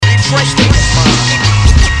Detroit State of Mind.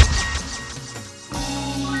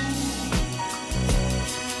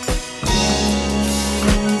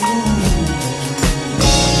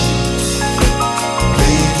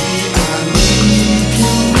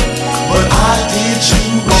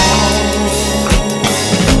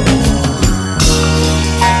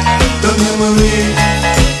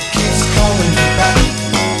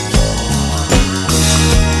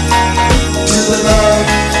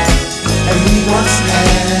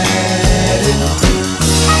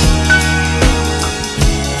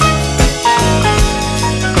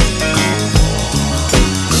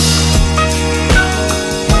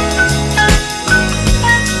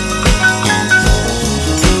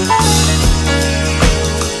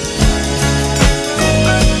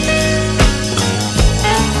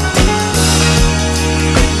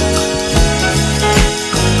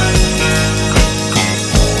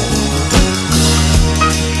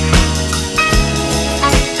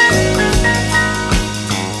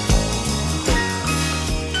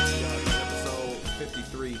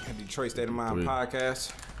 Detroit State of Mind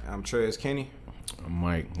podcast. I'm Trez Kenny. I'm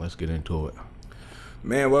Mike. Let's get into it.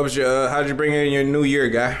 Man, what was your? How'd you bring in your New Year,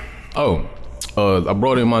 guy? I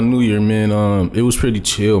brought in my New Year, man. It was pretty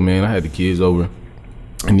chill, man. I had the kids over,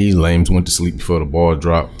 and these lames went to sleep before the ball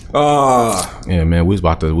dropped. Yeah, man. We was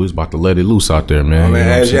about to let it loose out there, man. Oh,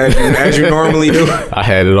 man, as you normally do. I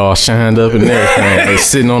had it all shined up and everything. They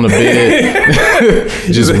sitting on the bed,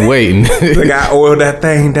 just waiting. They got oiled that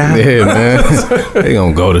thing down. Yeah, man. They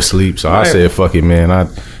gonna go to sleep. So I said, "Fuck it, man." I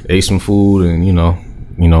ate some food, and you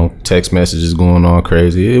know, text messages going on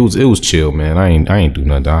crazy. It was chill, man. I ain't do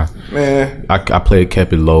nothing. Man, I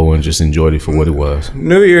kept it low and just enjoyed it for what it was.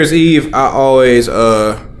 New Year's Eve, I always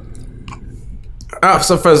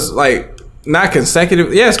so for like not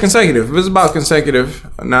consecutive. Yeah, it's consecutive. It's about consecutive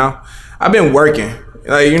now. I've been working,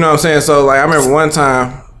 like, you know what I'm saying. So like I remember one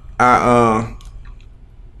time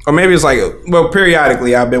or maybe it's like, well,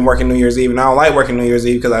 periodically I've been working New Year's Eve, and I don't like working New Year's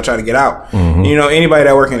Eve because I try to get out. Mm-hmm. You know, anybody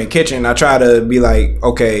that work in the kitchen, I try to be like,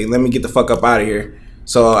 okay, let me get the fuck up out of here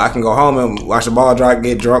so I can go home and watch the ball drop,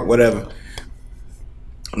 get drunk, whatever.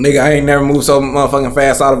 Nigga, I ain't never moved so motherfucking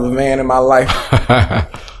fast out of a van in my life.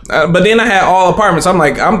 But then I had all apartments. I'm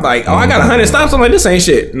like, oh, I got 100 stops. I'm like, this ain't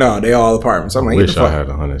shit. No, they all apartments. I'm like, wish I had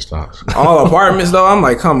 100 stops. All apartments though. I'm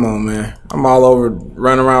like, come on, man. I'm all over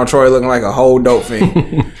running around Troy looking like a whole dope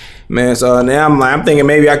fiend. Man, so now I'm thinking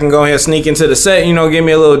maybe I can go ahead and sneak into the set, you know, give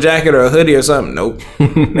me a little jacket or a hoodie or something. Nope.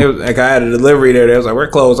 It was, like, I had a delivery there. They was like, we're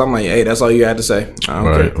closed. I'm like, hey, that's all you had to say. I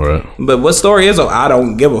don't care. Right. But what store is it? I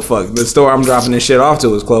don't give a fuck. The store I'm dropping this shit off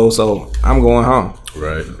to is closed, so I'm going home.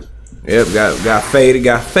 Right. Yep, got faded.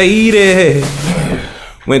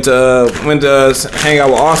 Went to hang out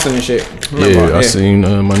with Austin and shit. Remember, I seen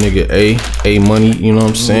my nigga A Money, you know what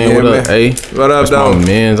I'm saying? Yeah, what man. up, A? What up, though? dog? My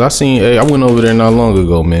mans. I seen A. I went over there not long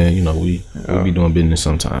ago, man. You know, we be doing business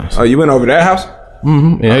sometimes. Oh, you went over that house?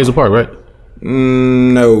 Mm-hmm. In Hazel Park, right?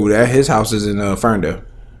 No, his house is in Ferndale.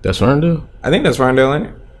 That's Ferndale? I think that's Ferndale, ain't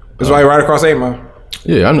it? It's right across 8 Mile.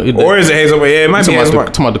 Yeah, I know. Or is it Hazel Park? Yeah, it might be Hazel Park.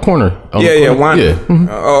 Talking about the corner. Yeah. One. Yeah. Mm-hmm.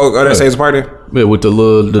 Oh, that's Hazel Park then? Yeah, with the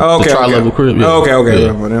tri-level crib. Yeah. Okay.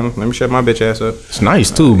 Yeah. Well, then, let me shut my bitch ass up. It's nice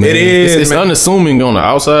too, man. It is. It's unassuming on the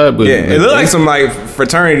outside, but yeah, it look like some like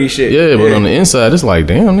fraternity shit. Yeah, but on the inside, it's like,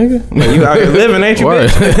 damn, nigga, you out here living, ain't you,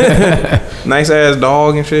 bitch? Nice ass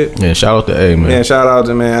dog and shit. Yeah, shout out to A, man. Yeah, shout out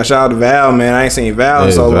to Val, man. I ain't seen Val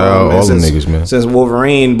in so long, man. All the niggas, man. Since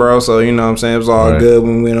Wolverine, bro. So you know what I'm saying, it was all good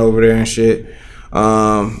when we went over there and shit.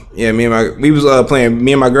 Yeah, me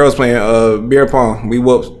and my girls playing beer pong. We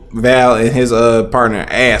whooped Val and his partner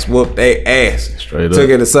whooped they ass. Straight up. Took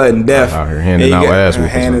it to sudden death. Out here handing out ass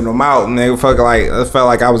whoopings. Handing them out, and they fucking like, it felt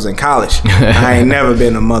like I was in college. I ain't never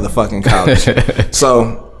been to motherfucking college.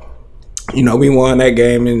 So, you know, we won that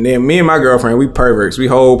game, and then me and my girlfriend, we perverts. We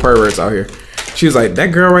whole perverts out here. She was like, that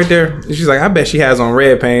girl right there. She's like, I bet she has on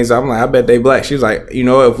red panties. I'm like, I bet they black. She's like, you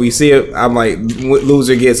know, if we see it, I'm like,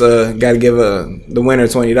 loser gets got to give the winner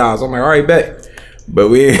 $20. I'm like, all right, bet. But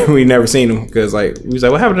we never seen them because like we was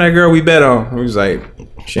like, what happened to that girl we bet on? We was like,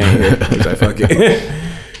 she ain't here. We was like, fuck it.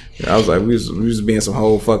 I was like, we was being some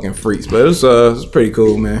whole fucking freaks, but it was pretty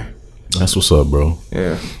cool, man. That's what's up, bro.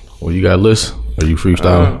 Yeah. Well, you got lists? Are you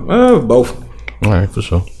freestyling? Both. All right, for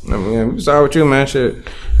sure. Yeah, we start with you, man. Shit.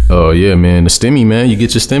 Oh yeah, man. The stimmy, man. You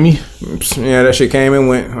get your stimmy? Yeah, that shit came and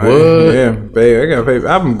went. What? Yeah, babe, I gotta pay.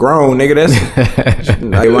 I'm grown, nigga. That's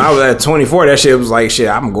like when I was at 24. That shit was like, shit.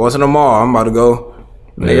 I'm going to the mall. I'm about to go.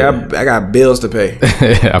 Nigga, I got bills to pay.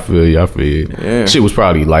 I feel you. Yeah. Shit was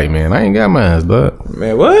probably light, man. I ain't got mine, but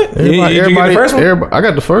man, what? Everybody, you get the first one? I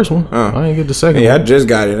got the first one. I ain't get the second. Yeah, one. I just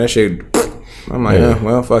got it. That shit. I'm like,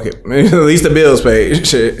 well, fuck it. At least the bills paid.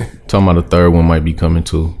 Shit. Talking about the third one might be coming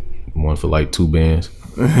too. One for like 2 bands.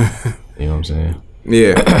 You know what I'm saying?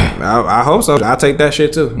 Yeah, I hope so. I'll take that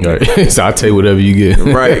shit too. Right. So I'll take whatever you get.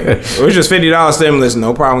 Right. It was just $50 stimulus.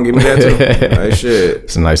 No problem. Give me that too. Like, shit.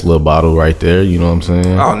 It's a nice little bottle right there. You know what I'm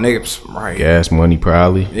saying? Oh, niggas. Right. Gas money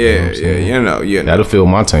probably. Yeah, you know. That'll fill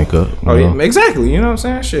my tank up. Oh, yeah, exactly. You know what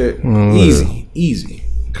I'm saying? Shit. Easy.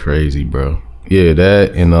 Crazy, bro. Yeah,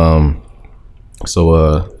 that and so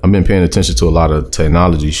I've been paying attention to a lot of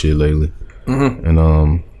technology shit lately. Mm-hmm.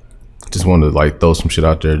 And just wanted to like throw some shit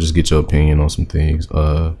out there, just get your opinion on some things.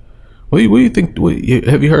 What do you think?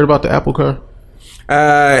 Have you heard about the Apple Car?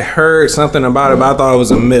 I heard something about it, but I thought it was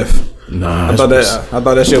a myth. Nah, I thought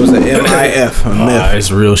that shit was a MIF, a myth. It's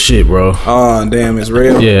real shit, bro. Oh damn, it's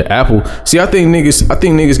real. Yeah, Apple. See, I think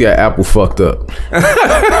niggas got Apple fucked up.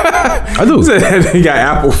 I do. They got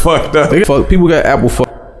Apple fucked up. People got Apple fucked.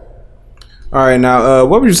 All right, now,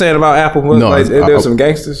 what were you saying about Apple? No, like, there's some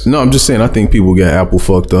gangsters? No, I'm just saying I think people got Apple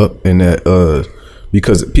fucked up, and that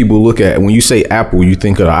because people look at, when you say Apple, you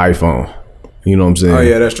think of the iPhone. You know what I'm saying? Oh,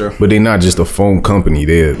 yeah, that's true. But they're not just a phone company.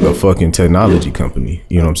 They're a fucking technology company.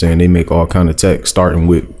 You know what I'm saying? They make all kind of tech, starting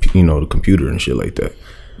with, you know, the computer and shit like that.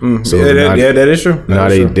 So that is true. Now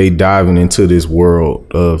they diving into this world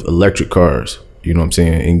of electric cars. You know what I'm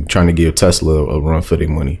saying? And trying to give Tesla a run for their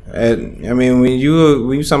money. And, I mean, when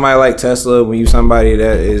you somebody like Tesla, when you somebody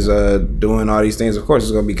that is doing all these things, of course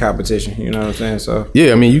it's gonna be competition. You know what I'm saying? So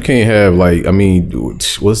yeah, I mean, you can't have like, I mean,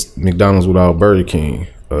 what's McDonald's without Burger King?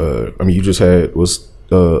 I mean, you just had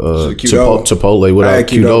Chipotle without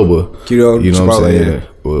Qdoba. You know what I'm saying? Yeah.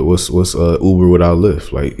 What's Uber without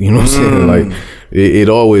Lyft? Like, you know what I'm saying? Like, it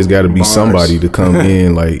always got to be somebody to come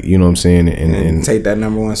in, like, you know what I'm saying, and take that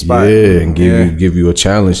number one spot. Yeah, and give you a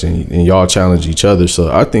challenge, and y'all challenge each other.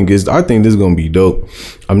 So I think this is gonna be dope.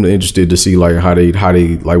 I'm interested to see like how they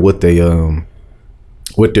like what their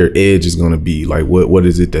edge is gonna be. Like what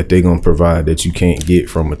is it that they gonna provide that you can't get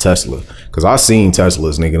from a Tesla? Because I seen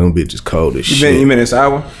Teslas, nigga, them bitches cold as shit. You been inside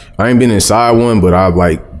one? I ain't been inside one, but I've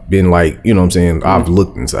been like, you know what I'm saying, I've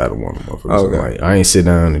looked inside of one of them motherfuckers. Okay. Like, I ain't sit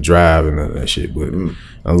down and drive and none of that shit, but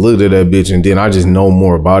I looked at that bitch and then I just know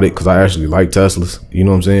more about it because I actually like Teslas. You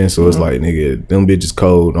know what I'm saying? So it's like, nigga, them bitches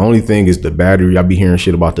cold. The only thing is the battery. I be hearing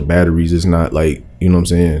shit about the batteries. It's not like, you know what I'm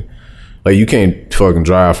saying? Like, you can't fucking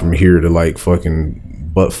drive from here to like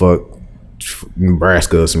fucking buttfuck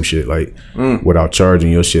Nebraska or some shit, like, without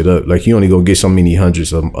charging your shit up. Like, you only go get so many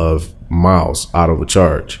hundreds of miles out of a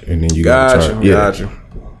charge, and then you gotta charge. Gotcha.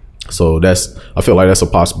 So I feel like that's a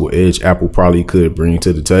possible edge Apple probably could bring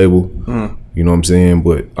to the table. You know what I'm saying?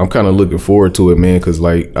 But I'm kind of looking forward to it, man, because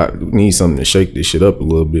like I need something to shake this shit up a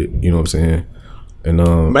little bit. You know what I'm saying? And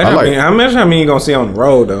how many you gonna see on the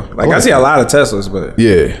road though? Like, I see a lot of Teslas, but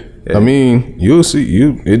yeah. I mean, you'll see.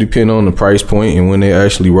 It depends on the price point and when they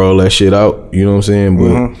actually roll that shit out. You know what I'm saying?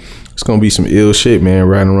 But it's gonna be some ill shit, man.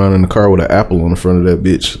 Riding around in the car with an Apple on the front of that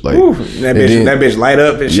bitch, like that bitch light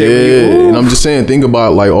up and shit. Yeah, and I'm just saying, think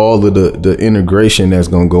about like all of the integration that's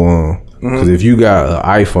gonna go on. Because if you got an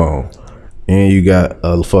iPhone and you got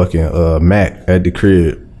a fucking Mac at the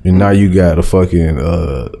crib, and now you got a fucking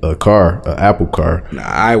a car, an Apple car.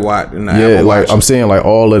 Apple like Watch. I'm saying, like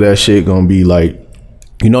all of that shit gonna be like,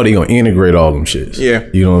 you know, they gonna integrate all them shits. Yeah.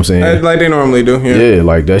 You know what I'm saying? Like they normally do. Yeah,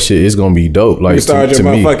 like that shit is gonna be dope. Like, you start your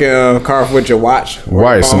motherfucking car with your watch.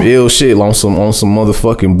 Right, some ill shit on some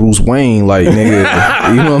motherfucking Bruce Wayne, like,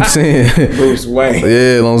 nigga. You know what I'm saying? Bruce Wayne.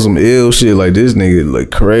 Yeah, on some ill shit. Like, this nigga,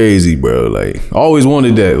 like, crazy, bro. Like, I always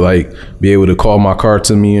wanted that, like, be able to call my car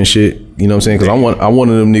to me and shit. You know what I'm saying? Because I'm one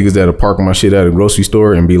of them niggas that'll park my shit at a grocery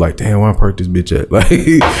store and be like, damn, where I park this bitch at? Like,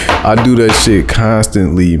 I do that shit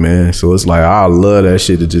constantly, man. So it's like, I love that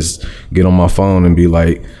shit to just get on my phone and be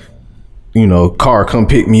like, you know, car, come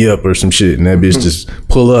pick me up or some shit. And that bitch just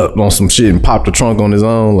pull up on some shit and pop the trunk on his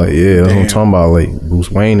own. Like, yeah, that's what I'm talking about. Like, Bruce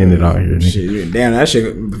Wayne in it out here. Shit, damn, that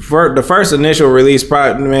shit. For the first initial release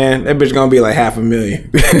product, man, that bitch gonna be like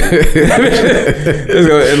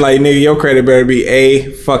 $500,000. Like, nigga, your credit better be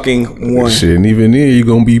A1. Shit, and even then, you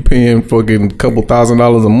gonna be paying fucking couple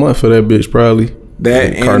 $1,000s a month for that bitch, probably.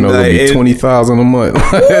 That car note will be $20,000 a month.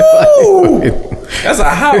 That's a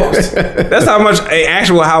house. That's how much an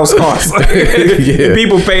actual house costs. Yeah.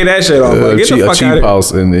 People pay that shit off. Like, get the fuck out of here. A cheap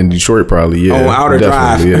house in Detroit, probably. Yeah, on Outer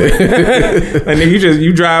Drive. Yeah. Like, nigga,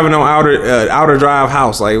 you driving on Outer Drive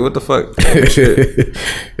house. Like, what the fuck? Shit.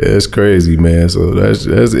 That's crazy, man. So that's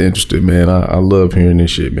interesting, man. I love hearing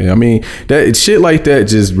this shit, man. I mean, that shit like that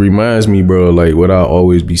just reminds me, bro, like what I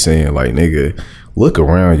always be saying, like, nigga, look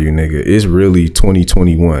around you, nigga. It's really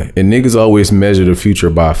 2021. And niggas always measure the future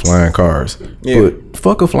by flying cars. Yeah. But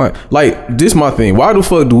fuck a flying. Like, this my thing. Why the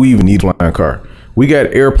fuck do we even need a flying car? We got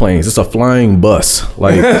airplanes. It's a flying bus.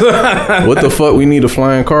 Like, what the fuck we need a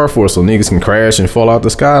flying car for? So niggas can crash and fall out the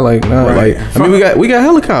sky? Like, nah. Right. Like, I mean, we got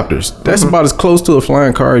helicopters. That's about as close to a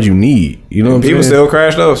flying car as you need. You know what I'm saying? People still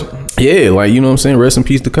crash those. Yeah, like, you know what I'm saying? Rest in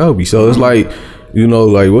peace to Kobe. So it's like, you know,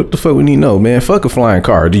 like, what the fuck we need to know, man? Fuck a flying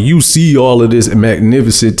car. Do you see all of this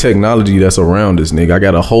magnificent technology that's around us, nigga?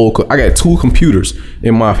 I got 2 computers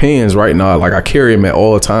in my hands right now. Like, I carry them at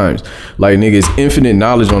all times. Like, nigga, it's infinite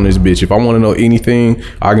knowledge on this bitch. If I want to know anything,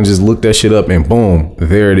 I can just look that shit up and boom,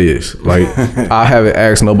 there it is. Like, I haven't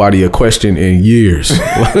asked nobody a question in years.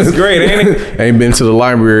 It's great, ain't it? Ain't been to the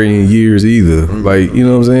library in years either. Like, you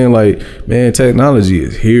know what I'm saying? Like, man, technology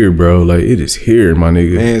is here, bro. Like, it is here, my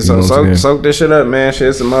nigga. Man, so soak this shit up, man. Shit,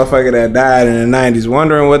 it's a motherfucker that died in the 90s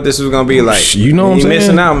wondering what this was gonna be like. You know what I'm saying?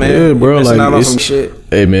 Missing out, man. Yeah, bro. Missing like, out on some shit.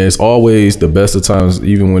 Hey, man, it's always the best of times,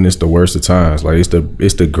 even when it's the worst of times. Like, it's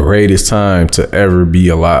the greatest time to ever be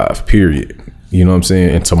alive, period. You know what I'm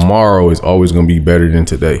saying? And tomorrow is always gonna be better than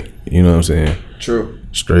today. You know what I'm saying? True.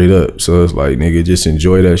 Straight up. So it's like, nigga, just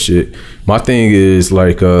enjoy that shit. My thing is,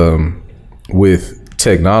 like, with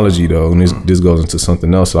technology, though, and this goes into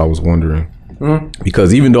something else I was wondering.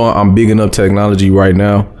 Because even though I'm bigging up technology right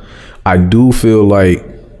now, I do feel like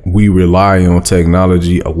we rely on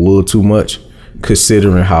technology a little too much,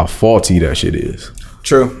 considering how faulty that shit is.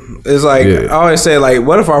 True. It's like, I always say, like,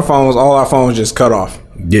 what if all our phones just cut off?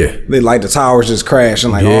 Yeah. Like the towers just crash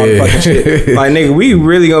and like all the fucking shit. Like, nigga, we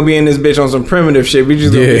really gonna be in this bitch on some primitive shit. We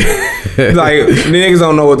just gonna be, like, niggas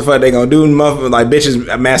don't know what the fuck they gonna do. Like,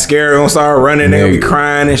 bitches mascara gonna start running. They gonna be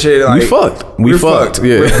crying and shit. Like, we fucked.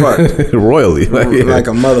 Yeah. We're fucked. Royally. Like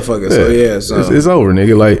a motherfucker. So it's over,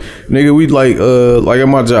 nigga. Like, nigga, we like at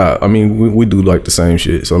my job. I mean, we do like the same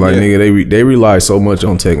shit. So like, nigga, they rely so much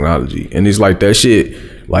on technology, and it's like that shit.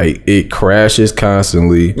 Like, it crashes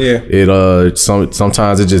constantly. Yeah. It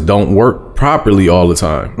sometimes it just don't work properly all the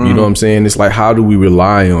time. You know what I'm saying? It's like, how do we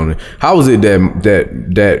rely on it? How is it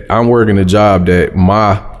that I'm working a job that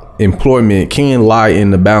my employment can lie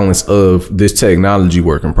in the balance of this technology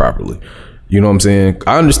working properly? You know what I'm saying?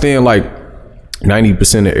 I understand, like,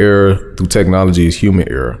 90% of error through technology is human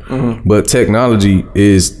error, but technology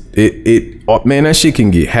is man, that shit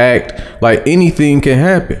can get hacked. Like, anything can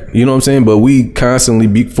happen. You know what I'm saying? But we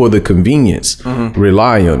constantly, for the convenience,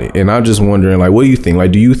 rely on it. And I'm just wondering, like, what do you think?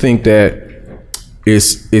 Like, do you think that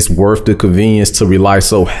it's worth the convenience to rely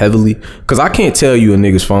so heavily? Because I can't tell you a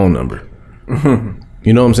nigga's phone number.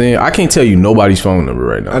 You know what I'm saying? I can't tell you nobody's phone number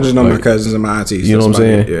right now. I just know my cousins and my aunties. You know what I'm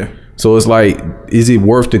saying? Yeah. So it's like, is it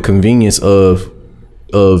worth the convenience of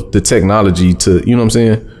the technology to, you know what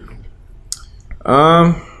I'm saying?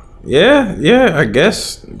 Yeah, I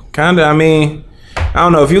guess. Kinda. I mean, I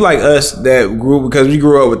don't know if you like us that because we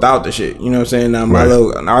grew up without the shit. You know what I'm saying?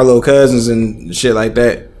 Our little cousins and shit like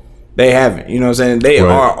that, they haven't. You know what I'm saying? They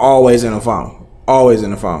are always in the phone. Always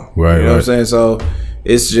in the phone. Right. You know what I'm saying? So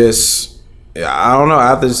it's just, I don't know.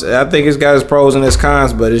 I think it's got its pros and its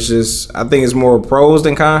cons, but it's just, I think it's more pros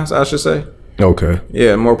than cons, I should say. Okay.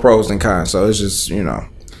 Yeah, more pros than cons. So it's just, you know.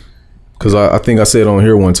 Because I think I said on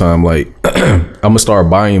here one time, like, I'm going to start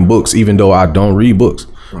buying books, even though I don't read books.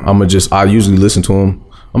 I usually listen to them.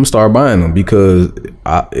 I'm going to start buying them because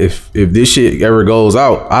if this shit ever goes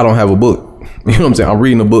out, I don't have a book. You know what I'm saying? I'm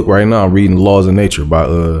reading a book right now. I'm reading The Laws of Nature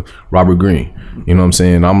by Robert Greene. You know what I'm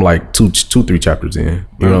saying? I'm like 3 chapters in.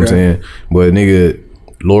 You know what I'm saying? But nigga,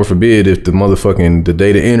 Lord forbid if the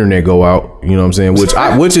day the internet go out, you know what I'm saying?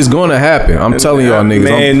 Which is gonna happen. I'm telling y'all niggas.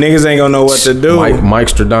 Man, niggas ain't gonna know what to do. Mike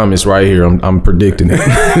Stradamus right here. I'm predicting it. All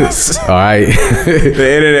right.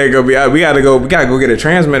 The internet gonna be out. We gotta go get a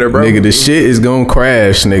transmitter, bro. Nigga, the shit is gonna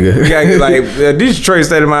crash, nigga. We gotta get like Detroit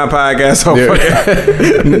State of Mind podcast on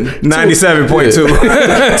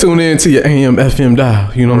 97.2. Tune in to your AM FM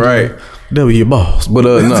dial. You know what I'm saying? W balls. But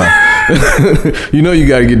nah. You know you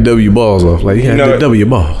gotta get W balls off. Like, you gotta get W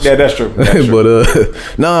balls. Yeah, that's true.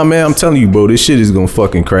 But nah, man, I'm telling you, bro, this shit is gonna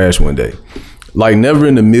fucking crash one day. Like, never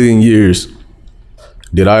in a million years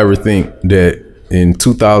did I ever think that in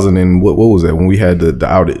 2000 and what was that when we had the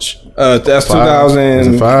outage? That's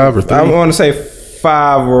 2005 or 3? I want to say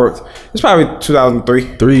 5 or it's probably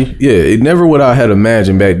 2003. 3? Yeah, it never would I had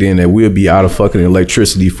imagined back then that we'd be out of fucking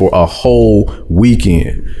electricity for a whole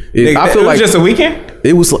weekend. I feel like just a weekend.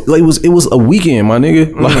 it was a weekend, my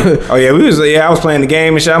nigga. Oh yeah, I was playing the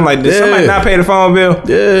game and shit. I'm like, did somebody not pay the phone bill?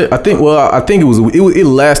 Yeah, I think it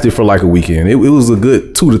lasted for like a weekend. It was a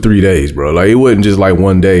good 2 to 3 days, bro. Like it wasn't just like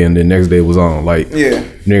one day and the next day was on. Like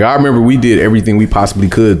nigga, I remember we did everything we possibly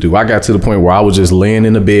could do. I got to the point where I was just laying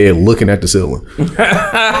in the bed looking at the ceiling.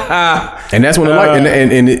 And that's when the light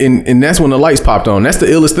and that's when the lights popped on. That's the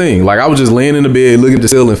illest thing. Like I was just laying in the bed looking at the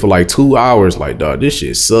ceiling for like 2 hours. Like, dog, this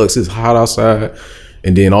shit sucks. It's hot outside.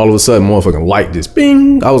 And then all of a sudden, motherfucking light just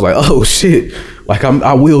bing. I was like, oh shit. Like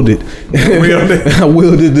I willed it. I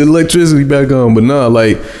wielded the electricity back on. But nah,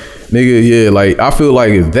 like, nigga, yeah, like I feel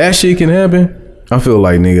like if that shit can happen, I feel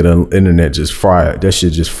like nigga, the internet just fry. That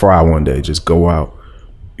shit just fry one day. Just go out.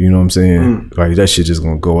 You know what I'm saying? Like that shit just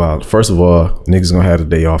gonna go out. First of all, niggas gonna have the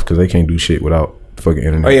day off because they can't do shit without fucking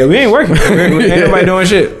internet. Oh yeah, we ain't working. Ain't nobody doing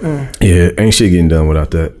shit. Yeah, ain't shit getting done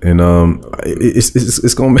without that. And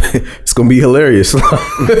it's gonna be hilarious.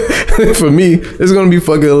 For me, it's gonna be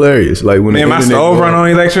fucking hilarious. Like when my stove run on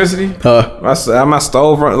electricity. My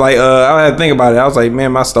stove run like I had to think about it. I was like,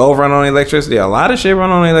 man, my stove run on electricity. A lot of shit run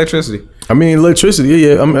on electricity. I mean, electricity,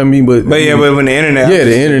 yeah. But when the internet,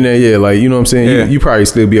 the internet, like you know what I'm saying. Yeah. You probably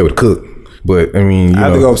still be able to cook. But I mean, I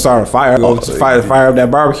have to go start a fire. Fire up that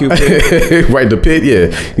barbecue pit. Right, the pit,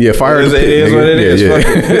 yeah. Fire the pit. It is what it is.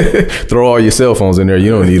 Throw all your cell phones in there.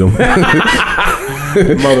 You don't need them.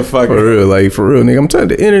 Motherfucker. For real, nigga. I'm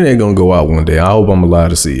telling you, the internet gonna go out one day. I hope I'm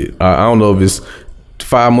alive to see it. I don't know if it's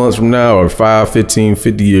 5 months from now or 5, 15,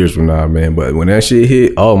 50 years from now, man. But when that shit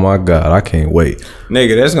hit, oh my God, I can't wait.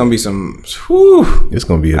 Nigga, there's gonna be some. Whew. It's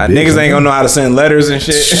gonna be a niggas ain't gonna know how to send letters and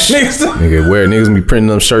shit. Niggas gonna be printing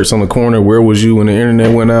up shirts on the corner. Where was you when the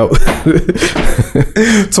internet went out?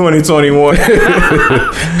 2021.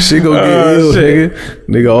 Shit gonna get ill,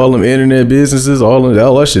 nigga. All them internet businesses, all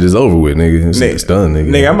that shit is over with, nigga. It's done,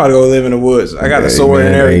 nigga. Nigga, I'm about to go live in the woods. I got a sword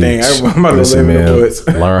and everything. I'm about to live in the woods.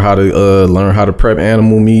 learn how to prep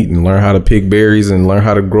animal meat and learn how to pick berries and learn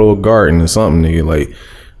how to grow a garden or something, nigga. Like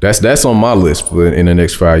that's on my list for in the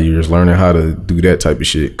next 5 years, learning how to do that type of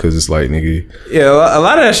shit. Cause it's like, nigga, yeah, a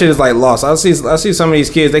lot of that shit is like lost. I see some of these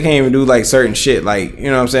kids, they can't even do like certain shit, like, you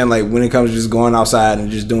know what I'm saying, like when it comes to just going outside and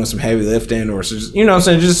just doing some heavy lifting or just, you know what I'm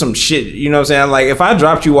saying, just some shit, you know what I'm saying. Like if I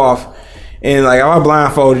dropped you off and like if I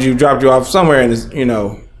blindfolded you, dropped you off somewhere in this, you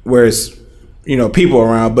know, where it's, you know, people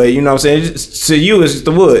around, but you know what I'm saying, just, to you it's just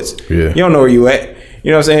the woods. Yeah, you don't know where you at. You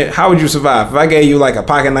know what I'm saying? How would you survive? If I gave you like a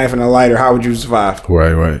pocket knife and a lighter, how would you survive?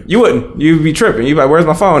 Right. You wouldn't. You'd be tripping. You'd be like, where's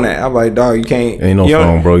my phone at? I'm like, dog, you can't. Ain't no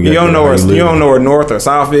phone, bro. You don't know where north or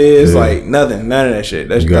south is. Yeah. Like nothing. None of that shit.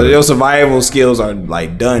 Your survival skills are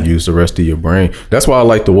like done. Use the rest of your brain. That's why I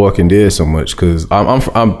like The Walking Dead so much. Cause I'm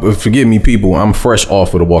forgive me, people. I'm fresh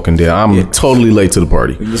off of The Walking Dead. I'm totally late to the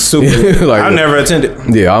party. Super. Like, I've never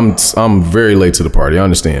attended. Yeah, I'm very late to the party. I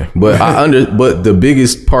understand. But but the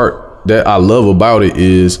biggest part that I love about it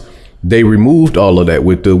is they removed all of that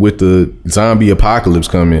with the zombie apocalypse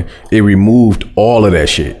coming. It removed all of that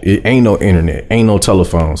shit. It ain't no internet, ain't no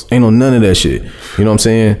telephones, ain't no none of that shit. You know what I'm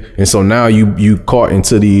saying? And so now you caught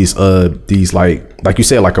into these like you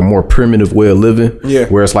said, like a more primitive way of living. Yeah.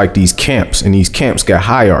 Where it's like these camps, and these camps got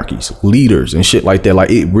hierarchies, leaders and shit like that. Like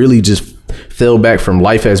it really just fell back from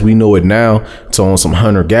life as we know it now to on some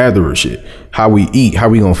hunter-gatherer shit. How we eat, how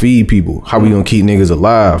we gonna feed people, how we gonna keep niggas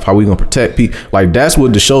alive, how we gonna protect people. Like that's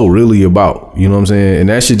what the show really about. You know what I'm saying? And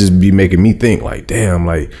that shit just be making me think like, damn,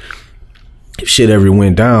 like if shit ever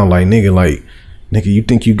went down, like nigga, you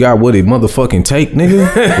think you got what it motherfucking take,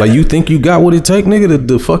 nigga? Like you think you got what it take, nigga?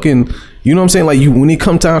 The fucking, you know what I'm saying? Like you, when it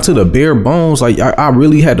come down to the bare bones, like I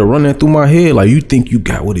really had to run that through my head. Like you think you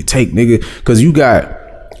got what it take, nigga? Cause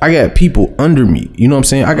I got people under me. You know what I'm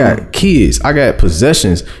saying? I got kids. I got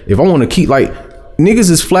possessions. If I want to keep, like, niggas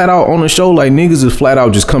is flat out on the show. Like, niggas is flat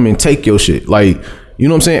out just come and take your shit. Like, you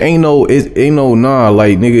know what I'm saying? Ain't no,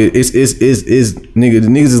 like, nigga, it's nigga, the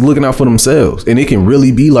niggas is looking out for themselves. And it can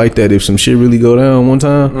really be like that if some shit really go down one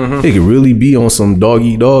time. Mm-hmm. It can really be on some dog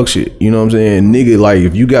eat dog shit. You know what I'm saying? Nigga, like,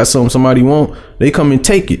 if you got something somebody want, they come and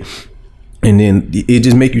take it. And then it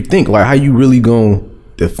just make you think, like, how you really gonna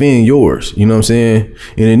defend yours, you know what I'm saying?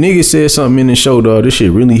 And the nigga said something in the show, dog, this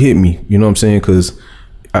shit really hit me, you know what I'm saying? Cause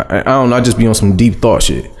I don't know, I just be on some deep thought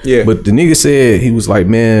shit. Yeah. But the nigga said, he was like,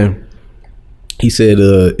 man, he said,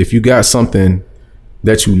 if you got something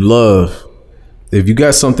that you love, if you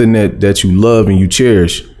got something that you love and you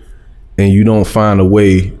cherish, and you don't find a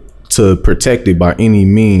way to protect it by any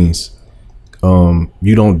means,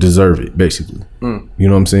 you don't deserve it, basically. You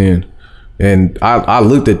know what I'm saying? And I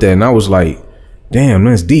looked at that and I was like, damn,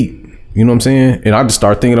 that's deep. You know what I'm saying? And I just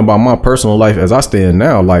start thinking about my personal life as I stand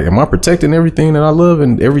now. Like, am I protecting everything that I love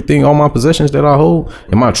and everything, all my possessions that I hold?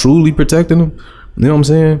 Am I truly protecting them? You know what I'm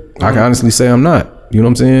saying? Mm-hmm. I can honestly say I'm not. You know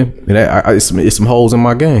what I'm saying? And it's some holes in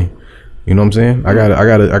my game. You know what I'm saying? I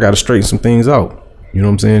gotta straighten some things out. You know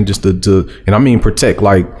what I'm saying? Just to and I mean protect,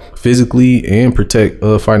 like physically and protect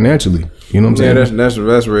financially. You know what I'm saying? Yeah,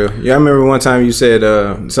 that's real. Yeah, I remember one time you said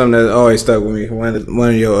something that always stuck with me. One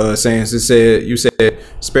of your sayings. You said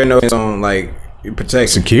spare no expense on like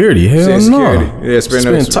protect security. Hell security. No. Yeah,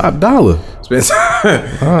 spend top dollar. Spend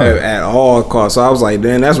at all costs. So I was like,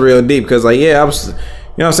 man, that's real deep. Because like, yeah, I was.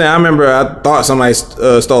 You know what I'm saying? I remember I thought somebody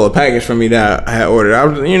stole a package from me that I had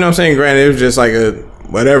ordered. You know what I'm saying? Granted, it was just like a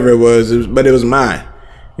whatever it was, but it was mine.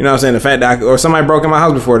 You know what I'm saying? The fact that or somebody broke in my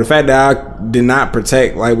house before, the fact that I did not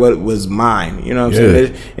protect like what was mine. You know what I'm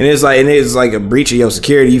saying? And it's like a breach of your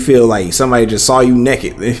security. You feel like somebody just saw you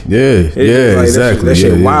naked. Exactly. That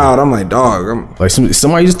shit wild. I'm like, dog. Like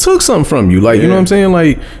somebody just took something from you. Like, you know what I'm saying?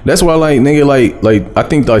 Like, that's why like nigga like I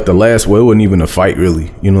think like the last it wasn't even a fight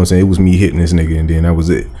really. You know what I'm saying? It was me hitting this nigga and then that was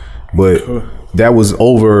it. But that was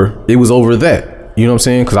over. It was over that. You know what I'm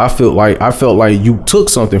saying? Because I felt like you took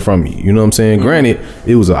something from me. You know what I'm saying? Mm-hmm. Granted,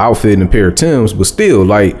 it was an outfit and a pair of Timbs, but still,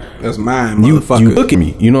 like that's mine, motherfucker. You look at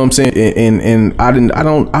me. You know what I'm saying? And I'm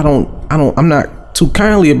not too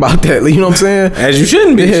kindly about that. You know what I'm saying? As you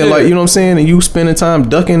shouldn't be. Yeah, like you know what I'm saying? And you spending time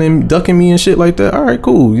ducking me and shit like that. All right,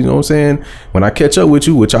 cool. You know what I'm saying? When I catch up with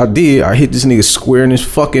you, which I did, I hit this nigga square in his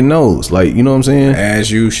fucking nose. Like, you know what I'm saying?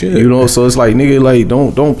 As you should. You know, so it's like, nigga, like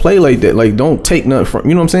don't play like that. Like, don't take nothing from.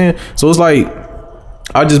 You know what I'm saying? So it's like,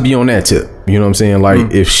 I'll just be on that tip. You know what I'm saying?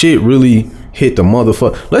 Like, if shit really hit the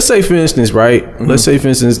motherfucker. Let's say, for instance, right? Mm-hmm. Let's say, for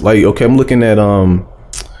instance, like, okay, I'm looking at,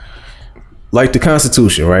 like the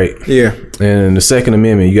Constitution, right? Yeah. And the Second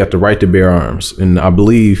Amendment, you got the right to bear arms. And I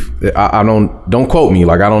believe, I don't quote me,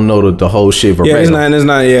 like, I don't know the whole shit verbatim.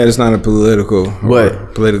 It's not a political.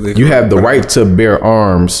 But politically you have the right to bear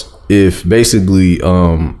arms if basically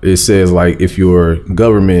it says, like, if your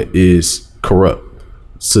government is corrupt.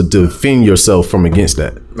 To defend yourself from against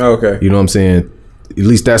that. Okay. You know what I'm saying? At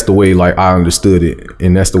least that's the way like I understood it,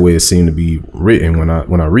 and that's the way it seemed to be written when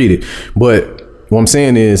I read it. But what I'm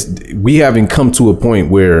saying is we haven't come to a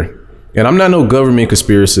point where, and I'm not no government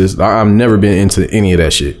conspiracist. I've never been into any of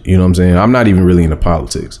that shit. You know what I'm saying? I'm not even really into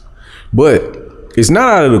politics. But it's not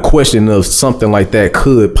out of the question of something like that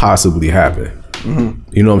could possibly happen. Mm-hmm.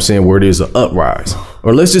 You know what I'm saying? Where there's an uprise.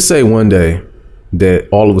 Or let's just say one day that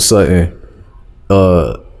all of a sudden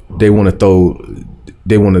they want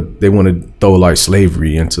to throw like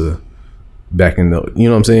slavery into back in the, you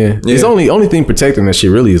know what I'm saying? Yeah. It's only thing protecting that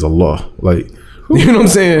shit really is a law. Like, you know what I'm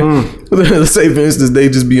saying? Let's say for instance they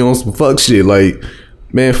just be on some fuck shit like,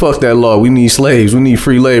 man, fuck that law. We need slaves. We need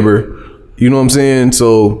free labor. You know what I'm saying?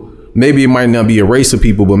 So maybe it might not be a race of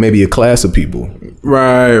people, but maybe a class of people.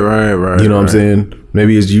 Right. You know what I'm saying?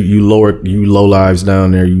 Maybe it's you low lives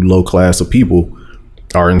down there, you low class of people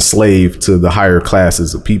are enslaved to the higher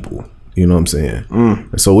classes of people. You know what I'm saying?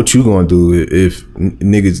 So what you gonna do if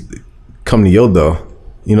niggas come to your door?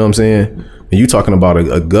 You know what I'm saying? And you talking about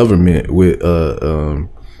a government with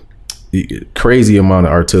crazy amount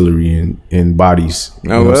of artillery and bodies. You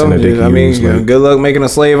know good luck making a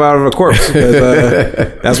slave out of a corpse.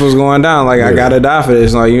 Because, that's what's going down. Like, I gotta die for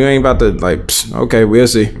this. Like, you ain't about to, like, okay, we'll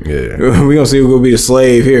see. Yeah. We gonna see who's gonna be the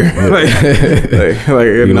slave here.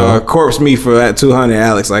 Corpse me for that 200,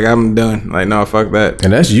 Alex. Like, I'm done. Like, no, fuck that.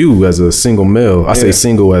 And that's you as a single male. I say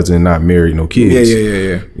single as in not married, no kids.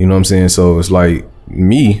 Yeah. You know what I'm saying? So it's like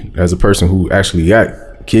me as a person who actually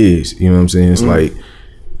got kids. You know what I'm saying? It's like,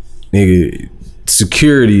 nigga,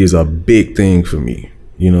 security is a big thing for me.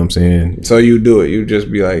 You know what I'm saying? So you do it. You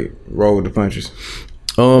just be like, roll with the punches.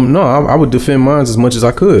 No, I would defend mine as much as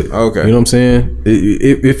I could. Okay. You know what I'm saying?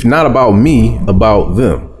 If not about me, about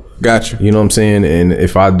them. Gotcha. You know what I'm saying? And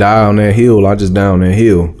if I die on that hill, I just die on that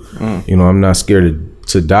hill. You know, I'm not scared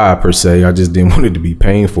to die per se. I just didn't want it to be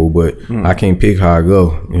painful, but I can't pick how I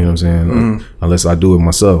go. You know what I'm saying? Unless I do it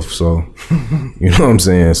myself. So, you know what I'm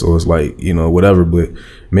saying? So it's like, you know, whatever. But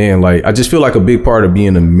man, like, I just feel like a big part of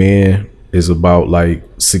being a man is about like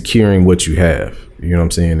securing what you have. You know what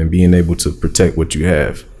I'm saying? And being able to protect what you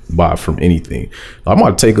have from anything. I'm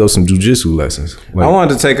about to take up some jujitsu lessons. Like, I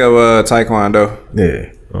wanted to take up taekwondo.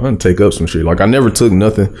 Yeah. I'm gonna take up some shit. Like, I never took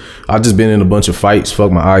nothing. I just been in a bunch of fights,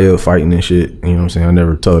 fuck my eye up fighting and shit. You know what I'm saying? I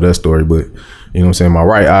never told that story, but You know what I'm saying? My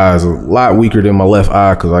right eye is a lot weaker than my left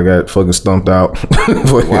eye because I got fucking stumped out.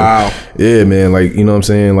 Wow. Yeah, man. Like, you know what I'm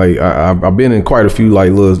saying? Like, I've been in quite a few,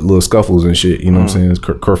 like, little scuffles and shit. You know what I'm saying?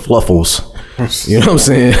 Kerfluffles. You know what I'm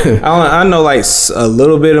saying? I know, like, a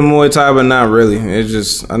little bit of Muay Thai, but not really. It's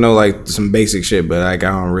just, I know, like, some basic shit, but, like,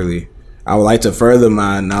 I don't really... I would like to further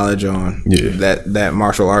my knowledge on that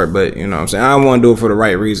martial art, but you know what I'm saying, I don't want to do it for the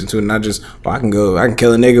right reason too. Not just I can kill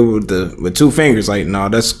a nigga with 2 fingers. Like, no,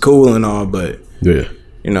 that's cool and all, but you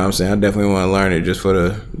know what I'm saying, I definitely want to learn it just for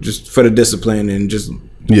the discipline and just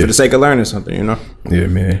for the sake of learning something, you know. Yeah,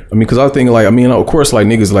 man. I mean, because I was thinking, like, I mean, of course, like,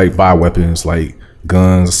 niggas like buy weapons like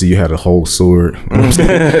guns. I see you had a whole sword or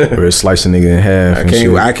slice a nigga in half.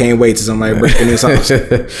 I can't wait till somebody break in this house.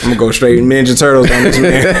 I'm gonna go straight Ninja Turtles on this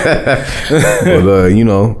man. But you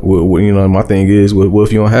know, my thing is, what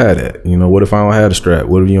if you don't have that? You know, what if I don't have the strap?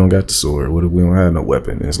 What if you don't got the sword? What if we don't have no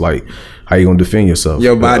weapon? It's like, how you gonna defend yourself?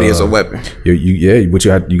 Your body is a weapon. But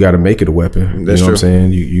you got to make it a weapon. That's you know true. What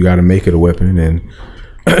I'm saying? You got to make it a weapon, and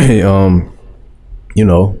you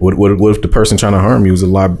know, what if the person trying to harm you is a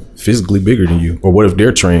lot physically bigger than you? Or what if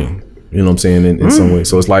they're trained, you know what I'm saying, in some way?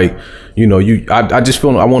 So it's like, you know, I just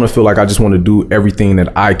feel, I want to feel like I just want to do everything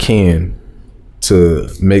that I can to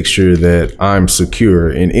make sure that I'm secure,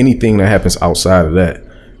 and anything that happens outside of that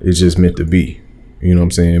is just meant to be, you know what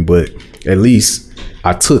I'm saying? But at least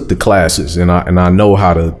I took the classes and I know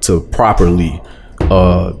how to properly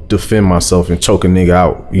defend myself and choke a nigga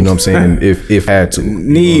out, you know what I'm saying, if had to,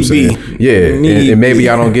 need be. Yeah, and maybe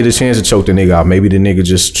I don't get a chance to choke the nigga out. Maybe the nigga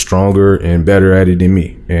just stronger and better at it than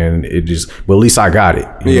me, and it just, but at least I got it,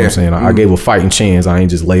 you know what I'm saying. I gave a fighting chance. I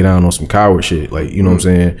ain't just lay down on some coward shit, like, you know what I'm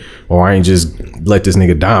saying, or I ain't just let this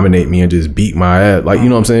nigga dominate me and just beat my ass, like, you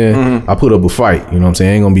know what I'm saying. I put up a fight, you know what I'm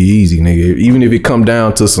saying. Ain't gonna be easy, nigga. Even if it come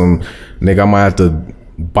down to some nigga, I might have to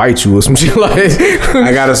bite you or some shit, like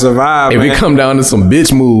I gotta survive. If it come down to some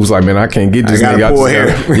bitch moves, like, man, I can't get this nigga.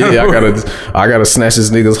 I gotta snatch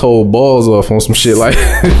this nigga's whole balls off on some shit, like,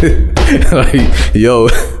 like, yo,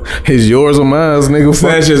 it's yours or mine, nigga.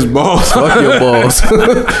 Snatch his balls. Fuck your balls.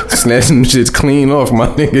 Snatch them shits clean off, my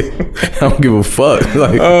nigga. I don't give a fuck.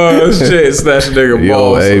 Like, oh shit, snatch a nigga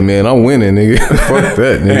balls. Yo, hey man, I'm winning, nigga. Fuck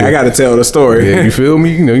that, nigga. Hey, I gotta tell the story. Yeah, you feel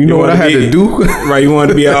me? You know what I had to do. Right, you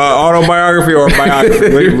want to be an autobiography or a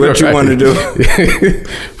biography? What you want to do?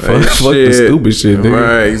 fuck the stupid shit, nigga.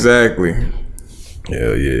 Right, exactly.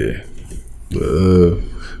 Hell yeah.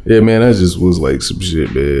 Yeah, man, that just was like some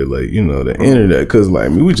shit, man. Like, you know, the internet, cause like, I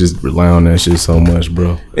mean, we just rely on that shit so much,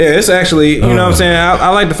 bro. Yeah, it's actually, you know what I'm saying? I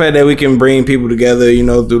like the fact that we can bring people together, you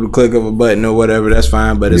know, through the click of a button or whatever. That's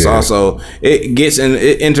fine, but it's also,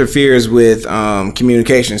 it interferes with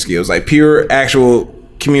communication skills, like pure actual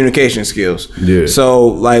communication skills. Yeah. So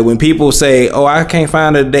like when people say, "Oh, I can't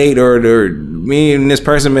find a date," or me and this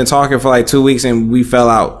person been talking for like 2 weeks and we fell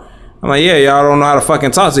out. I'm like, yeah, y'all don't know how to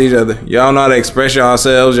fucking talk to each other. Y'all know how to express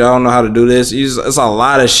yourselves. Y'all don't know how to do this. It's a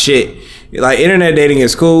lot of shit. Like, internet dating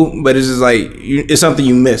is cool, but it's just like, it's something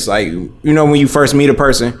you miss. Like, you know, when you first meet a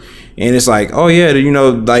person and it's like, oh yeah, you know,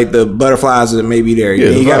 like the butterflies that may be there.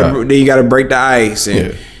 Yeah, then you gotta break the ice,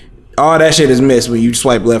 and all that shit is missed when you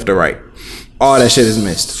swipe left or right. All that shit is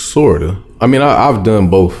missed. Sorta. I mean, I've done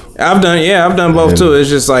both. I've done both too. It's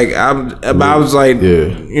just like I was like,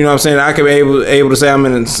 you know what I'm saying? I could be able to say I'm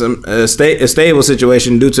in a stable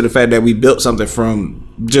situation due to the fact that we built something from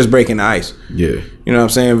just breaking the ice. Yeah. You know what I'm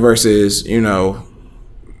saying? Versus, you know,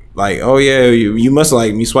 like, oh yeah, you must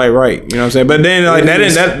like me, swipe right. You know what I'm saying? But then like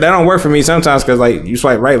that don't work for me sometimes, because like you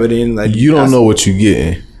swipe right, but then like you don't know what you're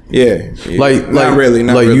getting. Yeah. Like not really.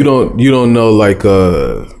 You don't know, like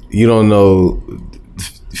you don't know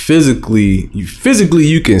physically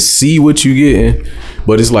you can see what you getting,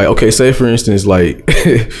 but it's like, okay, say for instance, like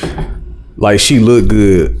like she looked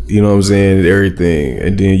good, you know what I'm saying, and everything,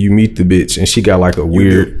 and then you meet the bitch and she got like a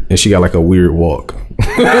weird walk.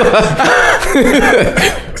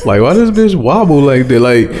 Like, why this bitch wobble like that?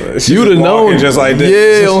 Like, you'd have known, just like that.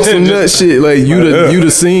 Yeah, on some nut shit. Like, you'd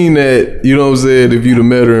have seen that, you know what I'm saying, if you'd have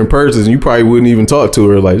met her in person, you probably wouldn't even talk to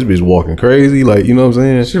her. Like, this bitch walking crazy, like, you know what I'm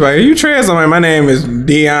saying? She's like, are you Trez? I'm like, my name is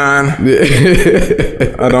Dion.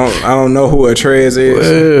 I don't know who a Trez is.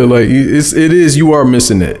 Yeah, like, it is, you are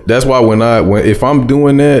missing that. That's why if I'm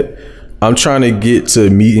doing that, I'm trying to get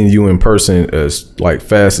to meeting you in person as like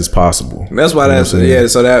fast as possible. That's why So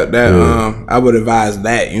that I would advise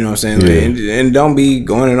that, you know what I'm saying, and don't be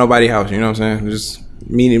going to nobody's house. You know what I'm saying, just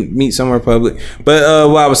meet somewhere public.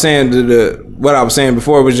 But what I was saying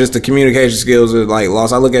before was just the communication skills are like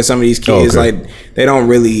lost. I look at some of these kids, like they don't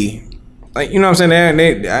really, like, you know what I'm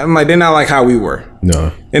saying. I'm like, they're not like how we were.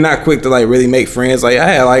 No. They're not quick to like really make friends. Like I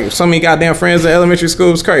had like so many goddamn friends in elementary school.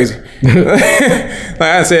 It was crazy. Like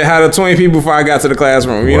I said, hi to 20 people before I got to the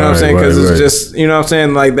classroom. You know what I'm saying? Because it's just, you know what I'm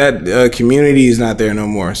saying? Like that community is not there no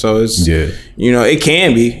more. So it's, you know, it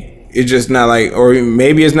can be. It's just not like, or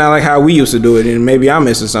maybe it's not like how we used to do it, and maybe I'm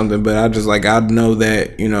missing something. But I just like, I know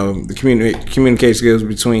that, you know, the communication skills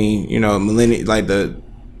between, you know, like the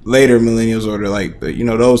later millennials or the like the, you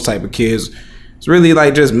know, those type of kids, it's really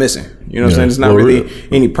like just missing. You know what I'm saying? It's not really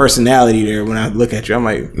any personality there when I look at you. I'm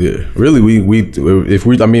like, really, if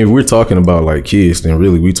we're talking about like kids, then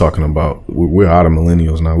really we talking about, we're out of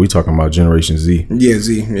millennials now. We talking about Generation Z. Yeah,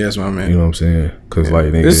 Z. Yeah, that's what I meant. You know what I'm saying? Because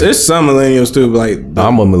like it's some millennials too, but like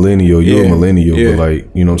I'm a millennial, you're a millennial, but like,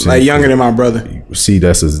 you know what I'm saying? Like younger than my brother. See,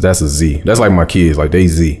 that's a Z. That's like my kids. Like they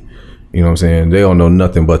Z. You know what I'm saying? They don't know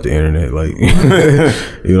nothing but the internet. Like,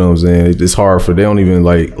 you know what I'm saying? It's hard for, they don't even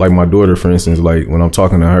like my daughter, for instance, like when I'm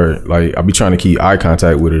talking to her, like I be trying to keep eye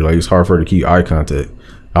contact with her. Like it's hard for her to keep eye contact.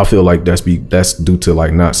 I feel like that's due to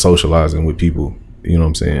like not socializing with people. You know what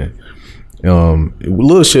I'm saying?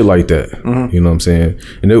 Little shit like that. You know what I'm saying?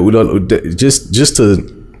 And it, just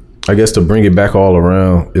to, I guess to bring it back all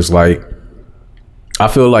around, it's like, I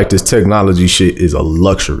feel like this technology shit is a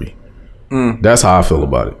luxury. That's how I feel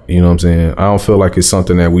about it. You know what I'm saying? I don't feel like it's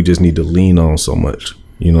something that we just need to lean on so much.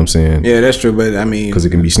 You know what I'm saying? Yeah, that's true. But I mean, because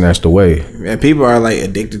it can be snatched away. And people are like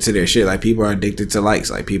addicted to their shit. Like people are addicted to likes.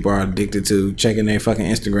 Like people are addicted to checking their fucking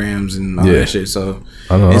Instagrams and all that shit. So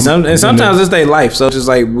I know. And sometimes it's their life. So just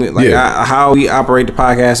like how we operate the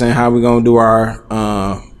podcast and how we gonna do our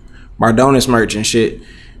donuts merch and shit.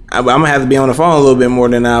 I'm gonna have to be on the phone a little bit more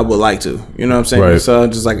than I would like to. You know what I'm saying? Right. So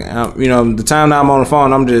just like you know, the time that I'm on the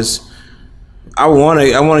phone, I want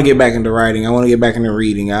to get back into writing. I want to get back into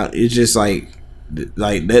reading. It's just like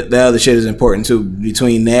that other shit is important too.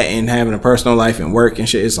 Between that and having a personal life and work and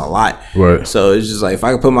shit, it's a lot. Right. So it's just like if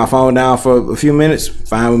I could put my phone down for a few minutes,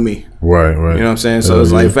 fine with me. Right. You know what I'm saying? So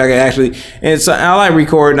it's like if I could actually, and so I like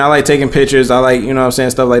recording. I like taking pictures. I like, you know what I'm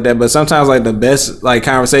saying, stuff like that. But sometimes like the best like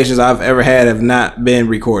conversations I've ever had have not been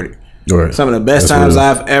recorded. Right. Some of the best times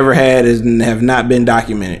I've ever had have not been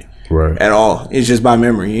documented. Right. At all. It's just by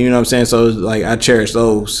memory. You know what I'm saying? So it's like I cherish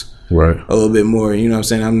those a little bit more. You know what I'm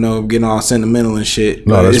saying? I know I'm getting all sentimental and shit.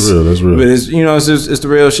 No, that's real. But it's, you know, it's the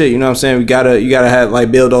real shit. You know what I'm saying? You gotta have like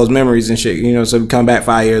build those memories and shit. You know, so we come back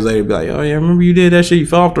 5 years later, be like, oh yeah, remember you did that shit? You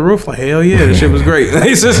fell off the roof? Like hell yeah, that shit was great.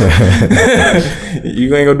 It's just,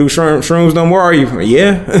 you ain't gonna do shrooms no more, are you?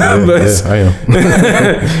 Yeah, I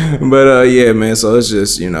am. But yeah, man. So it's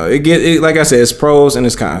just, you know, it like I said, it's pros and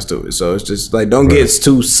it's cons to it. So it's just like don't get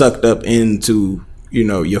too sucked up into, you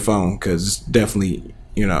know, your phone, because it's definitely,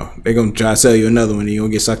 you know, they're gonna try to sell you another one and you're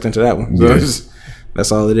gonna get sucked into that one. So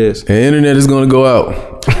that's all it is. The internet is gonna go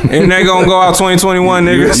out. Internet gonna go out 2021,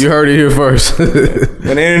 niggas. You heard it here first. When the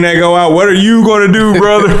internet go out, what are you gonna do,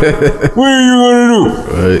 brother? What are you gonna do?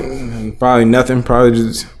 Right. Probably nothing. Probably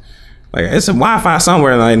just like it's a Wi-Fi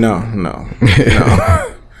somewhere. Like no.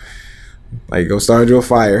 Like go start you a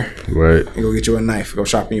fire. Right. And go get you a knife. Go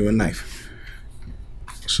shopping you a knife.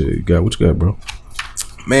 Shit, what you got, bro?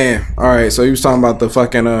 Man, all right. So you was talking about the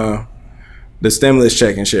fucking the stimulus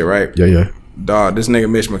check and shit, right? Yeah. Dog, this nigga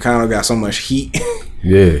Mitch McConnell got so much heat.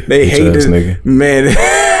 Yeah, they hate this nigga. Man.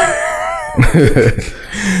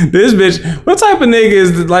 This bitch, what type of nigga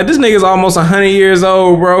is this? Like this nigga's almost 100 years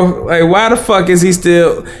old, bro. Like why the fuck is he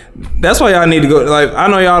still? That's why y'all need to go. Like I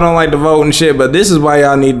know y'all don't like to vote and shit, but this is why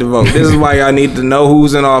y'all need to vote. This is why y'all need to know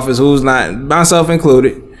who's in office, who's not, myself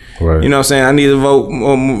included. Right. You know what I'm saying? I need to vote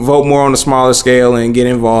more on a smaller scale and get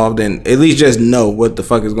involved and at least just know what the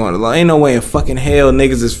fuck is going on. Like, ain't no way in fucking hell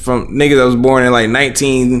niggas that was born in like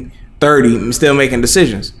 1930 still making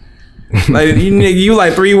decisions. Like you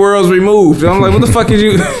like 3 worlds removed. I'm like, what the fuck is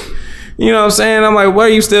you? You know what I'm saying? I'm like, why are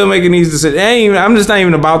you still making these decisions? I'm just not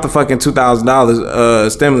even about the fucking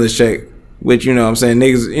 $2,000 stimulus check. Which, you know what I'm saying,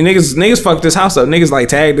 niggas fucked this house up. Niggas like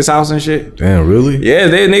tagged this house and shit. Damn, really? Yeah,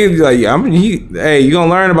 niggas like, hey, you gonna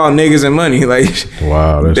learn about niggas and money. Like,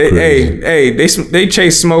 wow, that's crazy. They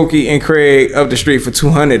chased Smokey and Craig up the street for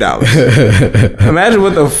 $200. Imagine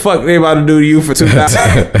what the fuck they about to do to you for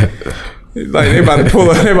 $2,000. Like they about to pull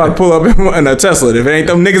up in a Tesla. If it ain't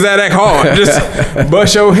them niggas that hard, just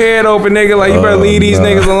bust your head open, nigga. Like you better leave these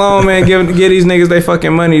niggas alone, man. Give these niggas they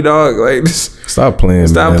fucking money, dog. Like stop playing,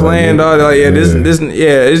 playing, dog. Like this,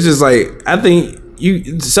 it's just like I think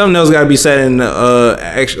something else got to be said in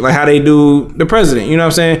actually like how they do the president. You know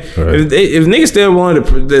what I'm saying? Right. If niggas still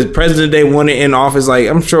wanted the president they wanted in office, like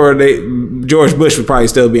I'm sure George Bush would probably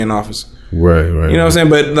still be in office. Right. You know what I'm saying?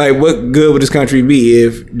 But like, what good would this country be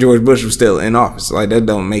if George Bush was still in office? Like, that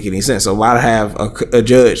don't make any sense. So why have a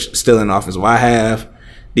judge still in office? Why have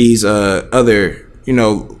these other, you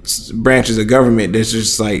know, branches of government that's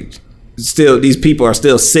just like still, these people are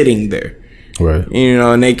still sitting there, right? You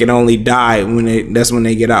know, and they can only die that's when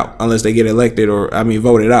they get out, unless they get elected or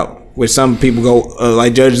voted out. Which some people go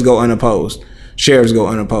like judges go unopposed, sheriffs go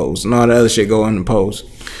unopposed, and all the other shit go unopposed.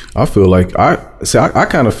 I feel like I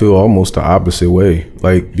kind of feel almost the opposite way,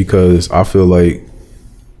 like, because I feel like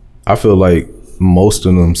most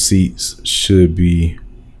of them seats should be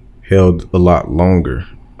held a lot longer.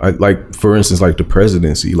 Like, for instance, like the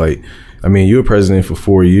presidency. Like, I mean, you're a president for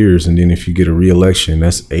 4 years, and then if you get a re-election,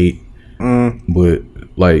 that's 8. But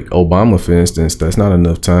like Obama, for instance, that's not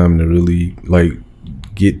enough time to really like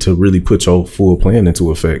get to really put your full plan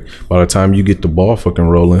into effect. By the time you get the ball fucking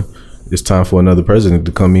rolling, it's time for another president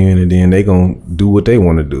to come in, and then they gonna do what they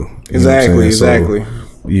want to do. Exactly. So,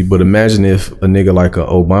 but imagine if a nigga like a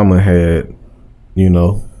Obama had, you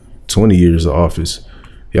know, 20 years of office.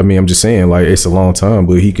 I mean, I'm just saying, like, it's a long time,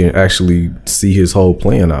 but he can actually see his whole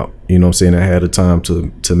plan out. You know what I'm saying? Ahead of time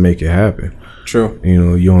to make it happen. True. You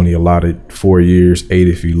know, you only allotted 4 years, 8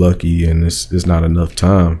 if you're lucky, and it's not enough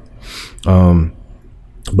time.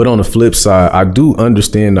 But on the flip side, I do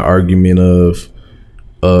understand the argument of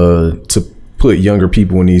to put younger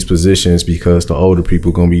people in these positions because the older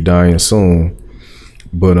people gonna be dying soon.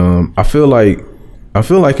 But I feel like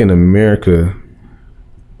in America,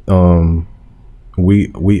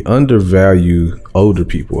 we undervalue older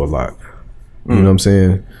people a lot. You know what I'm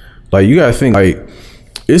saying? Like, you gotta think, like,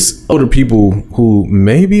 it's older people who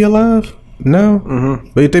may be alive now,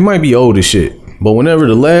 but they might be old as shit. But whenever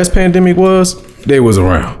the last pandemic was, they was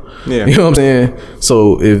around. Yeah. You know what I'm saying?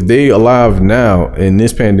 So if they alive now and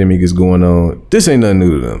this pandemic is going on, this ain't nothing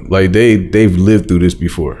new to them. Like, they've lived through this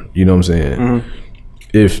before. You know what I'm saying?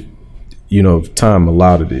 If, you know, time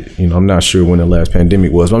allowed it. You know, I'm not sure when the last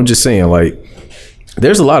pandemic was, but I'm just saying, like,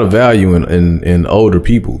 there's a lot of value in older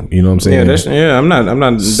people. You know what I'm saying? Yeah, I'm not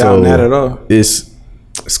down that at all. It's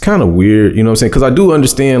kind of weird, you know what I'm saying? Because I do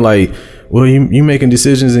understand, like, well, you making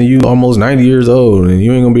decisions and you almost 90 years old and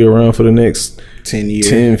you ain't gonna be around for the next 10 years,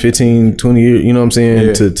 10, 15, 20 years. You know what I'm saying?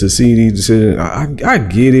 Yeah. To see these decisions, I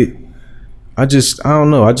get it. I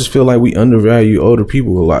don't know. I just feel like we undervalue older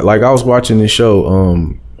people a lot. Like, I was watching this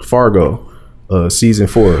show, Fargo, season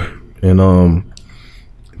 4, and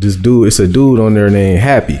this dude, it's a dude on there named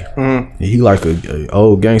Happy. He like a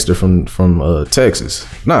old gangster from Texas.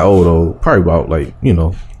 Not old, probably about, like, you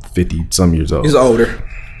know, 50 some years old. He's older.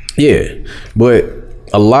 Yeah, but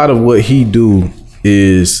a lot of what he do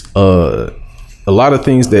is a lot of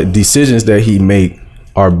things, that decisions that he make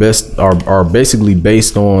are basically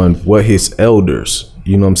based on what his elders,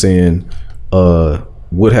 you know what I'm saying,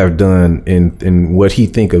 would have done and what he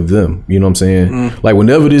think of them. You know what I'm saying? Like,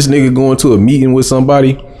 whenever this nigga go into a meeting with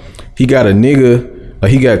somebody, he got a nigga,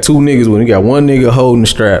 like, he got 2 niggas with him. He got one nigga holding the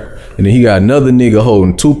strap, and then he got another nigga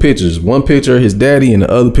holding 2 pictures. One picture of his daddy and the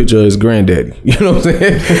other picture of his granddaddy. You know what I'm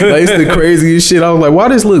saying? Like, it's the craziest shit. I was like, why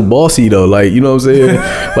this look bossy though? Like, you know what I'm saying?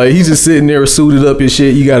 Like, he's just sitting there suited up and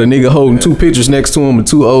shit. You got a nigga holding 2 pictures next to him and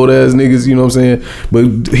 2 old ass niggas. You know what I'm saying?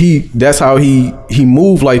 But that's how he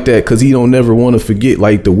moved like that, because he don't never want to forget,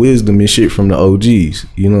 like, the wisdom and shit from the OGs.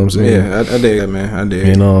 You know what I'm saying? Yeah, I dig that, man. I dig.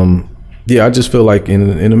 And yeah, I just feel like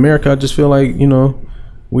in America, I just feel like, you know,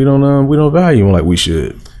 we don't value them like we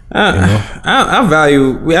should. I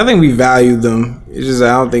think we value them. It's just,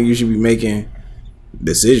 I don't think you should be making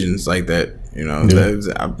decisions like that. You know,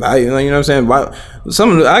 I value, you know what I'm saying?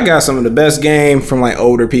 I got some of the best game from, like,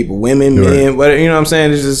 older people, women, men, but, you know what I'm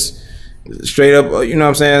saying? It's just straight up, you know what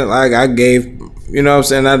I'm saying? Like, I gave, you know what I'm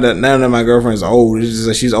saying? Not that my girlfriend's old. It's just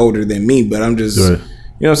like she's older than me, but I'm just,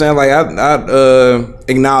 you know what I'm saying? Like, I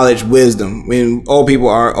acknowledge wisdom. When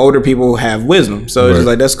older people have wisdom. So it's just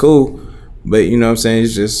like, that's cool. But, you know what I'm saying?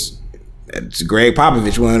 It's Greg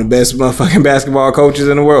Popovich, one of the best motherfucking basketball coaches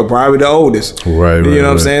in the world. Probably the oldest. Right. You know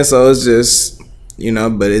what I'm saying? So it's just, you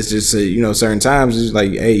know, but it's just, you know, certain times it's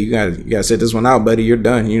like, hey, you gotta sit this one out, buddy. You're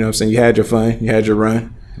done. You know what I'm saying? You had your fun. You had your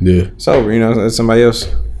run. Yeah. It's over, you know, that's somebody else.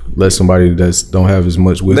 Let somebody that don't have as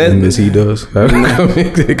much wisdom as he does.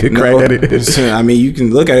 They could crack at it. I mean, you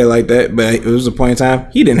can look at it like that, but it was a point in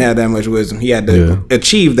time he didn't have that much wisdom. He had to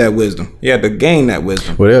achieve that wisdom. He had to gain that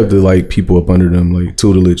wisdom. Well, they have to, like, people up under them, like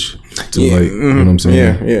tutelage to like, you know what I'm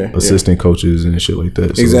saying? Assistant coaches and shit like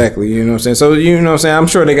that. So. Exactly. You know what I'm saying? So, you know what I'm saying? I'm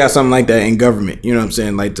sure they got something like that in government. You know what I'm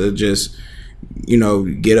saying? Like, to just, you know,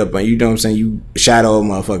 get up and, you know what I'm saying, you shadow a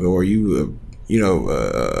motherfucker, or you, you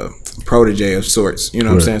know, protege of sorts. You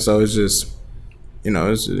know what I'm saying? So it's just, you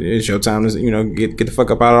know, it's your time to, you know, get the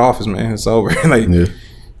fuck up out of the office, man. It's over. Like, yeah.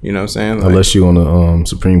 You know what I'm saying? Like, unless you on the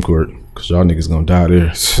Supreme Court, because y'all niggas gonna die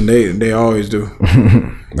there. They always do.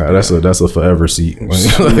 Nah, that's a forever seat.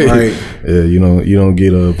 Like, right. Yeah, you don't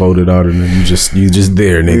get voted out, and then you just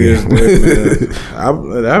there, nigga.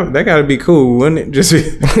 That gotta be cool, wouldn't it? Just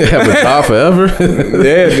have a job forever.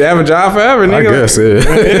 Yeah, have a job forever, nigga. I guess, yeah.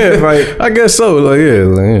 Yeah, like, I guess so. Like,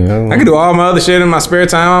 yeah. I can do all my other shit in my spare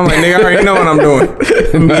time. I'm like, nigga, I already know what I'm doing.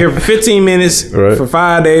 I'm here for 15 minutes for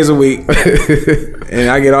 5 days a week, and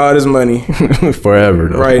I get all this money forever.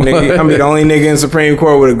 Though. Right, nigga. I'm the only nigga in Supreme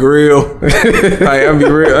Court with a grill. Like, I'm be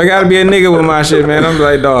real. I gotta be a nigga with my shit, man. I'm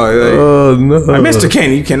like, dog. Like, oh no. Like, Mr.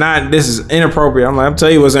 Kenny, you cannot. This is inappropriate. I'm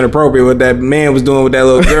telling you what's inappropriate. What that man was doing with that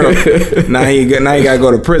little girl. now he gotta go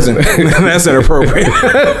to prison. That's inappropriate.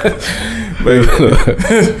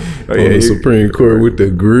 But yeah, the Supreme Court with the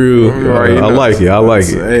grill. Right, I like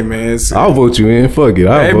it. Hey man, I'll vote you in. Fuck it.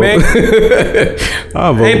 I'll vote. Man.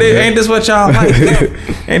 I'll vote. Ain't this what y'all like?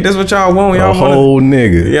 Ain't this what y'all want? Y'all a whole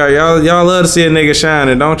nigga. Yeah, y'all love to see a nigga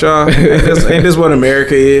shining, don't y'all? Ain't this what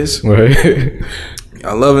America is? Right.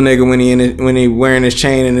 I love a nigga when he wearing his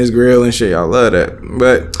chain and his grill and shit. Y'all love that.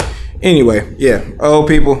 But anyway, yeah, old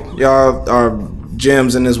people, y'all are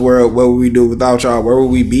gems in this world. What would we do without y'all? Where would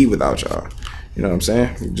we be without y'all? You know what I'm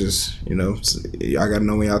saying? Just, you know, y'all gotta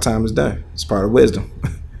know when y'all time is done. It's part of wisdom.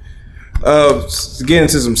 Get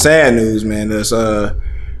into some sad news, man. There's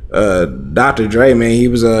Dr. Dre, man. He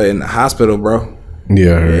was in the hospital, bro.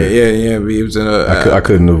 Yeah, yeah. He was in I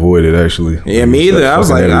couldn't avoid it actually. Yeah, me either. I was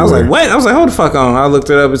like, what? I was like, hold the fuck on. I looked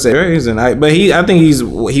it up and said, he's in. But I think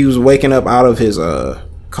he was waking up out of his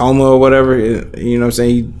coma or whatever. You know what I'm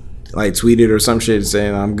saying? He like tweeted or some shit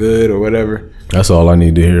saying I'm good or whatever. That's all I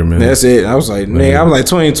need to hear, man. That's it. I was like, nigga, I was like,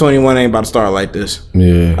 2021 ain't about to start like this.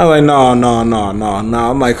 Yeah. I was like, no.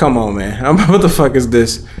 I'm like, come on, man. What the fuck is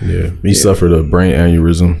this? Yeah. He suffered a brain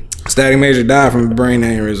aneurysm. Static Major died from a brain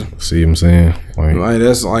aneurysm. See what I'm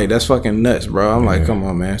saying? That's fucking nuts, bro. I'm like, come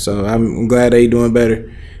on, man. So I'm glad they doing better.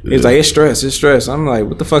 He's like, it's stress. I'm like,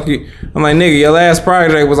 what the fuck I'm like, nigga, your last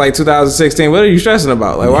project was like 2016. What are you stressing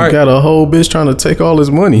about? Like, why? You got a whole bitch trying to take all his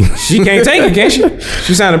money. She can't take it, can she?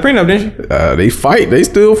 She signed a prenup, didn't she? They fight. They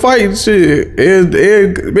still fight shit. And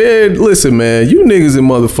man, listen, man, you niggas in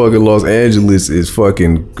motherfucking Los Angeles is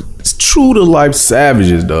fucking true to life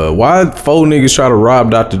savages, dog. Why 4 niggas try to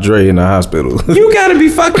rob Dr. Dre in the hospital? You gotta be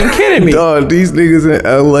fucking kidding me. Dog, these niggas in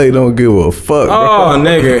LA don't give a fuck. Oh, bro.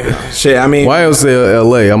 Nigga. Shit, I mean. Why I don't say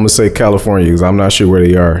LA? I'm gonna say California because I'm not sure where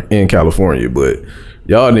they are in California, but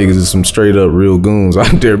y'all niggas is some straight up real goons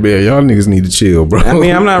out there, man. Y'all niggas need to chill, bro. I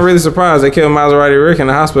mean, I'm not really surprised they killed Maserati Rick in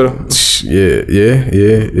the hospital. Yeah,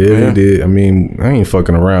 they did. I mean, I ain't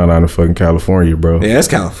fucking around out in fucking California, bro. Yeah, that's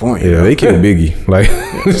California. Yeah, they killed Biggie. Like,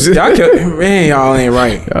 y'all ain't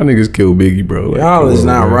right. Y'all niggas killed Biggie, bro. Like, y'all is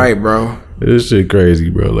not right, bro. This shit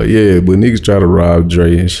crazy, bro. Like, yeah, but niggas try to rob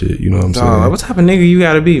Dre and shit. You know what I'm saying? Like, what type of nigga you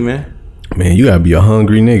gotta be, man? Man, you gotta be a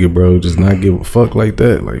hungry nigga, bro. Just not give a fuck like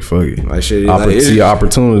that. Like, fuck it. Like, shit, see an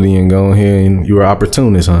opportunity and go ahead and you're an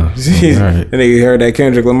opportunist, huh? All right. And nigga heard that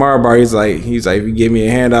Kendrick Lamar bar. He's like, if you give me a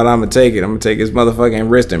handout, I'm gonna take it. I'm gonna take his motherfucking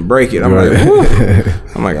wrist and break it. I'm like, woo.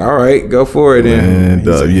 I'm like, all right, go for it. Then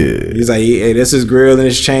he's like, hey, this is grill and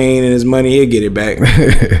his chain and his money. He'll get it back.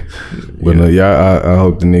 But no, I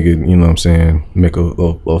hope the nigga, you know what I'm saying, make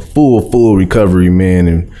a full recovery, man,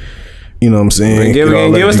 and. You know what I'm saying? Give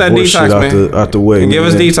us that detox, man. Out the way. Give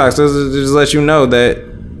us detox. Just let you know that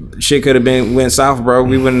shit could have went south, bro.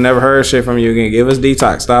 We would have never heard shit from you again. Give us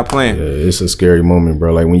detox. Stop playing. Yeah, it's a scary moment,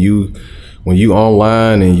 bro. Like when you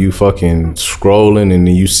online and you fucking scrolling and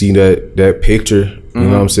then you see that picture, you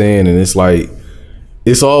know what I'm saying? And it's like,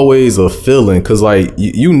 it's always a feeling because like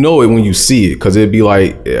you know it when you see it because it'd be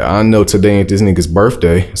like, I know today ain't this nigga's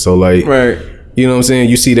birthday. So like, right. You know what I'm saying?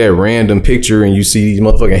 You see that random picture and you see these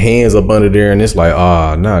motherfucking hands up under there and it's like,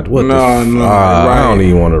 what the fuck? Right. I don't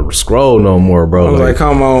even want to scroll no more, bro. I was like,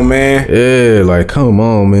 come on, man. Yeah, like, come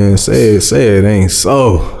on, man. Say it ain't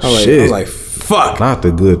so. Shit. I was like, fuck. Not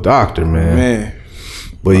the good doctor, man.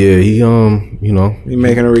 But yeah, he you know. He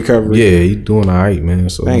making a recovery. Yeah, he doing all right, man.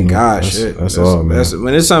 So thank God, that's all, man.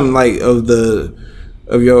 When it's something like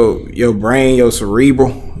of your brain, your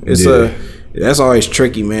cerebral, that's always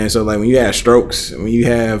tricky, man. So like when you have strokes, when you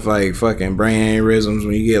have like fucking brain aneurysms,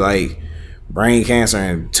 when you get like brain cancer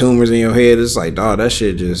and tumors in your head, it's like, dog, that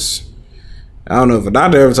shit just, I don't know if a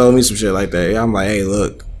doctor ever told me some shit like that. I'm like, hey,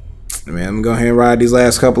 look, man, I'm gonna go ahead and ride these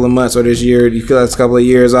last couple of months or this year, these last couple of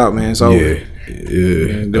years out, man. So yeah.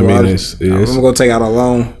 I'm gonna go take out a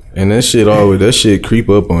loan. And that shit creep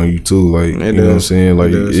up on you too. Like, you know what I'm saying?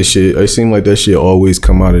 Like, it seemed like that shit always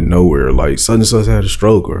come out of nowhere. Like, such and such had a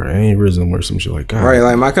stroke or aneurysm or some shit like that. Right,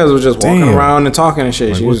 like my cousin was just walking around and talking and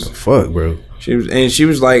shit. Like, what the fuck, bro? She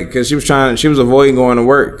was like, because she was avoiding going to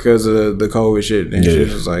work because of the COVID shit. And she was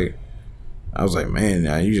just like, I was like, man,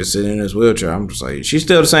 now you just sitting in this wheelchair. I'm just like, she's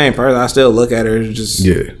still the same person. I still look at her. It's just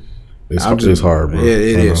it's hard, bro. Yeah,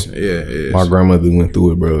 it is. Yeah, it is. My grandmother went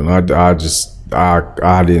through it, bro, and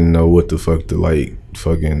I didn't know what the fuck to like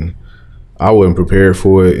fucking. I wasn't prepared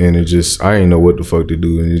for it, and I didn't know what the fuck to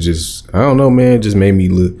do, and it just, I don't know, man. It just made me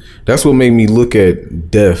look. That's what made me look at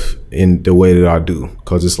death in the way that I do,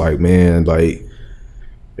 cause it's like, man, like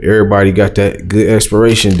everybody got that good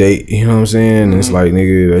expiration date. You know what I'm saying? Mm-hmm. It's like,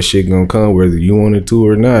 nigga, that shit gonna come whether you want it to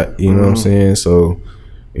or not. You know what I'm saying? So,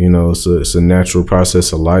 you know, it's a natural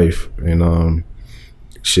process of life, and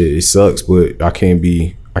shit, it sucks, but I can't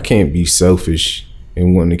be selfish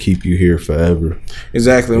and wanting to keep you here forever.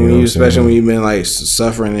 Exactly. Especially when you've been like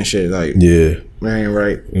suffering and shit. Like, yeah, man,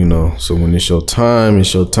 right. You know, so when it's your time.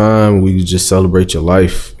 We just celebrate your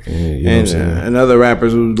life. And, you know what I'm saying? Another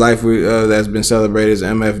rapper's life that's been celebrated is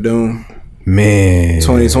MF Doom. Man,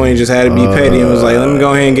 2020 just had to be petty and was like, let me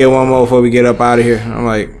go ahead and get one more before we get up out of here. I'm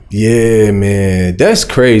like, yeah, man, that's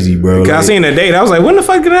crazy, bro. Like, I seen the date. I was like, when the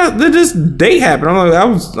fuck did this date happen? I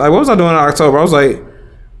was like, what was I doing in October? I was like,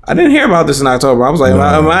 I didn't hear about this in October. I was like,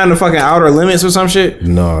 am I in the fucking outer limits or some shit?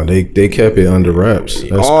 No, they kept it under wraps.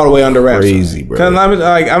 That's all the way under wraps. Crazy, bro. Because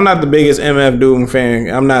I'm not the biggest MF Doom fan.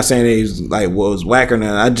 I'm not saying that he's like was whack or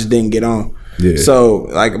nothing. I just didn't get on. Yeah. So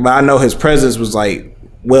like, but I know his presence was like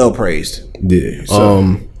well praised. Yeah.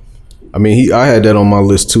 So. I mean, I had that on my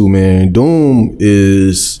list too, man. Doom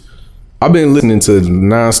is. I've been listening to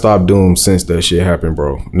nonstop Doom since that shit happened,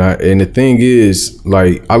 bro. And the thing is,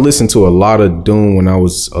 like, I listened to a lot of Doom when I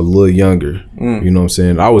was a little younger. You know what I'm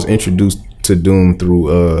saying? I was introduced to Doom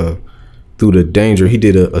through the Danger. He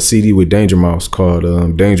did a CD with Danger Mouse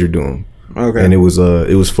called Danger Doom. Okay. And it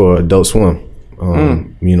was for Adult Swim.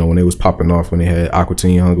 You know, when they was popping off, when they had Aqua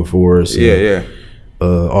Teen Hunger Force. Yeah.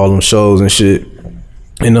 All them shows and shit.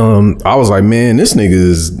 And I was like, man, this nigga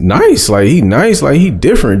is nice. Like, he nice. Like, he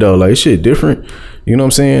different, though. Like, shit different. You know what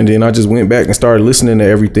I'm saying? Then I just went back and started listening to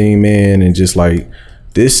everything, man. And just like,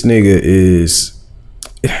 this nigga is...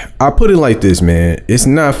 I put it like this, man. It's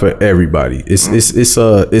not for everybody.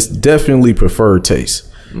 It's definitely preferred taste.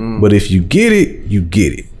 But if you get it, you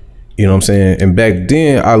get it. You know what I'm saying? And back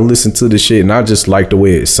then, I listened to the shit and I just liked the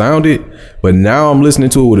way it sounded. But now I'm listening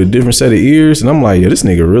to it with a different set of ears, and I'm like, yeah, this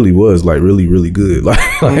nigga really was like really, really good. Like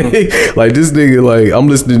this nigga, like, I'm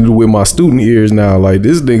listening to it with my student ears now. Like,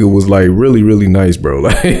 this nigga was like really, really nice, bro.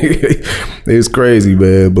 Like, it's crazy,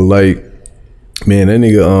 man. But like, man, that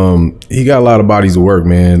nigga, he got a lot of bodies of work,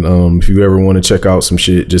 man. If you ever want to check out some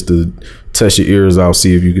shit just to test your ears out,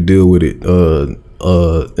 see if you could deal with it.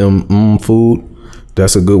 Food.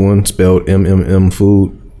 That's a good one, spelled MMM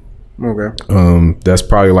Food. Okay. That's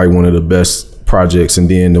probably like one of the best projects. And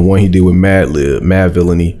then the one he did with Mad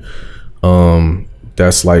Villainy,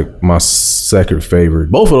 that's like my second favorite.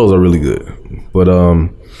 Both of those are really good. But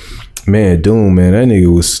man, Doom, man, that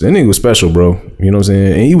nigga was special, bro. You know what I'm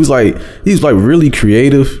saying? And he was like really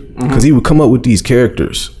creative because he would come up with these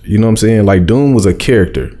characters. You know what I'm saying? Like, Doom was a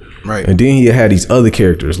character. Right. And then he had these other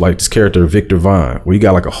characters, like this character Victor Vine, where he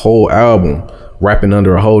got like a whole album rapping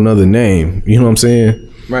under a whole nother name. You know what I'm saying?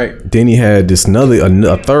 Right. Then he had this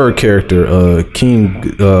a third character, King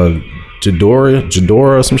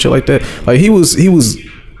Jadora, some shit like that. Like, he was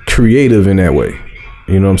creative in that way.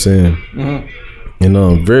 You know what I'm saying?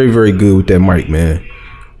 And very, very good with that mic, man.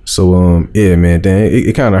 So yeah, man, damn,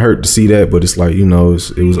 it kind of hurt to see that, but it's like, you know,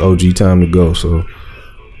 it was OG time to go. So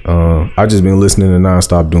I just been listening to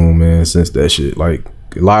nonstop Doom, man, since that shit. Like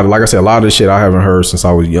I said, a lot of the shit I haven't heard since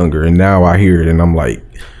I was younger, and now I hear it and I'm like,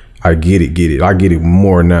 I get it. I get it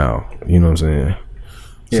more now. You know what I'm saying?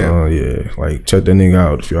 Yeah. So yeah, like, check that nigga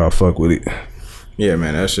out if y'all fuck with it. Yeah,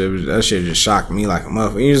 man, that shit just shocked me like a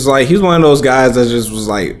motherfucker. He's one of those guys that just was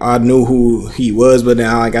like, I knew who he was, but then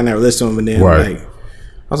I never listened to him. And then like, I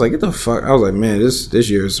was like, get the fuck. I was like, man, this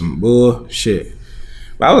year is some bullshit.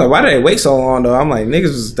 But I was like, why did they wait so long though? I'm like, niggas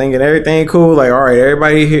was thinking everything cool. Like, all right,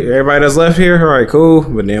 everybody that's left here, all right, cool.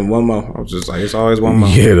 But then one more. I was just like, it's always one more.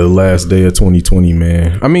 Yeah, the last day of 2020,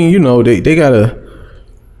 man. I mean, you know, they gotta,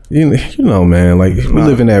 you know, man. Like, we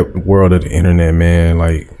live in that world of the internet, man.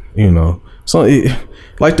 Like, you know,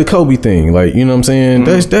 like the Kobe thing, like, you know what I'm saying?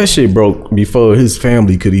 That shit broke before his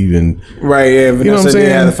family could even. Right, yeah. But you know what I'm saying?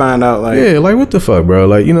 They had to find out, like. Yeah, like, what the fuck, bro?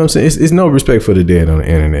 Like, you know what I'm saying? It's no respect for the dead on the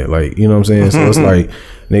internet. Like, you know what I'm saying? So it's like,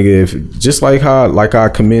 nigga, if just like how I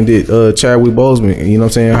commended Chadwick Boseman, you know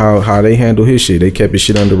what I'm saying? How they handle his shit. They kept his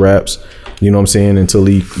shit under wraps. You know what I'm saying? Until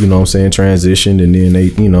he, you know what I'm saying, transitioned, and then they,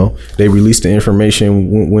 you know, they released the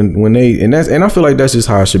information when they, and I feel like that's just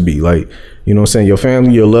how it should be. Like, you know what I'm saying? Your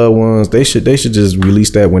family, your loved ones, they should just release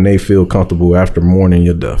that when they feel comfortable after mourning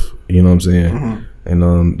your death. You know what I'm saying?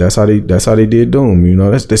 And that's how they did Doom. You know,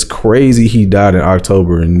 that's crazy. He died in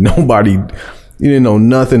October, and nobody, you didn't know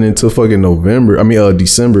nothing until fucking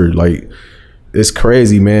December. Like, it's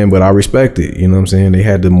crazy, man, but I respect it. You know what I'm saying? They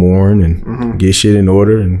had to mourn and get shit in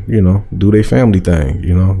order and, you know, do their family thing,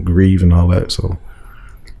 you know, grieve and all that. So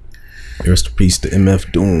rest in peace to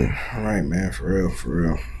MF Doom. All right, man, for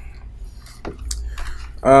real.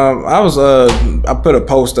 I put a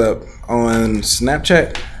post up on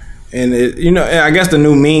Snapchat, and it, you know, I guess the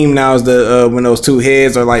new meme now is the when those two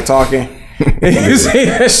heads are like talking. You see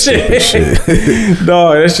that shit?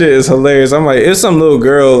 Dog, that shit is hilarious. I'm like, it's some little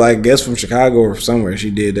girl, I guess from Chicago or somewhere. She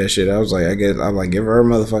did that shit. I was like, give her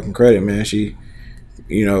motherfucking credit, man. She,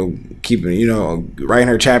 you know, keeping, you know, writing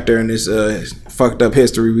her chapter in this fucked up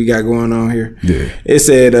history we got going on here. Yeah. It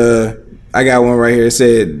said, I got one right here. It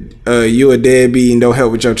said, you a deadbeat and don't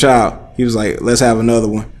help with your child. He was like, let's have another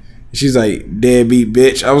one. She's like, deadbeat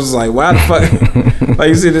bitch. I was like, why the fuck? Like,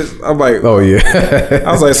 you see this? I'm like, oh yeah.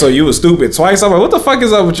 I was like, so you was stupid twice? I'm like, what the fuck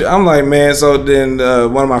is up with you? I'm like, man. So then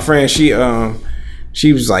one of my friends, she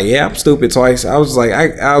was like, yeah, I'm stupid twice. I was like,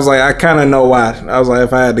 I kind of know why. I was like,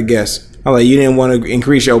 if I had to guess, I'm like, you didn't want to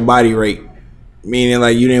increase your body rate, meaning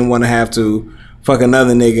like you didn't want to have to fuck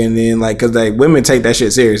another nigga, and then like, cause like women take that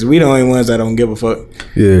shit serious. We the only ones that don't give a fuck.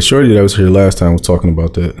 Yeah, Shorty that was here last time was talking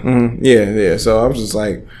about that. Yeah. So I was just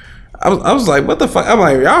like. I was like, what the fuck? I'm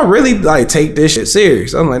like, y'all really like take this shit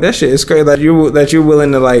serious. I'm like, that shit is crazy that you're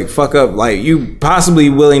willing to like fuck up, like you possibly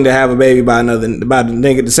willing to have a baby by the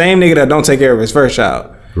nigga, the same nigga that don't take care of his first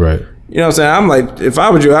child. Right. You know what I'm saying? I'm like, if I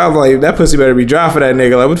was you, I was like, that pussy better be dry for that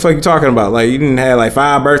nigga. Like, what the fuck you talking about? Like, you didn't have like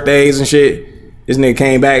 5 birthdays and shit. This nigga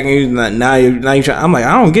came back and you now you trying. I'm like,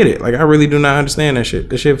 I don't get it. Like, I really do not understand that shit.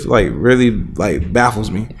 That shit like really like baffles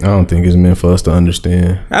me. I don't think it's meant for us to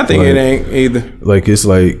understand. I think it ain't either. Like, it's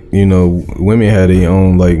like, you know, women have their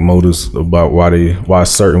own like motives about why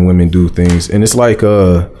certain women do things, and it's like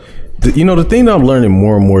you know, the thing that I'm learning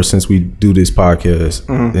more and more since we do this podcast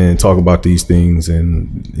and talk about these things,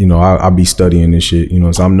 and you know, I'll be studying this shit. You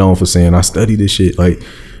know, so I'm known for saying I study this shit, like,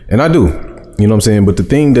 and I do. You know what I'm saying? But the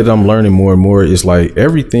thing that I'm learning more and more is like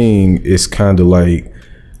everything is kind of like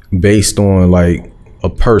based on like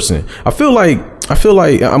a person. I feel like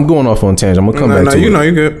I'm going off on tangent. I'm gonna come back to it. No,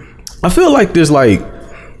 you're good. I feel like there's like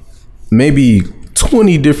maybe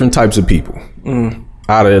 20 different types of people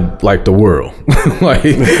out of like the world. like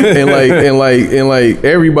and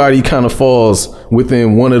everybody kind of falls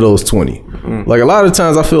within one of those 20. Like a lot of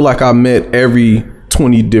times I feel like I met every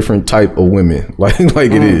 20 different type of women, like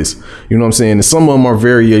it is, you know what I'm saying? And some of them are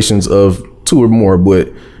variations of 2 or more, but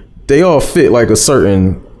they all fit like a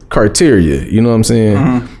certain criteria, you know what I'm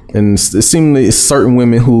saying? And it seemingly it's certain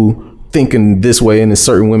women who think in this way, and there's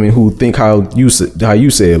certain women who think how you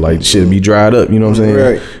said, like shit be dried up, you know what I'm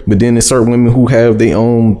saying? Right. But then there's certain women who have their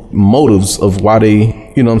own motives of why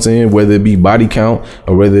they, you know what I'm saying, whether it be body count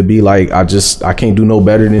or whether it be like I can't do no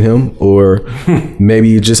better than him, or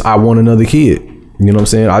maybe just I want another kid. You know what I'm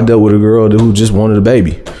saying? I dealt with a girl who just wanted a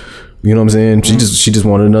baby. You know what I'm saying? She just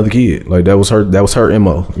wanted another kid. Like that was her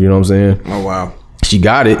MO. You know what I'm saying? Oh wow. She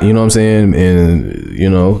got it. You know what I'm saying? And you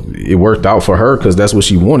know it worked out for her because that's what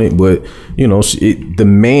she wanted. But you know the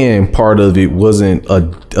man part of it wasn't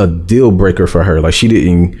a deal breaker for her. Like she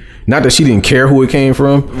didn't. Not that she didn't care who it came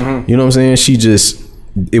from. You know what I'm saying?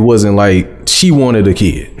 It wasn't like she wanted a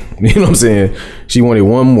kid. You know what I'm saying? She wanted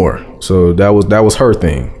one more. So that was her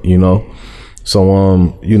thing. You know.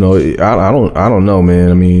 So you know, I don't know,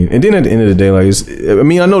 man. I mean, and then at the end of the day, like,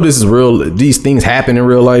 I know this is real. These things happen in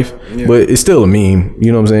real life, but it's still a meme.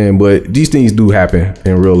 You know what I'm saying? But these things do happen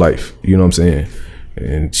in real life. You know what I'm saying?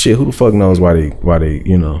 And shit, who the fuck knows why the fuck they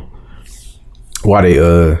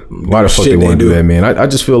want to do that, man? I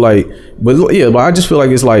just feel like, but I just feel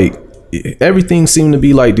like it's like everything seemed to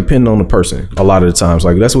be like depending on the person a lot of the times.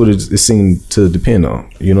 Like that's what it seemed to depend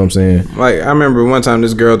on. You know what I'm saying? Like I remember one time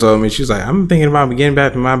this girl told me, she was like, I'm thinking about getting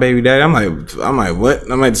back to my baby daddy. I'm like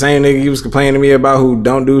what? I'm like, the same nigga you was complaining to me about who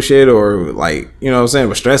don't do shit, or like, you know what I'm saying,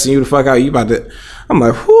 but stressing you the fuck out. You about to, I'm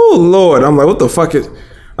like, whoo Lord. I'm like, what the fuck is,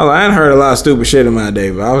 I ain't heard a lot of stupid shit in my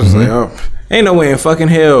day, but I was just like, oh, ain't no way in fucking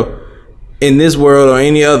hell in this world or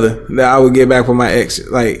any other that I would get back with my ex.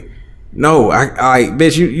 Like, no, I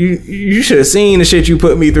bitch, you should have seen the shit you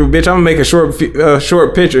put me through, bitch. I'm gonna make a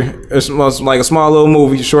short picture, like a small little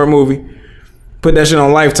movie, short movie. Put that shit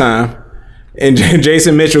on Lifetime. And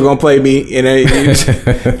Jason Mitchell gonna play me, and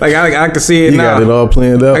like I can see it now. You got it all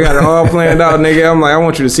planned out. I got it all planned out, nigga. I'm like, I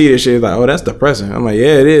want you to see this shit. He's like, oh, that's depressing. I'm like,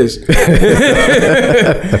 yeah, it is.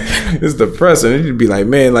 It's depressing. It'd be like,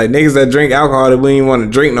 man, like niggas that drink alcohol that wouldn't even want to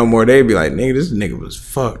drink no more. They'd be like, nigga, this nigga was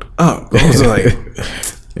fucked up. I was like,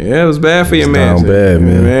 yeah, it was bad for you, man. Down bad,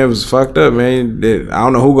 man. Man, it was fucked up, man. I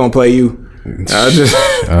don't know who gonna play you. I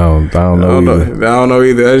don't know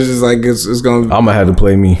either. It's just like it's gonna. I'm gonna have to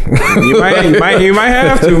play me. you might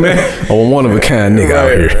have to, man. I'm a one of a kind nigga out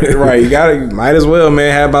here. Right, you might as well,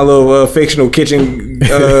 man. Have my little fictional kitchen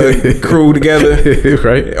crew together.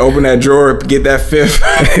 Right. Open that drawer, get that fifth,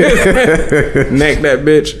 neck that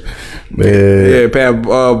bitch. Man. Yeah,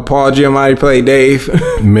 Paul Giamatti played Dave.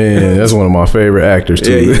 Man, that's one of my favorite actors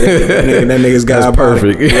too. Yeah. That nigga's got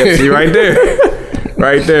perfect. Yeah, see right there.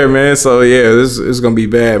 Right there, man. So yeah, this is gonna be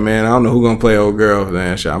bad, man. I don't know who gonna play old girl,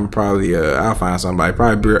 man. I'm probably I'll find somebody.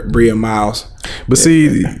 Probably Bria Miles. But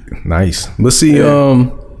see, nice. But see,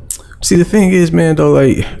 see the thing is, man, though,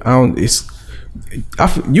 like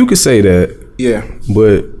you could say that, yeah.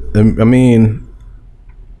 But I mean,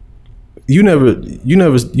 you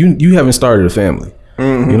haven't started a family. Mm-hmm.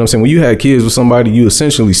 You know what I'm saying? When you had kids with somebody, you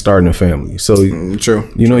essentially starting a family. So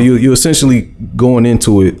true. You know, you essentially going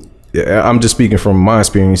into it. I'm just speaking from my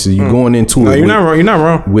experiences. You going into it. You're not wrong. You're not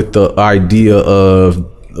wrong. With the idea of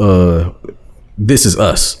this is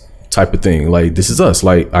us type of thing. Like, this is us.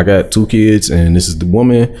 Like, I got 2 kids, and this is the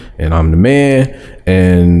woman, and I'm the man,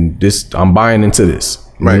 and I'm buying into this.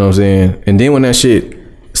 You know what I'm saying? And then when that shit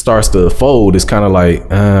starts to fold, it's kind of like,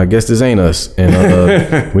 I guess this ain't us,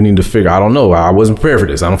 and we need to figure. I don't know. I wasn't prepared for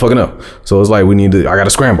this. I don't fucking know. So it's like I gotta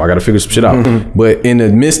scramble. I gotta figure some shit out. Mm-hmm. But in the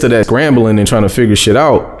midst of that scrambling and trying to figure shit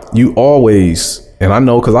out, you always, and I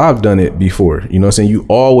know because I've done it before, you know what I'm saying? You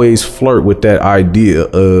always flirt with that idea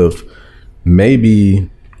of maybe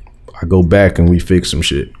I go back and we fix some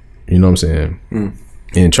shit, you know what I'm saying?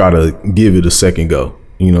 And try to give it a second go,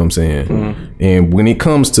 you know what I'm saying? And when it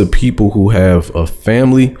comes to people who have a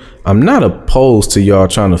family, I'm not opposed to y'all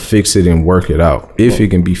trying to fix it and work it out if it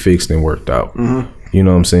can be fixed and worked out. You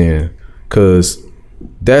know what I'm saying? Because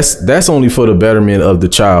that's only for the betterment of the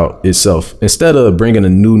child itself. Instead of bringing a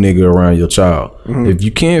new nigga around your child, if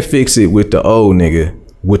you can't fix it with the old nigga,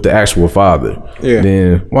 with the actual father,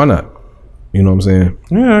 then why not? You know what I'm saying?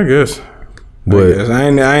 Yeah, I guess. But I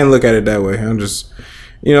ain't look at it that way. I'm just,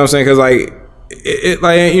 you know what I'm saying? Because like it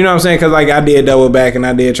like, you know what I'm saying? Because like I did double back and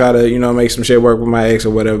I did try to, you know, make some shit work with my ex or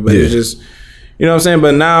whatever. But it's just, you know what I'm saying?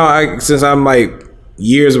 But now since I'm like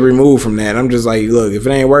years removed from that, I'm just like, look, if it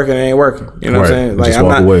ain't working, it ain't working. You know what I'm saying? Like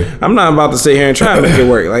I'm not about to sit here and try to make it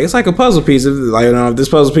work. Like it's like a puzzle piece. If this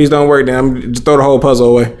puzzle piece don't work, then I'm just throw the whole puzzle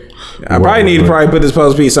away. I probably need to put this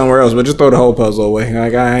puzzle piece somewhere else, but just throw the whole puzzle away.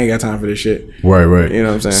 Like I ain't got time for this shit. Right. You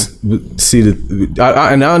know what I'm saying? See, and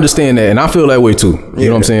I understand that, and I feel that way too. You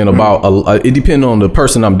know what I'm saying? About it depends on the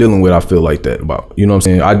person I'm dealing with. I feel like that about. You know what I'm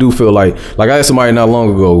saying? I do feel like I had somebody not long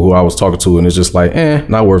ago who I was talking to, and it's just like,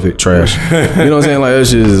 not worth it, trash. You know what I'm saying? Like that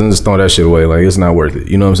shit, just throw that shit away. Like it's not worth it.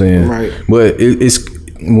 You know what I'm saying? Right. But it's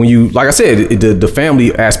when you, like I said, the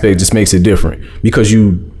family aspect just makes it different because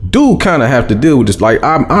you do kind of have to deal with this. Like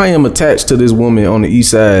I am attached to this woman on the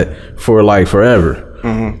east side for like forever.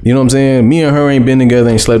 You know what I'm saying? Me and her ain't been together,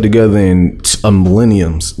 ain't slept together in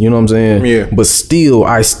millenniums. You know what I'm saying? Yeah. But still,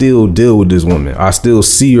 I still deal with this woman. I still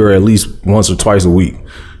see her at least once or twice a week.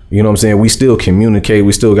 You know what I'm saying? We still communicate.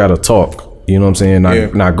 We still got to talk. You know what I'm saying?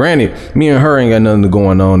 Now, granted, me and her ain't got nothing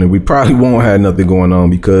going on, and we probably won't have nothing going on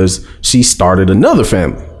because she started another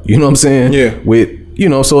family. You know what I'm saying? Yeah. You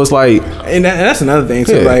know, so it's like, and that's another thing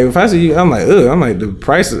too. Like if I see you, I'm like the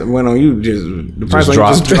price went on you. The price on you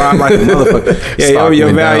just dropped like a motherfucker. Yeah,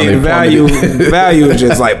 your value is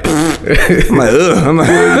just like. I'm like, I'm like,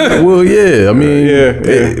 well, yeah. I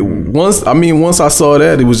mean, once I saw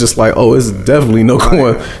that, it was just like, oh, it's definitely no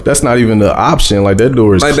going. That's not even the option. Like that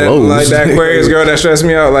door is closed. Like that Aquarius girl that stressed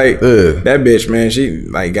me out. Like that bitch, man. She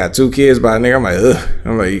like got 2 kids by a nigga. I'm like,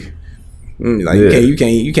 I'm like. You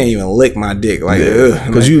can't even lick my dick like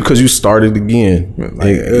because you started again,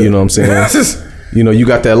 like, you know what I'm saying? You know, you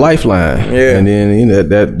got that lifeline, and then you know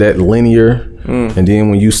that linear, and then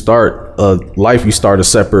when you start a life, you start a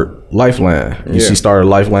separate Lifeline. And she started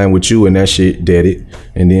Lifeline with you, and that shit deaded.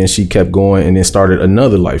 And then she kept going and then started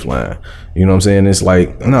another Lifeline. You know what I'm saying? It's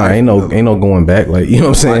like, nah, ain't no going back. Like, you know what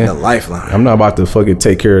I'm saying? Like a lifeline. I'm not about to fucking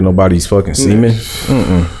take care of nobody's fucking semen.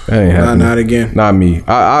 That ain't happening. Not again. Not me.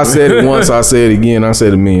 I said it once. I said it again. I said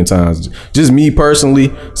it a million times. Just me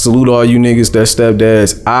personally. Salute all you niggas that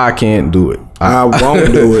stepdads. I can't do it. I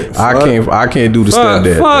won't do it. I can't do the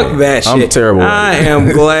stepdad. Fuck thing. that shit. I'm terrible. I am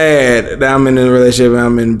glad that I'm in the relationship.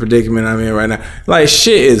 I'm in the predicament I'm in right now. Like,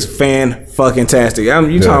 shit is fan-fucking-tastic. I'm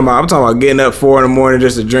talking about getting up 4 a.m.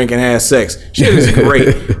 just to drink and have sex. Shit is great.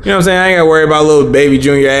 You know what I'm saying? I ain't gotta worry about little baby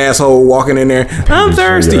junior asshole walking in there. I'm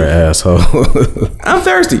thirsty. Asshole. I'm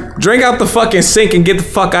thirsty. Drink out the fucking sink and get the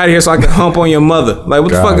fuck out of here so I can hump on your mother. Like,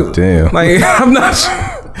 what the fuck is... Damn. Like, I'm not...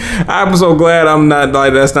 I'm so glad I'm not,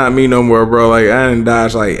 like, that's not me no more, bro. Like, I didn't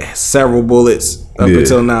dodge, like, several bullets up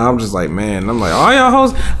until now. I'm just like, man. I'm like, all y'all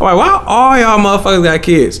hoes... I'm like, why all y'all motherfuckers got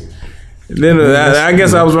kids? Then I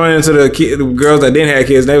guess I was running into the girls that didn't have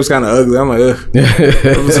kids. They was kind of ugly. I'm like, ugh.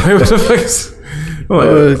 What the fuck is...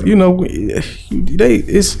 You know,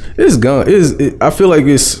 it's gone. I feel like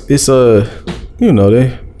it's you know,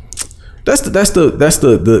 that's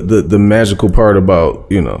the magical part about,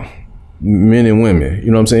 you know, men and women.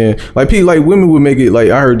 You know what I'm saying? Like people, like women would make it, like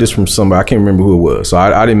I heard this from somebody, I can't remember who it was, so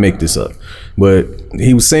I didn't make this up, but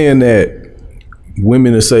he was saying that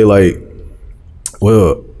women to say like,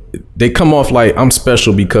 well, they come off like I'm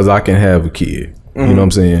special because I can have a kid. You know what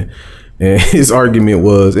I'm saying? And his argument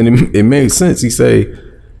was, and it made sense. He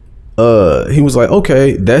was like,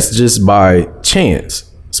 okay, that's just by chance.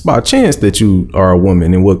 It's by chance that you are a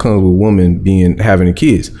woman and what comes with woman having a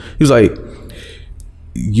kids. He was like,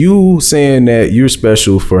 you saying that you're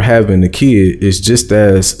special for having a kid is just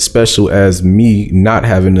as special as me not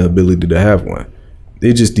having the ability to have one.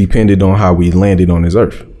 It just depended on how we landed on this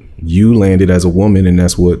earth. You landed as a woman, and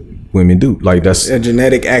that's what women do. Like that's a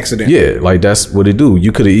genetic accident. Yeah, like that's what it do.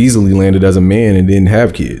 You could have easily landed as a man and didn't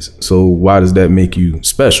have kids. So why does that make you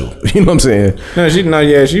special? You know what I'm saying? No,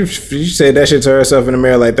 she said that shit to herself in the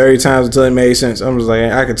mirror like 30 times until it made sense. I'm just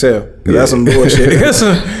like, I could tell. That's some bullshit.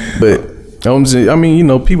 But I mean, you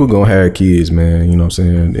know, people gonna have kids, man. You know what I'm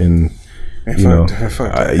saying? And you know,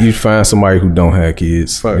 you find somebody who don't have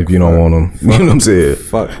kids if you don't want them. You know what I'm saying?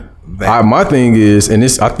 Fuck. My thing is, and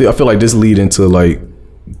this I feel like this lead into like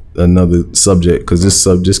another subject, because this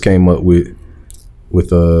just came up with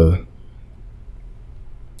no,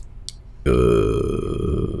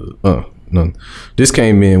 this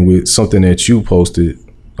came in with something that you posted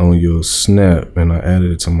on your Snap, and I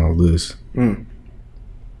added it to my list.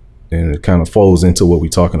 And it kind of folds into what we're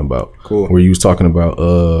talking about. Cool. Where you was talking about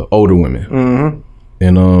older women.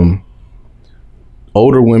 And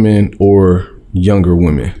older women or younger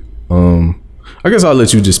women. I guess I'll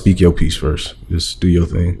let you just speak your piece first. Just do your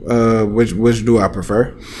thing. Which do I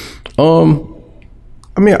prefer?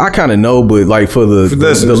 I mean, I kind of know, but like for the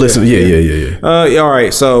listeners, yeah. All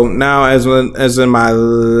right. So now, as in my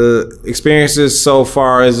experiences so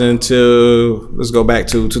far, as into, let's go back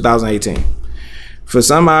to 2018. For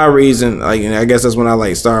some odd reason, like, I guess that's when I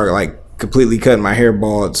like started like completely cutting my hair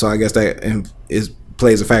bald. So I guess that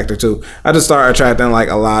plays a factor too. I just started attracting like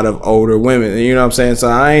a lot of older women. You know what I'm saying? So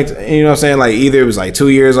I ain't, you know what I'm saying? Like either it was like 2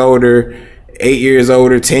 years older, 8 years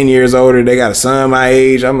older, 10 years older. They got a son my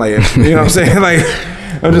age. I'm like, you know what I'm saying? Like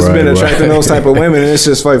I've just been attracting those type of women, and it's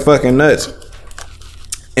just like fucking nuts.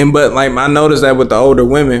 But like I noticed that with the older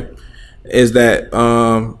women is that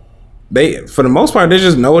they, for the most part, they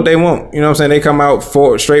just know what they want. You know what I'm saying? They come out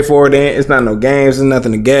straightforward. It's not no games. There's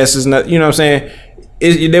nothing to guess. It's not, you know what I'm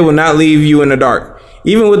saying? They will not leave you in the dark.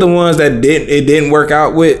 Even with the ones that didn't work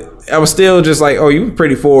out with, I was still just like, oh, you were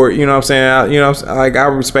pretty forward. You know what I'm saying? Like I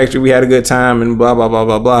respect you. We had a good time and blah blah blah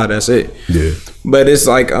blah blah. That's it. Yeah. But it's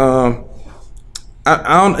like I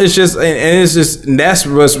don't. It's just and it's just that's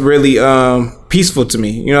what's really peaceful to me.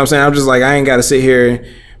 You know what I'm saying? I'm just like, I ain't got to sit here and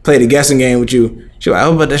play the guessing game with you. She's like,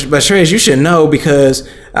 oh, but Trez, you should know, because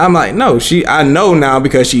I'm like, no, I know now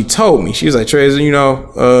because she told me. She was like, Trez, you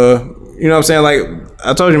know what I'm saying? Like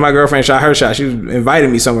I told you, my girlfriend shot her shot. She was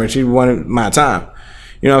inviting me somewhere. She wanted my time.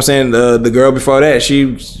 You know what I'm saying? The girl before that,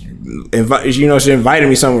 she invited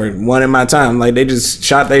me somewhere, wanted my time. Like they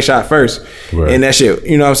shot first. Right. And that shit,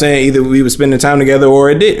 you know what I'm saying? Either we was spending time together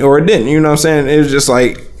or it didn't. You know what I'm saying? It was just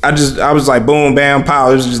like, I was like, boom, bam, pow.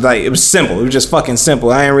 It was just like, it was simple. It was just fucking simple.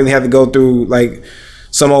 I didn't really have to go through like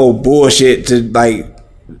some old bullshit to like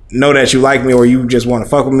know that you like me or you just want to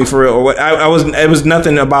fuck with me for real or what. It was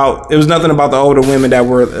nothing about the older women that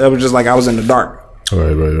was just like I was in the dark. Right.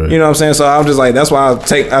 You know what I'm saying? So I was just like, that's why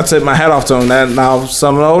I took my hat off to them. That now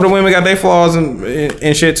some of the older women got their flaws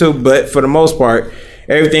and shit too, but for the most part,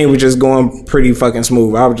 everything was just going pretty fucking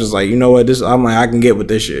smooth. I was just like, you know what, I'm like, I can get with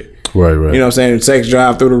this shit. Right. You know what I'm saying? Sex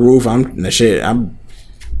drive through the roof. I'm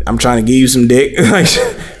trying to give you some dick. Like,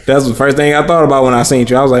 that's the first thing I thought about when I seen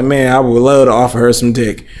you. I was like, man, I would love to offer her some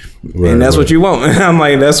dick. Right, and that's what you want. I'm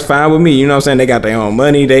like, that's fine with me. You know what I'm saying? They got their own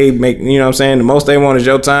money. They make, you know what I'm saying? The most they want is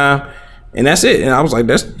your time. And that's it. And I was like,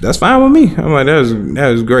 that's fine with me. I'm like, that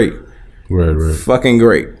was great. Right. Fucking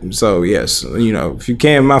great. So, yes, you know, if you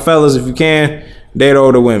can, my fellas, if you can, date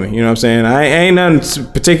older women. You know what I'm saying? I ain't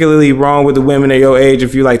nothing particularly wrong with the women at your age.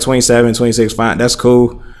 If you like 27, 26, fine. That's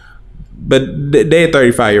cool. But they a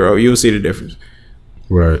 35-year-old. You'll see the difference.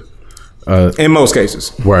 Right. In most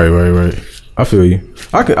cases. Right. I feel you.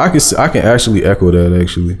 I can actually echo that.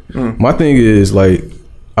 Actually, my thing is like,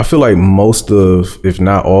 I feel like most of, if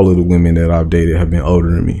not all of the women that I've dated have been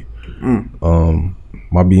older than me.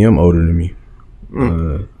 My BM older than me.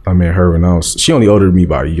 I met her when she only older than me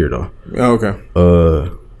by a year though. Oh, okay.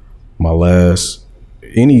 My last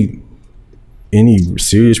any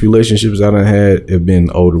serious relationships I done had have been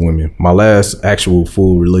older women. My last actual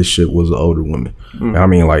full relationship was an older woman. I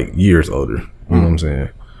mean, like years older. You know what I'm saying?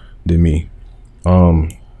 Than me. But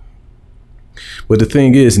the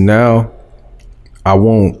thing is, now I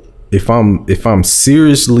won't. If I'm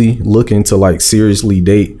seriously looking to like seriously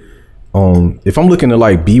date, if I'm looking to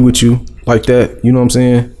like be with you like that, you know what I'm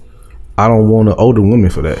saying? I don't want an older woman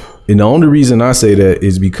for that. And the only reason I say that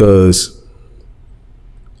is because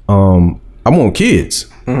I want kids.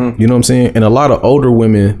 You know what I'm saying? And a lot of older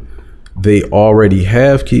women, they already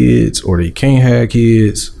have kids, or they can't have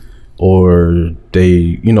kids, or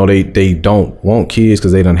they don't want kids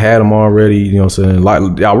because they done had them already. You know what I'm saying?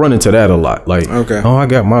 Like, I run into that a lot. Like, okay, I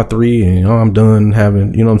got my 3 and I'm done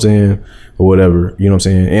having, you know what I'm saying, or whatever. You know what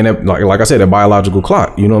I'm saying? And that, like I said, that biological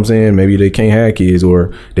clock. You know what I'm saying? Maybe they can't have kids,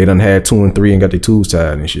 or they done had 2 and 3 and got their tubes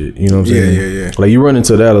tied and shit. You know what I'm saying? Yeah. Like, you run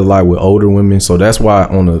into that a lot with older women. So that's why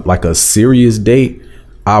on a serious date,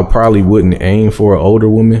 I probably wouldn't aim for an older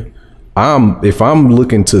woman. If I'm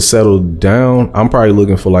looking to settle down, I'm probably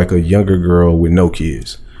looking for like a younger girl with no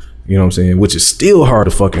kids. You know what I'm saying? Which is still hard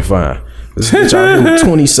to fucking find. This bitch out here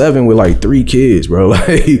 27 with like 3 kids, bro.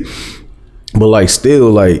 Like, but like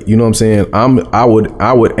still, like, you know what I'm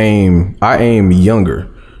saying? I aim younger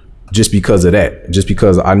just because of that. Just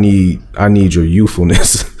because I need your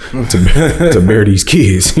youthfulness to bear these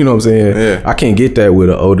kids. You know what I'm saying? Yeah. I can't get that with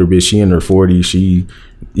an older bitch. She in her 40s. She,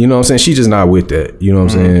 you know what I'm saying? She just not with that. You know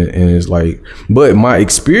what I'm saying? And it's like, but my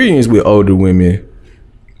experience with older women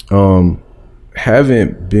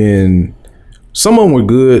haven't been, some of them were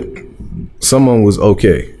good, some of them was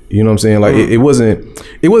okay. You know what I'm saying? Like, it was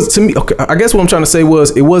to me, okay, I guess what I'm trying to say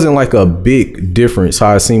was, it wasn't like a big difference.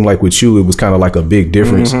 How it seemed like with you, it was kind of like a big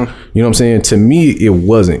difference. You know what I'm saying? To me, it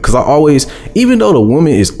wasn't. Because I always, even though the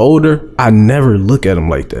woman is older, I never look at them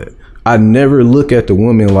like that. I never look at the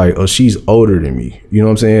woman like, oh, she's older than me. You know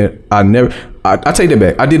what I'm saying? I take that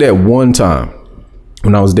back. I did that one time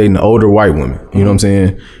when I was dating an older white woman. You know what I'm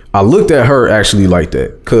saying? I looked at her actually like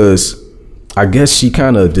that because I guess she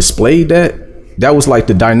kind of displayed that. That was like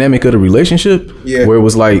the dynamic of the relationship, where it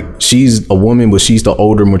was like, she's a woman, but she's the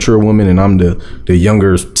older, mature woman, and I'm the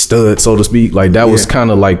younger stud, so to speak. Like, that was kind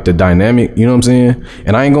of like the dynamic, you know what I'm saying?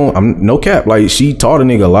 And I'm no cap, like, she taught a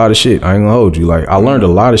nigga a lot of shit. I ain't gonna hold you. Like, I learned a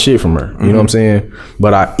lot of shit from her, you know what I'm saying?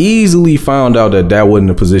 But I easily found out that wasn't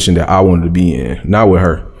the position that I wanted to be in, not with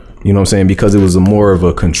her, you know what I'm saying? Because it was more of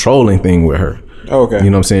a controlling thing with her. Okay. You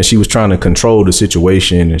know what I'm saying? She was trying to control the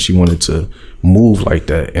situation, and she wanted to move like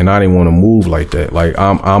that, and I didn't want to move like that. Like,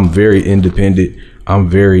 I'm very independent. I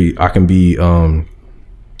can be I'm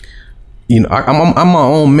my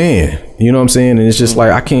own man. You know what I'm saying? And it's just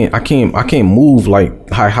like, I can't move like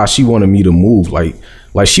how she wanted me to move. Like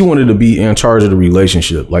she wanted to be in charge of the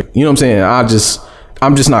relationship. Like, you know what I'm saying?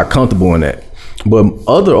 I'm just not comfortable in that. But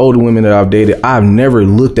other older women that I've dated, I've never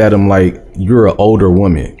looked at them like, you're an older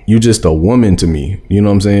woman. You're just a woman to me. You know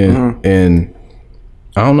what I'm saying? And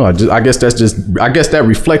I don't know. I guess that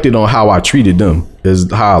reflected on how I treated them,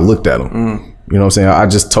 is how I looked at them. You know what I'm saying? I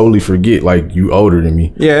just totally forget, like, you older than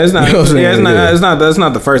me. Yeah, it's not. You know that's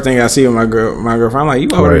not the first thing I see with my girlfriend. I'm like, you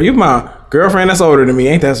older? Right. You my girlfriend that's older than me.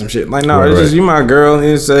 Ain't that some shit? Like, no, it's just you my girl. And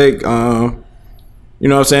it's like, you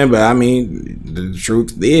know what I'm saying? But I mean, the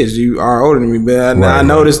truth is, you are older than me. But I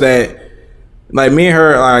noticed that, like, me and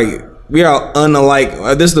her, like, we are unlike.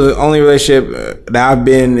 This is the only relationship that I've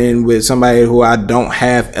been in with somebody who I don't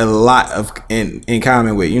have a lot of in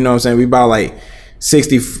common with. You know what I'm saying? We about like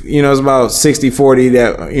 60, you know, it's about 60-40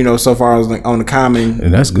 that, you know, so far I was like on the common.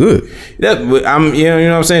 And that's good. I'm, you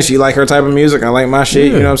know what I'm saying? She like her type of music. I like my shit.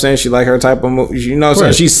 Yeah. You know what I'm saying? She like her type of, you know what I'm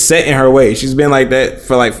saying? She's set in her way. She's been like that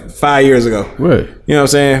for like 5 years ago. Right. You know what I'm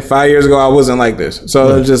saying? 5 years ago, I wasn't like this.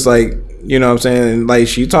 So it's just like, you know what I'm saying? And like,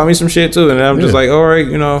 she taught me some shit too. And I'm just like, all right,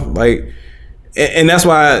 you know, like, and that's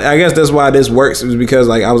why, I guess that's why this works, is because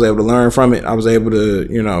like I was able to learn from it. I was able to,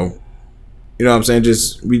 you know what I'm saying?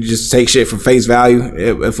 We just take shit for face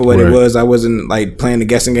value for what it was. I wasn't like playing the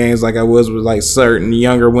guessing games like I was with like certain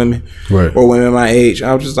younger women or women my age.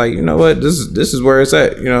 I was just like, you know what? This is where it's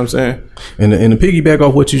at. You know what I'm saying? And to piggyback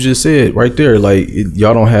off what you just said right there, like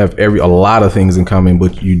y'all don't have a lot of things in common,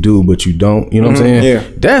 but you do, but you don't. You know what I'm saying?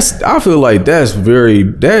 Yeah. I feel like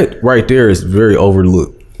that right there is very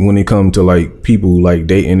overlooked when it comes to like people like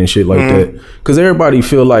dating and shit like that, because everybody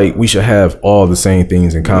feel like we should have all the same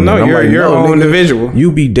things in common. No, you're your own individual.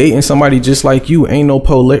 You be dating somebody just like you. Ain't no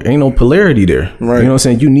polarity there. Right. You know what I'm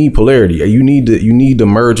saying? You need polarity. You need the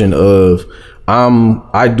merging of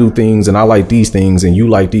I do things and I like these things and you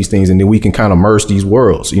like these things, and then we can kind of merge these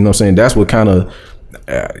worlds. You know what I'm saying? That's what kind of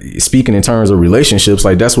speaking in terms of relationships,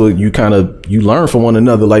 like that's what you learn from one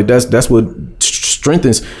another. Like that's what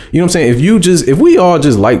strengthens, you know what I'm saying? If we all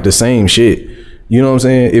just like the same shit, you know what I'm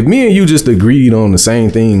saying? If me and you just agreed on the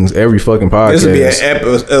same things every fucking podcast, this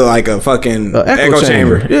would be like a fucking echo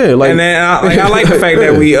chamber. Yeah, like, and then I like the fact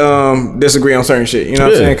that we disagree on certain shit. You know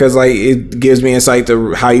what I'm saying? Because like it gives me insight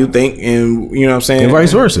to how you think, and you know what I'm saying, and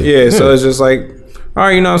vice versa. Yeah, so it's just like, all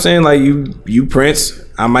right, you know what I'm saying? Like you Prince,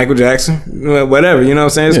 I'm Michael Jackson, whatever. You know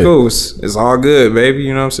what I'm saying? It's cool. It's all good, baby.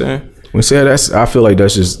 You know what I'm saying? I feel like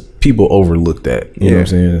that's just people overlook that. You know what I'm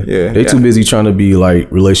saying? Yeah. They too busy trying to be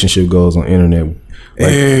like relationship goals on internet.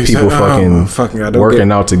 Like people fucking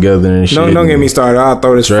working out together and shit. Don't get me started. I'll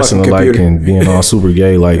throw this dressing fucking computer. Alike and being all super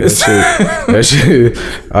gay. Like that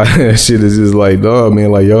shit is just like, dog,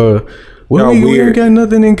 man. Like y'all. We ain't got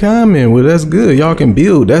nothing in common. Well, that's good. Y'all can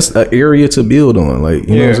build. That's an area to build on. Like,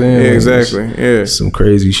 you know what I'm saying? Yeah, like, exactly. Some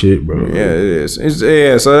crazy shit, bro. Yeah, it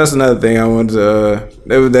is. So that's another thing I wanted to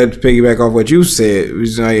that to piggyback off what you said. It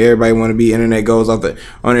was like everybody want to be internet goes on the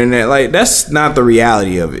internet. Like, that's not the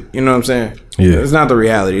reality of it. You know what I'm saying? Yeah. It's not the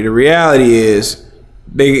reality. The reality is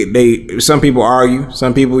they some people argue.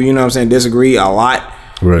 Some people, you know what I'm saying, disagree a lot.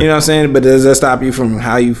 Right. You know what I'm saying? But does that stop you from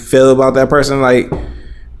how you feel about that person? Like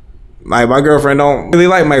my girlfriend don't really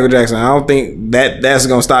like Michael Jackson. I don't think that's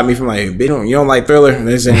gonna stop me from like, you don't like Thriller?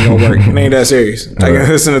 This ain't gonna work. It ain't that serious. I can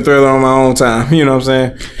listen to Thriller on my own time. You know what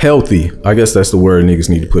I'm saying? Healthy. I guess that's the word niggas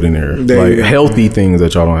need to put in there. Like healthy things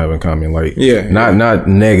that y'all don't have in common. Like not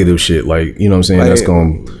negative shit. Like, you know what I'm saying? Like, that's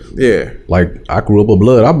gonna. Yeah, like I grew up a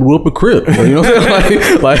blood. I grew up a Crip. You know what I'm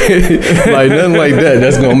saying? like nothing like that.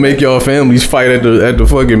 That's gonna make y'all families fight at the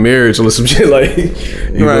fucking marriage or some shit. Like,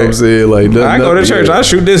 you know what I'm saying? Like, I go to church. I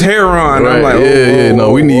shoot this hair on. Right. I'm like,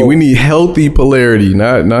 no, we need healthy polarity,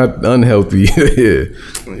 not unhealthy.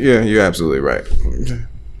 Yeah, you're absolutely right.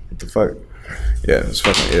 What the fuck? Yeah, it's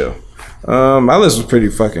fucking ill. My list was pretty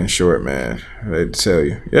fucking short, man. I had to tell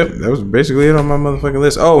you. Yep, that was basically it on my motherfucking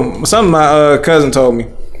list. Oh, something my cousin told me.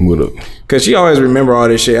 What up? Cause she always remember all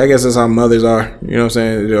this shit. I guess that's how mothers are. You know what I'm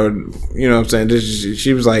saying? Or, you know what I'm saying?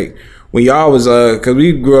 She was like, when y'all was cause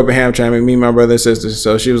we grew up in Hamtramck, me, my brother and sister.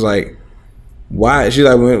 So she was like, why? She's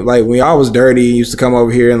like, when y'all was dirty, used to come over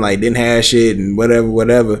here and like didn't have shit and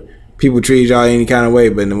whatever. People treat y'all any kind of way,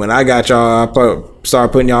 but when I got y'all, I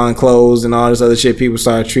started putting y'all in clothes and all this other shit. People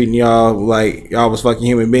started treating y'all like y'all was fucking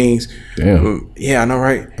human beings. Damn. Yeah, I know,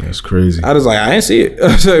 right? That's crazy. I was like, I didn't see it.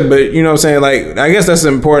 But you know what I'm saying? Like, I guess that's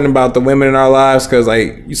important about the women in our lives, because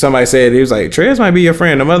like somebody said, he was like, Trez might be your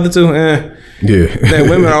friend. The other two, Yeah. That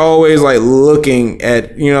women are always like looking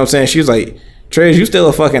at, you know what I'm saying? She was like, Trez, you still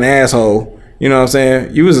a fucking asshole. You know what I'm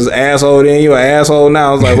saying? You was an asshole then, you an asshole now.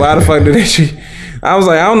 I was like, why the fuck did they treat? I was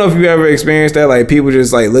like, I don't know if you ever experienced that, like people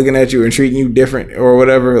just like looking at you and treating you different or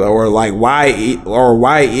whatever, or like why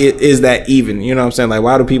is that even? You know what I'm saying? Like,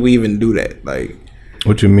 why do people even do that? Like,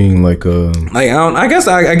 what you mean, like I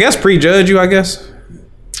guess prejudge you, I guess.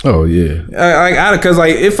 Oh yeah. Because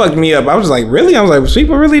like it fucked me up. I was like, really? I was like, was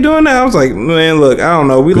people really doing that? I was like, man, look, I don't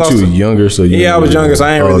know. You were younger, so I was younger, so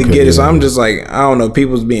I didn't really get it. So I'm just like, I don't know.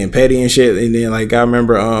 People's being petty and shit. And then like I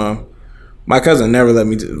remember, my cousin never let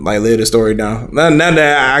me like live the story down. Not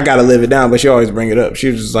that I gotta live it down, but she always bring it up. She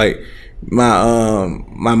was just like, my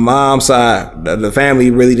mom's side, the family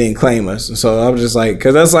really didn't claim us. And so I was just like,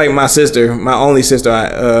 cause that's like my sister, my only sister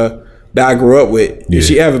that I grew up with. Yeah. If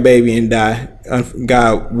she have a baby and die,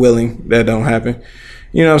 God willing, that don't happen.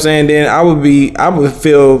 You know what I'm saying? Then I would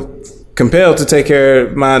feel compelled to take care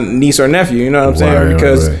of my niece or nephew. You know what I'm saying?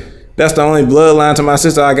 Because that's the only bloodline to my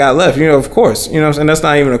sister I got left. You know, of course. You know what I'm saying? That's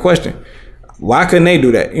not even a question. Why couldn't they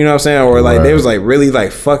do that? You know what I'm saying? Or like they was like really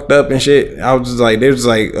like fucked up and shit. I was just like, they was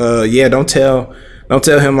like, yeah, don't tell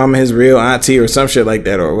him I'm his real auntie or some shit like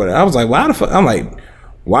that or whatever. I was like, why the fuck? I'm like,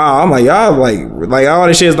 wow. I'm like, y'all like all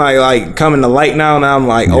this shit's like coming to light now. Now I'm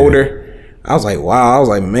like older. I was like, wow. I was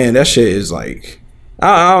like, man, that shit is like,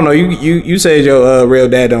 I don't know. You said your real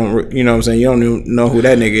dad don't, you know what I'm saying? You don't even know who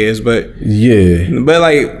that nigga is, but yeah. But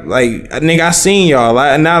like nigga, I seen y'all.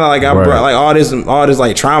 Like now, like I brought like all this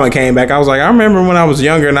like trauma came back. I was like, I remember when I was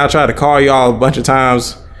younger and I tried to call y'all a bunch of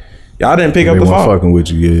times. Y'all didn't pick up the phone. Fucking with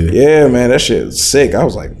you, yeah. Yeah, man, that shit was sick. I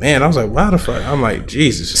was like, man, why the fuck? I'm like,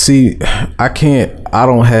 Jesus. See, I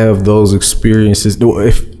don't have those experiences.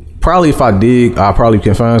 If I did, I probably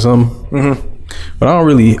can find something. Mm-hmm. But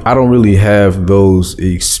I don't really have those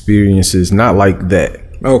experiences, not like that.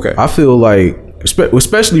 Okay. I feel like,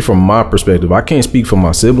 especially from my perspective, I can't speak for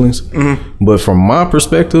my siblings, but from my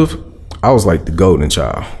perspective, I was like the golden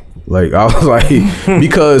child. Like I was like,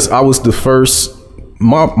 because I was the first,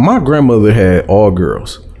 my grandmother had all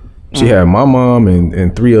girls. She had my mom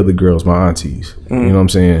and 3 other girls, my aunties, you know what I'm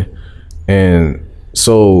saying? And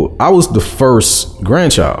so I was the first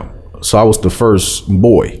grandchild. So I was the first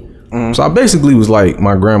boy. So I basically was like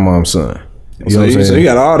my grandmom's son. You know what I'm saying? So you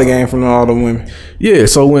got all the game from all the women. Yeah.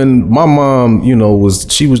 So when my mom, you know,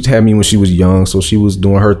 had me when she was young, so she was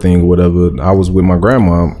doing her thing or whatever. I was with my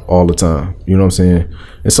grandma all the time. You know what I'm saying?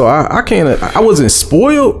 And so I wasn't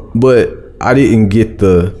spoiled, but I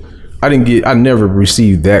never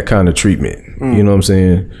received that kind of treatment. You know what I'm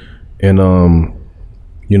saying? And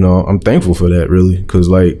you know, I'm thankful for that really, because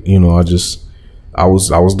like, you know, I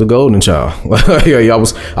was the golden child.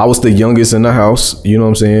 I was the youngest in the house, you know what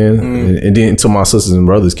I'm saying? And then until my sisters and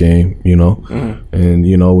brothers came, you know. And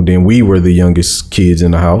you know, then we were the youngest kids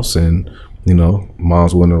in the house, and you know,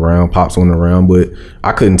 moms wasn't around, pops wasn't around, but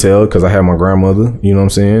I couldn't tell because I had my grandmother, you know what I'm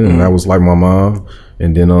saying? And that was like my mom.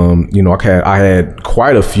 And then you know, I had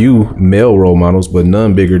quite a few male role models, but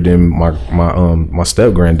none bigger than my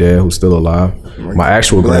step granddad, who's still alive. My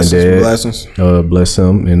actual granddad, bless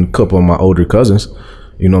him, and a couple of my older cousins.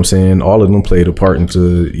 You know what I'm saying? All of them played a part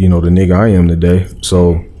into, you know, the nigga I am today.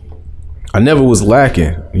 So I never was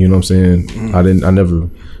lacking. You know what I'm saying? I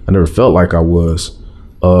never felt like I was.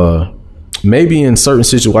 Maybe in certain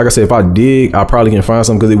situations, like I said, if I dig, I probably can find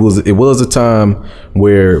something, because it was a time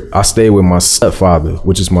where I stayed with my stepfather,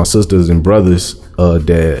 which is my sisters and brothers'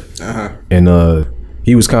 dad, and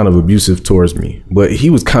he was kind of abusive towards me, but he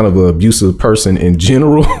was kind of an abusive person in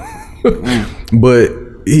general. But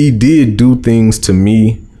he did do things to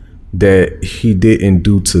me that he didn't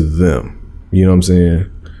do to them. You know what I'm saying?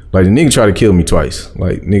 Like the nigga tried to kill me twice.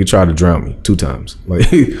 Like nigga tried to drown me 2 times.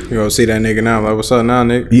 Like you gonna see that nigga now? Like what's up now,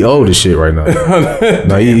 nigga? He old as shit right now.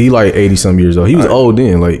 No, he like 80 some years old. He was old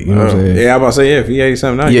then, like you know what I'm saying? Yeah, I about to say if he 80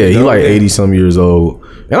 something now. Yeah, he like 80 some years old.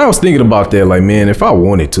 And I was thinking about that, like man, if I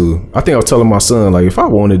wanted to, I think I was telling my son, like if I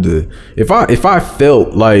wanted to, if I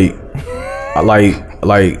felt like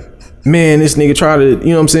man, this nigga tried to, you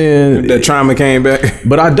know what I'm saying? The trauma came back.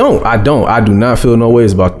 But I do not feel no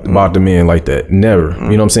ways about the man like that. Never. You know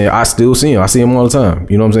what I'm saying? I still see him. I see him all the time.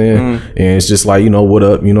 You know what I'm saying? And it's just like, you know, what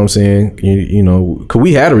up? You know what I'm saying? You know, cause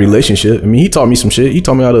we had a relationship. I mean, he taught me some shit. He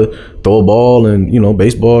taught me how to throw a ball and, you know,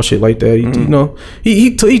 baseball, shit like that. You know,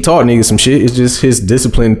 he taught niggas some shit. It's just his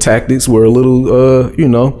discipline tactics were a little, you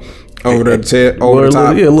know, over the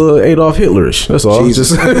top. Yeah, a little Adolf Hitlerish. That's all.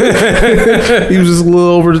 Just, he was just a little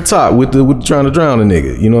over the top with trying to drown a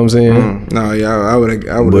nigga. You know what I'm saying? No, yeah, I would have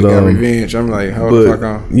got revenge. I'm like, hold the fuck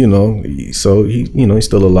on. You know, so he, you know, he's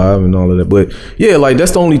still alive and all of that. But yeah, like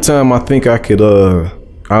that's the only time I think I could.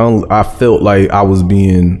 I felt like I was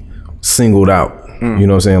being singled out. You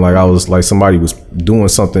know what I'm saying? Like I was like somebody was doing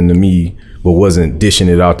something to me, but wasn't dishing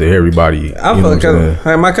it out to everybody. I feel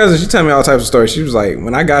like my cousin, she tell me all types of stories. She was like,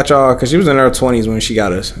 when I got y'all, because she was in her 20s when she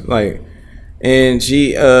got us, like, and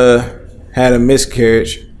she had a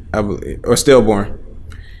miscarriage, I believe, or stillborn.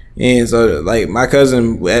 And so, like, my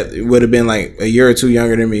cousin would have been like a year or 2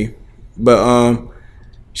 younger than me, but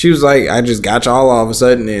she was like, I just got y'all all of a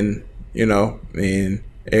sudden, and you know, and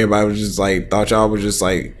everybody was just like, thought y'all was just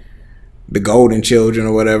like the golden children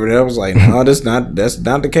or whatever. That was like, no, that's not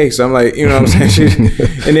the case. So I'm like, you know what I'm saying?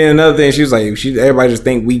 And then another thing, she was like, everybody just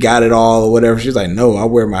think we got it all or whatever. She's like, no, I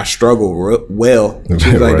wear my struggle well.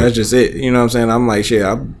 She's like, that's just it. You know what I'm saying? I'm like, shit,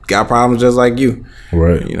 I got problems just like you.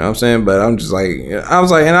 Right. You know what I'm saying? But I'm just like, I was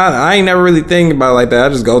like, and I ain't never really thinking about it like that. I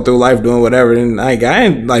just go through life doing whatever. And I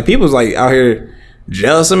ain't like, people's like out here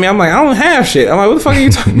jealous of me. I'm like, I don't have shit. I'm like, what the fuck are you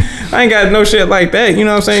talking? I ain't got no shit like that. You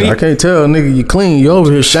know what I'm saying? I can't tell, nigga, you clean. You over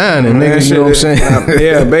here shining, nigga. You know what I'm saying?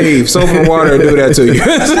 Yeah, babe. Soap and water do that to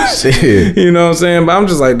you. Shit. You know what I'm saying? But I'm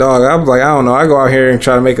just like, dog. I was like, I don't know. I go out here and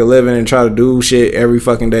try to make a living and try to do shit every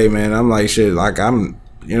fucking day, man. I'm like, shit. Like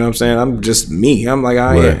you know what I'm saying? I'm just me. I'm like,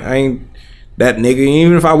 I ain't that nigga.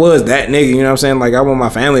 Even if I was that nigga, you know what I'm saying? Like, I want my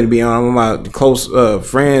family to be on. I want my close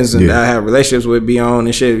friends and I have relationships with be on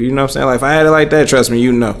and shit. You know what I'm saying? Like, if I had it like that, trust me,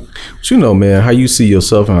 you know. But you know, man, how you see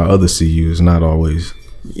yourself and how others see you is not always.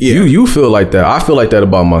 Yeah. You feel like that. I feel like that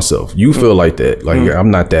about myself. You feel like that. Like,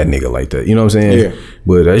 I'm not that nigga like that. You know what I'm saying? Yeah.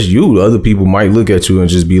 But that's you. Other people might look at you and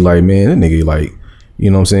just be like, man, that nigga, like, you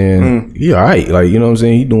know what I'm saying? Yeah, all right. Like, you know what I'm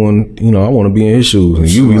saying? He doing, you know, I want to be in his shoes. And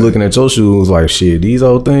you be looking at your shoes like, shit, these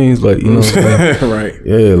old things, like, you know what I'm saying? Right.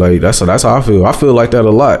 Yeah, like, that's how I feel. I feel like that a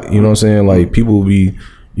lot. You know what I'm saying? Like, people will be,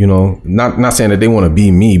 you know, not saying that they want to be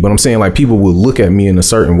me, but I'm saying, like, people will look at me in a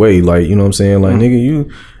certain way. Like, you know what I'm saying? Like, nigga,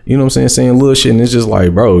 you know what I'm saying little shit, and it's just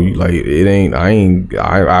like, bro, like, it ain't,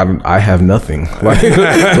 I have nothing. Like,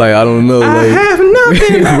 like, I don't know. Like, I have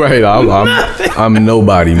nothing. Right. I'm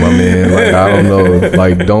nobody, my man. Like, I don't know.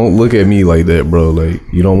 Like, don't look at me like that, bro. Like,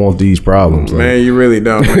 you don't want these problems. Man, like, you really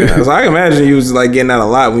don't, man. So I can imagine you was like getting that a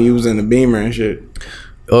lot when you was in the Beamer and shit.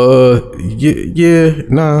 Yeah,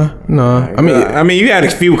 nah. I mean, you had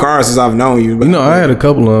a few cars since I've known you. But, you know, I had a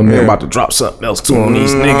couple of them. Man, about to drop something else too on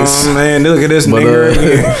these niggas. Man, look at this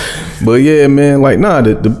nigga. But yeah, man, like, nah,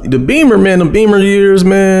 the Beamer, man, the Beamer years,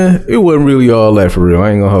 man, it wasn't really all that for real. I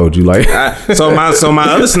ain't gonna hold you. Like, so my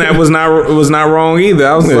other snap was not wrong either.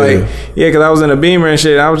 I was like, yeah, because I was in a Beamer and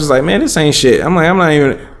shit. I was just like, man, this ain't shit. I'm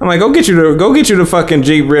like, go get you the fucking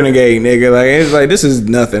Jeep Renegade, nigga. Like, it's like, this is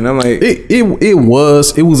nothing. I'm like,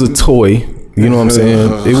 it was a toy. You know what I'm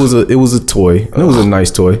saying? It was a toy. It was a nice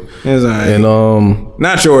toy. It's all right. And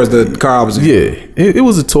not yours. The car I was in. Yeah, it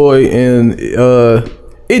was a toy, and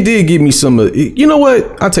it did give me some. You know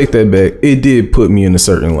what? I take that back. It did put me in a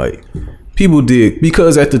certain light. People did,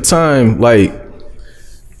 because at the time, like,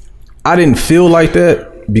 I didn't feel like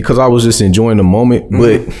that because I was just enjoying the moment.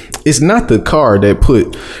 But it's not the car that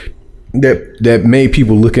made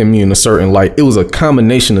people look at me in a certain light. It was a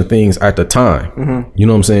combination of things at the time. You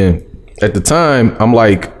know what I'm saying? At the time, I'm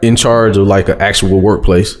like in charge of like an actual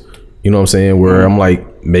workplace. You know what I'm saying? Where I'm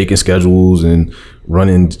like making schedules and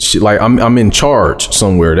running shit. Like, I'm in charge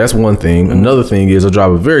somewhere. That's one thing. Another thing is I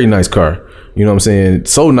drive a very nice car. You know what I'm saying?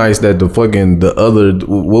 So nice that the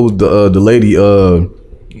lady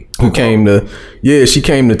who came to, she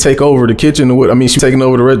came to take over the kitchen. I mean, she taking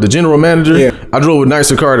over the general manager. Yeah. I drove a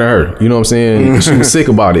nicer car than her. You know what I'm saying? She was sick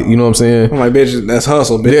about it. You know what I'm saying? I'm like, bitch, that's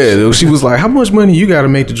hustle, bitch. Yeah, she was like, how much money you got to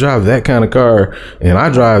make to drive that kind of car? And I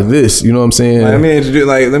drive this. You know what I'm saying?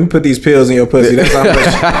 Like, let me put these pills in your pussy. That's how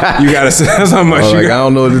much you got to. That's how much you got. I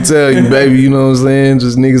don't know what to tell you, baby. You know what I'm saying?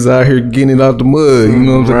 Just niggas out here getting it out the mud. You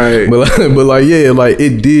know what I'm saying? Right. But like, yeah, like,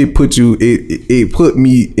 it did put you. It put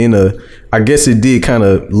me in a. I guess it did kind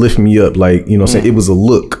of lift me up, like, you know what I'm saying? It was a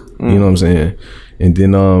look, you know what I'm saying? And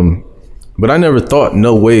then, but I never thought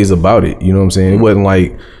no ways about it, you know what I'm saying? It wasn't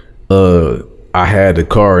like, I had a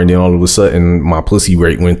car and then all of a sudden my pussy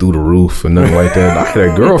rate went through the roof or nothing like that. I had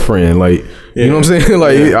a girlfriend, like, you know what I'm saying?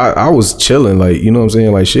 Like, I was chilling, like, you know what I'm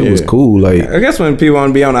saying? Like, shit was cool. Like, I guess when people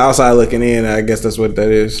want to be on the outside looking in, I guess that's what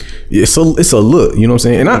that is. Yeah, so it's a look, you know what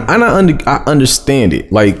I'm saying? And I understand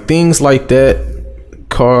it. Like, things like that,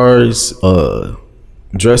 cars,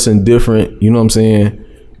 dressing different, you know what I'm saying?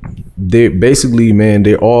 They're basically, man,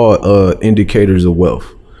 they're all indicators of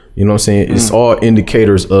wealth. You know what I'm saying? It's all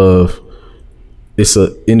indicators of, it's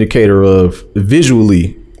an indicator of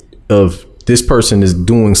visually of this person is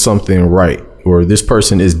doing something right, or this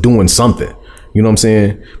person is doing something. You know what I'm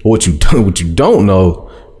saying? But what you don't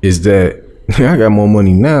know is that I got more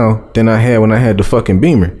money now than I had when I had the fucking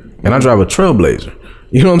Beamer, and I drive a Trailblazer.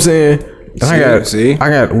 You know what I'm saying? I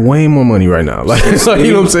got way more money right now. Like,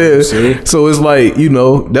 you know what I'm saying? So it's like, you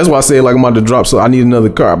know, that's why I say, like, I'm about to drop. So I need another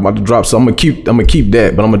car. I'm about to drop. So I'm gonna keep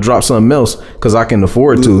that, but I'm gonna drop something else because I can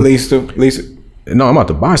afford to. Lease it. No, I'm about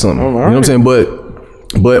to buy something. You know what I'm saying?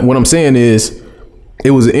 But what I'm saying is,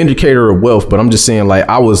 it was an indicator of wealth. But I'm just saying, like,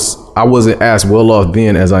 I wasn't as well off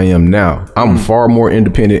then as I am now. I'm far more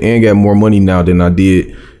independent and got more money now than I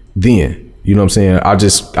did then. You know what I'm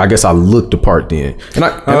saying? I guess I looked the part then.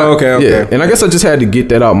 Okay. Yeah, and I guess I just had to get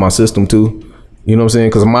that out of my system too. You know what I'm saying?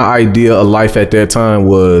 Because my idea of life at that time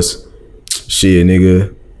was, shit,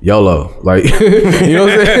 nigga, YOLO, like, you know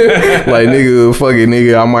what I'm saying? Like, nigga, fuck it,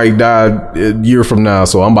 nigga, I might die a year from now,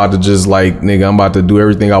 so I'm about to just like, nigga, I'm about to do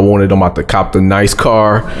everything I wanted. I'm about to cop the nice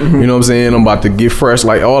car, you know what I'm saying? I'm about to get fresh,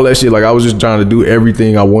 like all that shit. Like, I was just trying to do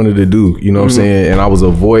everything I wanted to do, you know what I'm saying? And I was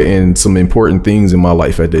avoiding some important things in my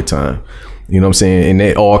life at that time, you know what I'm saying? And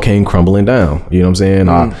they all came crumbling down, you know what I'm saying?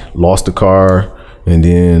 I lost the car. And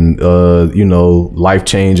then, you know, life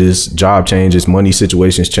changes, job changes, money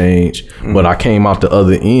situations change. But I came out the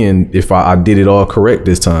other end if I did it all correct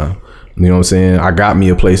this time. You know what I'm saying? I got me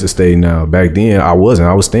a place to stay now. Back then, I wasn't.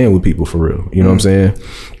 I was staying with people for real. You know what I'm saying?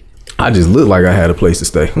 I just looked like I had a place to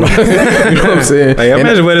stay. You know what I'm saying? Like,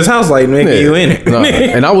 imagine what his house like making you in it.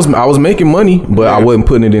 And I was making money, but I wasn't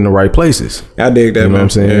putting it in the right places. I dig that, you know what I'm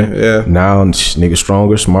saying? Yeah. Now, nigga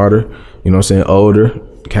stronger, smarter, you know what I'm saying? Older.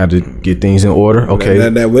 Had to get things in order. Okay,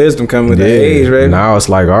 that wisdom coming with that age, right? Now it's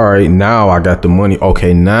like, all right, now I got the money.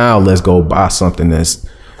 Okay, now let's go buy something that's,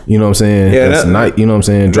 you know what I'm saying? Yeah, that's nice. You know what I'm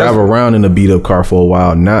saying? Drive around in a beat up car for a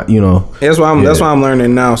while. Not, you know. That's why I'm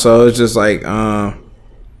learning now. So it's just like, you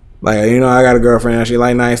know, I got a girlfriend and she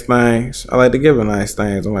like nice things. I like to give her nice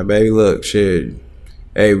things. I'm like, baby, look, shit.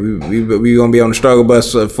 Hey, we gonna be on the struggle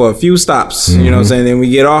bus for a few stops. You know what I'm saying? Then we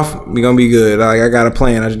get off, we gonna be good. Like, I got a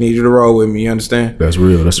plan. I just need you to roll with me. You understand? That's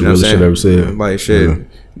real. That's the realest shit I ever said. Like, shit.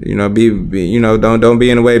 You know, be you know, don't be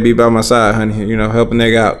in the way. Be by my side, honey. You know, help a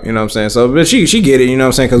nigga out. You know what I'm saying? So, but she get it. You know what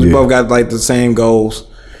I'm saying? Because we both got like the same goals.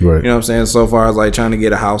 Right. You know what I'm saying? So far as like trying to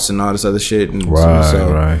get a house and all this other shit. And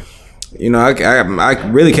right. You know, I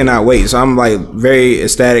really cannot wait. So I'm like very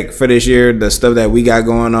ecstatic for this year. The stuff that we got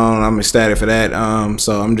going on, I'm ecstatic for that.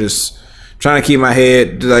 So I'm just trying to keep my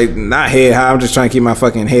head, like, not head high. I'm just trying to keep my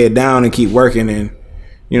fucking head down and keep working, and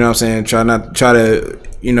you know what I'm saying, try to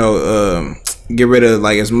you know get rid of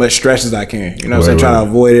like as much stress as I can. You know what I'm saying, try to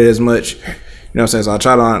avoid it as much. You know what I'm saying? So I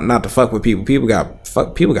try to not to fuck with people. People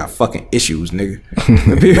got fucking issues, nigga.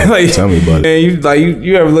 People, like, tell me about it. And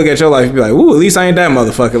you ever look at your life and be like, ooh, at least I ain't that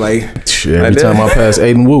motherfucker. Like, shit, every time I pass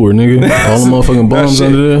Aiden Woodward, nigga, all the motherfucking bums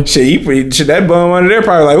under there. Shit, that bum under there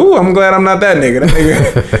probably like, ooh, I'm glad I'm not that nigga.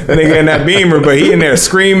 That nigga in that Beamer, but he in there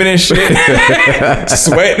screaming and shit,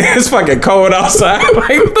 sweating. It's fucking cold outside.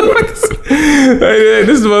 Like, what the fuck is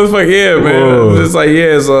this motherfucker? Yeah, man. Whoa. Just like,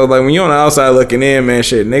 yeah. So like, when you on the outside looking in, man,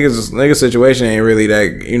 shit, niggas situation ain't really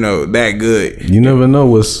that, you know, that good. You never know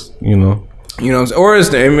what's, you know, or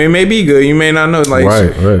it may be good. You may not know, like,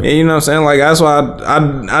 right. You know what I'm saying? Like, that's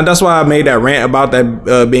why I made that rant about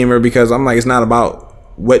that Beamer, because I'm like, it's not about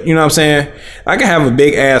what, you know what I'm saying? I can have a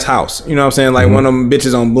big ass house, you know what I'm saying? Like one of them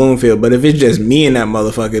bitches on Bloomfield, but if it's just me and that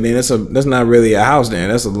motherfucker, then that's not really a house. Then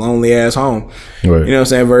that's a lonely ass home, right. You know what I'm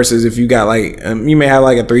saying? Versus if you got like you may have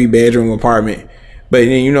like a 3-bedroom apartment. But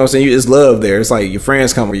you know what I'm saying, it's love there. It's like your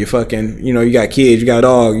friends come, or you fucking, you know, you got kids, you got a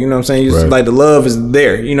dog, you know what I'm saying? You just, like, the love is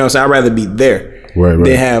there. You know what I'm saying? I'd rather be there than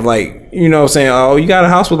have like, you know what I'm saying, oh, you got a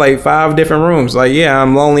house with like 5 different rooms. Like, yeah,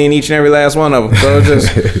 I'm lonely in each and every last one of them. So it's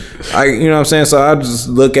just, you know what I'm saying? So I just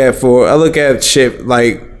look at shit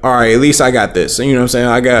like, all right, at least I got this. You know what I'm saying?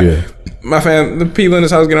 I got my family, the people in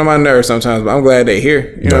this house get on my nerves sometimes, but I'm glad they're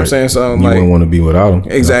here. You know what I'm saying? So I'm you like, wouldn't want to be without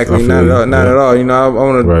them. Exactly. Not at all. You know, I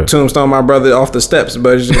want to tombstone my brother off the steps,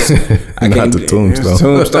 but it's just I can't. The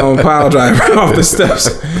tombstone pile driver off the steps.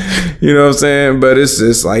 You know what I'm saying? But it's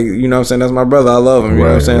just like, you know what I'm saying, that's my brother. I love him. You know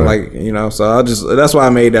what I'm saying? Like, you know, so that's why I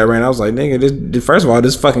made that rant. I was like, nigga, first of all,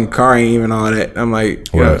 this fucking car ain't even all that. I'm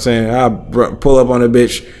like, you know what I'm saying? I'll pull up on a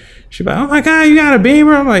bitch. She like, oh my God, you got a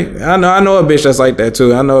Beamer? I'm like, I know a bitch that's like that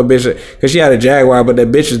too. I know a bitch because she had a Jaguar, but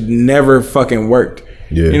that bitch never fucking worked.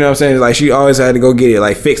 Yeah. You know what I'm saying? Like, she always had to go get it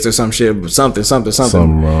like fixed or some shit, something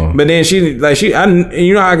wrong. But then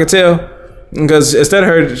you know how I could tell? Because instead of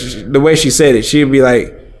her, the way she said it, she'd be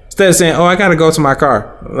like, instead of saying, oh, I gotta go to my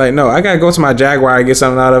car, like, no, I gotta go to my Jaguar and get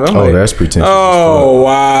something out of it. I'm that's pretentious. Oh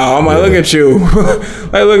wow. I'm like, look at you.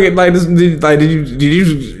 Like, look at like this. Like,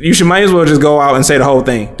 you should might as well just go out and say the whole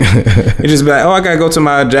thing. You just be like, oh, I gotta go to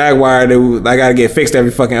my Jaguar that I gotta get fixed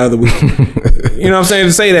every fucking other week. You know what I'm saying?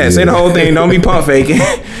 Just say that. Say the whole thing. Don't be pump faking.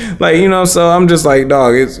 Like, you know, so I'm just like,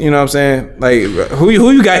 dog, it's, you know what I'm saying? Like, who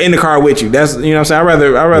you got in the car with you? That's, you know what I'm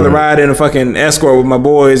saying? I'd rather ride in a fucking Escort with my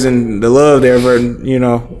boys and the love there, for, you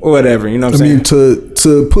know, whatever, you know what I'm saying? I mean,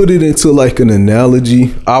 to put it into like an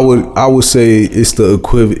analogy, I would say it's the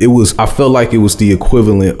equivalent. I felt like it was the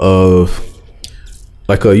equivalent of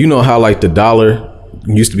like you know how like the dollar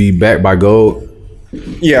used to be backed by gold?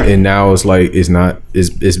 Yeah. And now it's like,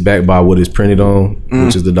 it's backed by what is printed on,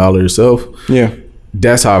 which is the dollar itself. Yeah.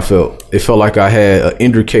 That's how I felt. It felt like I had an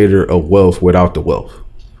indicator of wealth without the wealth.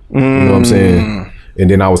 You know what I'm saying? And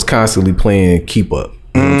then I was constantly playing keep up.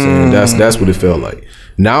 You know what I'm saying? That's what it felt like.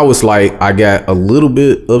 Now it's like I got a little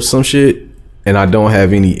bit of some shit and I don't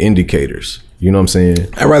have any indicators. You know what I'm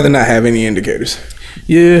saying? I'd rather not have any indicators.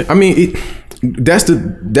 Yeah, I mean, that's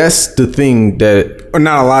the thing that... Or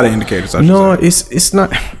not a lot of indicators, I should say. It's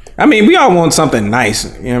not... I mean, we all want something nice.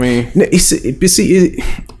 You know what I mean?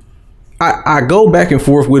 I go back and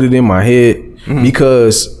forth with it in my head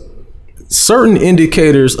because certain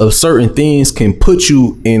indicators of certain things can put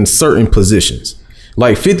you in certain positions.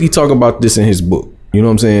 Like 50 talk about this in his book. You know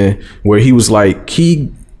what I'm saying? Where he was like,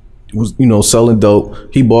 he was, you know, selling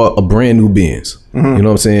dope. He bought a brand new Benz. You know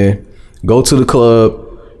what I'm saying? Go to the club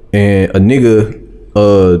and a nigga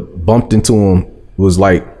bumped into him, was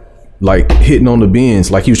like hitting on the Benz,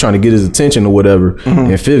 like he was trying to get his attention or whatever.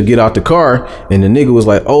 And Fifth get out the car and the nigga was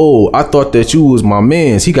like, oh, I thought that you was my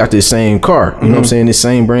mans. He got this same car. You know what I'm saying? This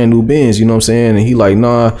same brand new Benz. You know what I'm saying? And he like,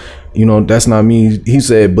 nah, you know, that's not me. He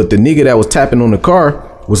said, but the nigga that was tapping on the car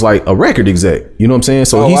was like a record exec. You know what I'm saying?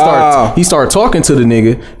 So he started talking to the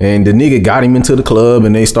nigga and the nigga got him into the club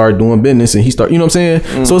and they started doing business and he started, you know what I'm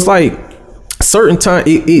saying? So it's like certain time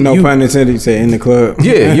no pun intended, you say in the club.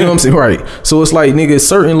 Yeah, you know what I'm saying? Right. So it's like, nigga,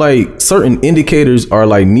 certain indicators are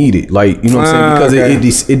like needed. Like, you know what I'm saying?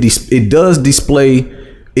 Because it does display,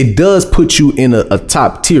 it does put you in a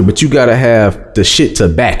top tier, but you gotta have the shit to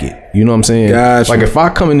back it. You know what I'm saying? Gotcha. Like if I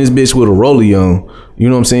come in this bitch with a rollie on, you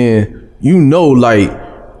know what I'm saying? You know, like,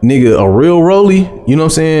 nigga, a real rollie, you know what I'm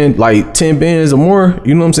saying? Like 10 bands or more,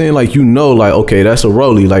 you know what I'm saying? Like, you know, like, okay, that's a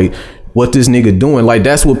rollie. Like, what this nigga doing? Like,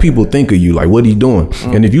 that's what people think of you. Like, what he doing?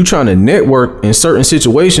 And if you trying to network in certain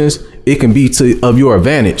situations, it can be of your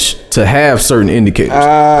advantage to have certain indicators.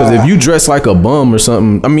 Because if you dress like a bum or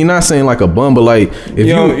something, I mean, not saying like a bum, but like if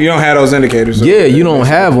you don't have those indicators. So yeah, you don't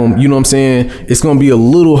have them. You know what I'm saying? It's gonna be a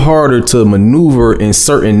little harder to maneuver in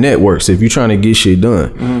certain networks if you're trying to get shit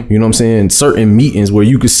done. You know what I'm saying? Certain meetings where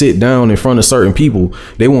you could sit down in front of certain people,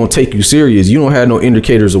 they won't take you serious. You don't have no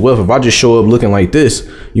indicators of wealth. If I just show up looking like this,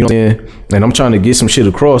 you know what I'm saying? And I'm trying to get some shit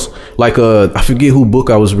across. Like I forget who book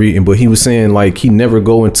I was reading, but he was saying like he never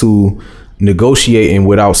go into negotiating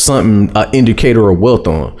without something, an indicator of wealth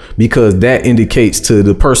on, because that indicates to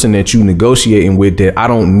the person that you negotiating with that I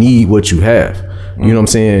don't need what you have. You know what I'm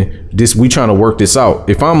saying? We trying to work this out.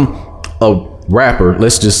 If I'm a rapper,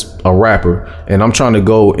 a rapper, and I'm trying to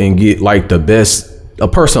go and get like the best, a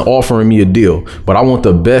person offering me a deal, but I want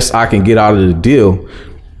the best I can get out of the deal,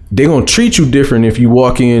 they're gonna treat you different if you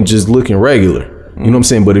walk in just looking regular. You know what I'm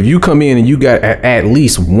saying? But if you come in and you got at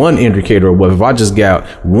least one indicator of what, if I just got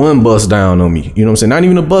one bust down on me, you know what I'm saying? Not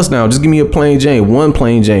even a bust down, just give me a plain Jane, one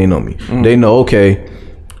plain Jane on me. They know, okay,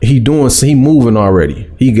 he moving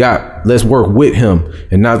already. Let's work with him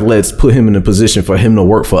and not let's put him in a position for him to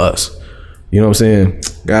work for us. You know what I'm saying?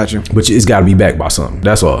 Gotcha. But it's got to be backed by something.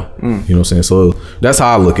 That's all. You know what I'm saying? So that's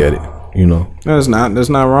how I look at it. You know, that's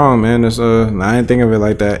not wrong, man. I didn't think of it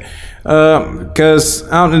like that, because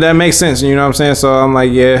that makes sense. You know what I'm saying? So I'm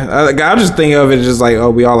like, yeah, I just think of it just like, oh,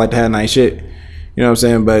 we all like to have nice shit. You know what I'm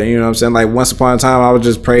saying? But you know what I'm saying? Like once upon a time, I was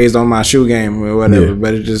just praised on my shoe game or whatever. Yeah.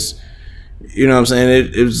 But it just, you know what I'm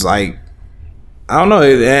saying? It was like, I don't know.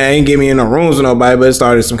 It ain't get me in the rooms with nobody, but it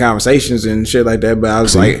started some conversations and shit like that. But I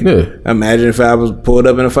was imagine if I was pulled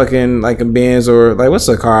up in a fucking like a Benz or like what's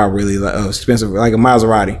a car I really like expensive, like a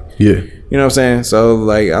Maserati. Yeah. You know what I'm saying? So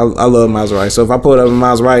like I love Maserati. So if I pulled up in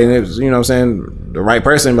Maserati and it was, you know what I'm saying, the right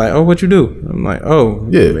person, like, oh, what you do? I'm like, oh,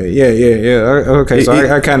 yeah. Okay, so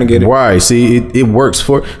I kind of get it. Right. See, it works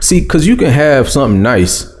because you can have something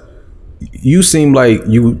nice. You seem like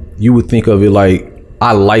you would think of it like,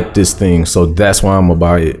 I like this thing, so that's why I'm gonna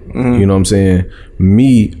buy it. You know what I'm saying?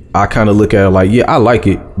 Me, I kind of look at it like, yeah, I like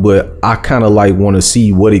it, but I kind of like want to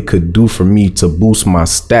see what it could do for me to boost my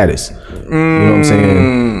status. You know what I'm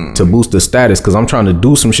saying? To boost the status, because I'm trying to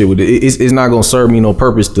do some shit with it. It's not gonna serve me no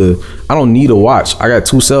purpose I don't need a watch. I got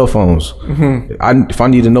 2 cell phones. If I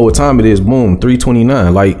need to know what time it is, boom,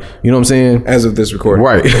 3:29. Like, you know what I'm saying? As of this recording,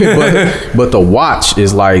 right? but the watch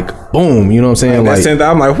is like, boom. You know what I'm saying? Like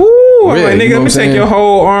I'm like, whoo. I'm like, nigga, let me take your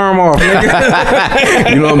whole arm off, nigga.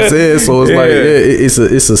 You know what I'm saying? So it's like,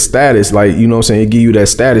 it's a status. Like, you know what I'm saying? It give you that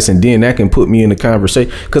status, and then that can put me in the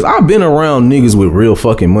conversation. Because I've been around niggas with real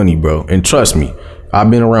fucking money, bro. And trust me, I've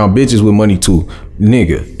been around bitches with money too.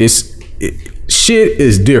 Nigga, shit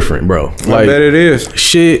is different, bro. Like, I bet it is.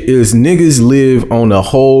 Shit is, niggas live on a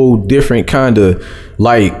whole different kind of,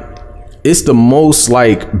 like, it's the most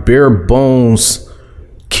like bare bones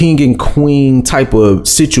king and queen type of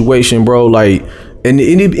situation, bro. Like, and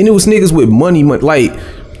it was niggas with money, like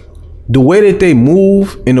the way that they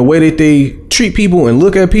move and the way that they treat people and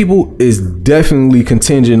look at people is definitely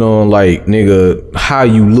contingent on like, nigga, how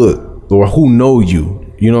you look or who know you.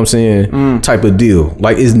 you know what I'm saying, type of deal.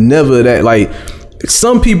 Like, it's never that, like,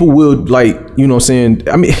 some people will, like, you know what I'm saying,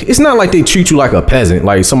 I mean, it's not like they treat you like a peasant,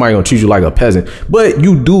 like somebody gonna treat you like a peasant, but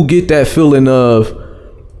you do get that feeling of,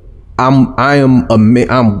 I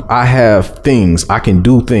have things, I can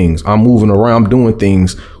do things, I'm moving around, I'm doing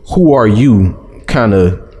things, who are you kind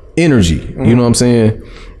of energy, you know what I'm saying?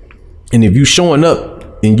 And if you showing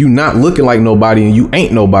up and you not looking like nobody and you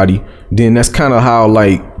ain't nobody, then that's kind of how,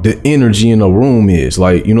 like, the energy in the room is,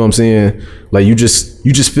 like, you know what I'm saying? Like, you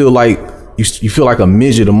just feel like you feel like a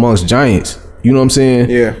midget amongst giants. You know what I'm saying?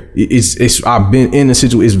 Yeah. It's I've been in a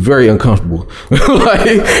situation. It's very uncomfortable. Like,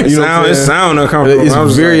 you know, it sound uncomfortable.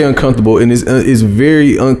 It's very uncomfortable, and it's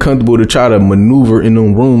very uncomfortable to try to maneuver in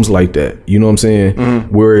them rooms like that. You know what I'm saying?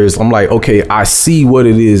 Mm-hmm. Whereas I'm like, okay, I see what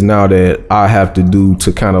it is now that I have to do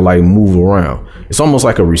to kind of like move around. It's almost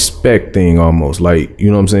like a respect thing, almost, like, you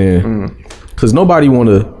know what I'm saying? Because nobody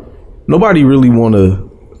really wanna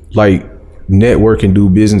like network and do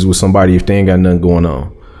business with somebody if they ain't got nothing going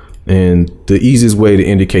on. And the easiest way to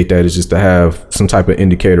indicate that is just to have some type of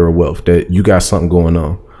indicator of wealth, that you got something going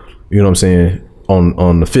on. You know what I'm saying?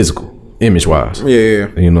 On the physical, image wise. Yeah.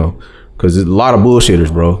 You know, because there's a lot of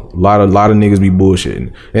bullshitters, bro. A lot of niggas be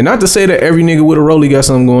bullshitting. And not to say that every nigga with a rollie got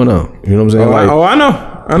something going on. You know what I'm saying? I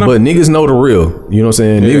know. But niggas know the real. You know what I'm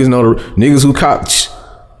saying? Yeah. Niggas know niggas who cop.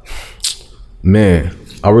 Man,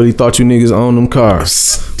 I really thought you niggas owned them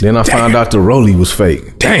cars. Then I found out the rollie was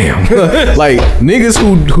fake. Damn. Like, niggas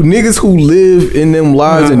who live in them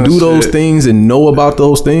lives and do those things and know about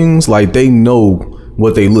those things, like, they know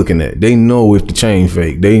what they looking at. They know if the chain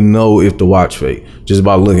fake. They know if the watch fake, just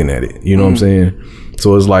by looking at it. You know what I'm saying?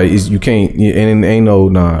 So it's like, you can't, and ain't no,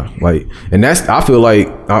 like, and that's, I feel like,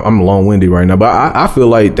 I'm long-winded right now, but I feel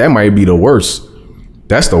like that might be the worst.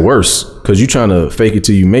 That's the worst, because you trying to fake it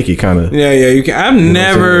till you make it, kind of. Yeah, you can.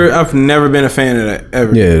 I've never been a fan of that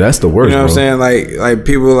ever. Yeah, that's the worst. You know what I'm saying? Like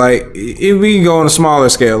people, like, if we can go on a smaller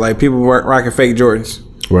scale, like people rocking fake Jordans.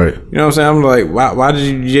 Right. You know what I'm saying? I'm like, why did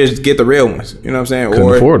you just get the real ones? You know what I'm saying?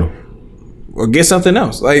 Couldn't afford them. Or get something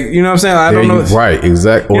else. Like, you know what I'm saying? I don't know. Right,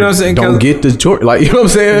 exactly. You know what I'm saying? Don't get the Jordan. Like, you know what I'm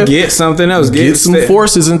saying? Get something else. Get some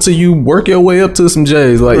forces until you work your way up to some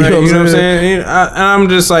J's. Like, right, you know what I'm saying? And I'm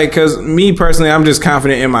just like, because me personally, I'm just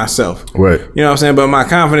confident in myself. Right. You know what I'm saying? But my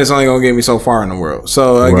confidence only going to get me so far in the world.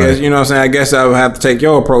 So I guess, you know what I'm saying? I guess I would have to take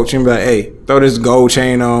your approach and be like, hey, throw this gold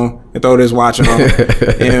chain on and throw this watch on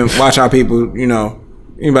and watch how people, you know,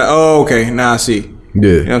 you're like, oh, okay, now I see. Yeah.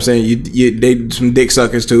 You know what I'm saying? They some dick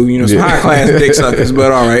suckers too. You know, some high class dick suckers,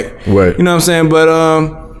 but all right. Right. You know what I'm saying? But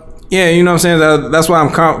yeah, you know what I'm saying? That's why I'm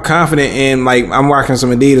confident in, like, I'm rocking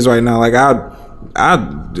some Adidas right now. Like, I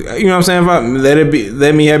you know what I'm saying? If I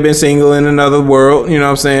let me have been single in another world, you know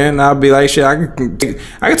what I'm saying? I'll be like, shit, I can take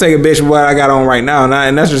a bitch with what I got on right now,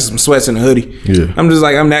 and that's just some sweats and a hoodie. Yeah. I'm just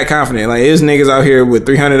like, I'm that confident. Like, there's niggas out here with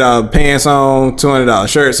 $300 pants on, $200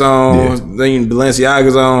 shirts on, then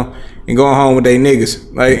Balenciagas on, and going home with they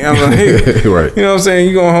niggas. Like, I'm like, hey, right. You know what I'm saying?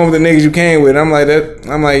 You going home with the niggas you came with. I'm like that.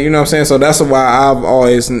 I'm like, you know what I'm saying? So that's why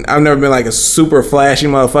I've never been like a super flashy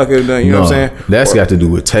motherfucker. You know what I'm saying? That's got to do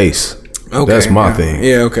with taste. Okay, that's my thing.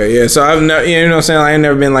 Yeah, okay, yeah. So I've never, you know what I'm saying? Like, I ain't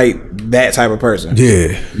never been like that type of person.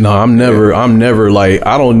 Yeah. No, I'm never like,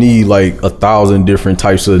 I don't need like 1,000 different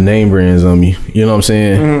types of name brands on me. You know what I'm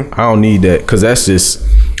saying? Mm-hmm. I don't need that, because that's just,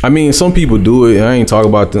 I mean, some people do it. And I ain't talking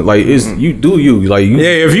about that. Like, it's you do you. Like, you,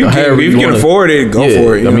 yeah, if you can afford it, go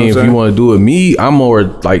for it. I mean, if you want to do it, me, I'm more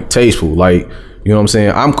like tasteful. Like, you know what I'm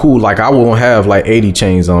saying? I'm cool. Like, I won't have like 80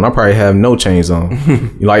 chains on. I probably have no chains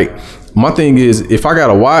on. Like, my thing is, if I got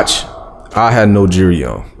a watch, I had no jewelry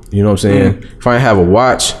on. You know what I'm saying? If I have a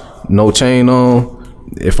watch, no chain on,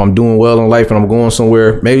 if I'm doing well in life and I'm going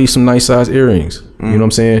somewhere, maybe some nice size earrings. You know what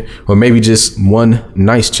I'm saying? Or maybe just one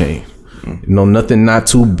nice chain. You know, nothing not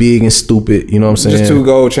too big and stupid. You know what I'm saying? Just 2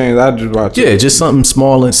 gold chains. I just watch. Yeah, just something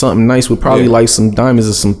small and something nice with probably like some diamonds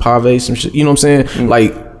or some pave, some shit. You know what I'm saying?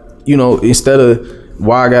 Like, you know, instead of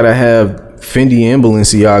why I gotta have Fendi and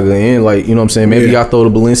Balenciaga, and like, you know what I'm saying, maybe I throw the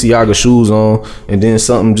Balenciaga shoes on and then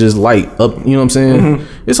something just light up, you know what I'm saying?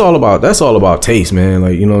 That's all about taste, man.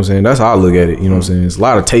 Like, you know what I'm saying? That's how I look at it. You know what I'm saying? It's a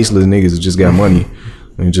lot of tasteless niggas that just got money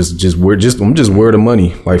and I'm just wear the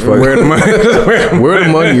money. Like, fuck, wear the money. Wear the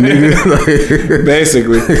money, nigga.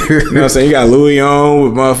 Basically. You know what I'm saying? You got Louis on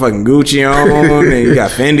with motherfucking Gucci on, and you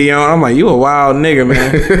got Fendi on. I'm like, you a wild nigga,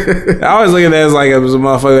 man. I always look at that as like, it was a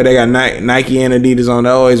motherfucker that got Nike and Adidas on.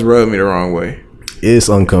 That always rubbed me the wrong way. It's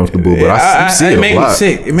uncomfortable, but I see it made me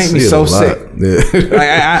sick. It made me so sick.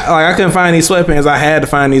 Yeah. I couldn't find these sweatpants. I had to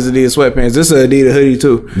find these Adidas sweatpants. This is an Adidas hoodie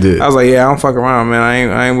too. Yeah. I was like, yeah, I don't fuck around, man.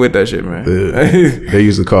 I ain't with that shit, man. Yeah. They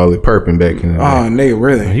used to call it perping back in the day. Oh, nigga,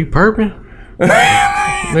 really? Are you perping?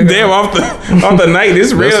 Damn, off the Nike.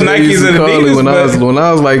 This real Nikes and Adidas. When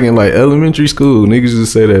I was like in like elementary school, niggas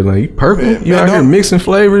just say that like, you purple? You out here mixing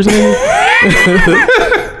flavors, nigga?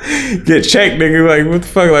 Get checked, nigga. Like, what the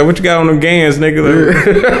fuck? Like, what you got on them Gans,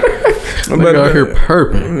 nigga? But out here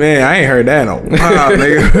purple. Man, I ain't heard that in a while,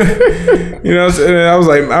 nigga. You know what I'm saying? I was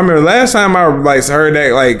like, I remember last time I like heard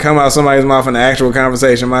that like come out somebody's mouth in the actual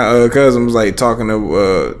conversation. My cousin was like talking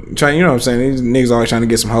to trying, you know what I'm saying? These niggas always trying to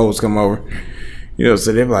get some hoes to come over. You know,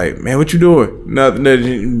 so they're like, man, what you doing?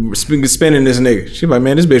 Nothing. Spinning this nigga. She like,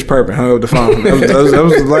 man, this bitch perping. Hung up the phone. That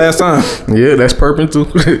was the last time. Yeah, that's perping too.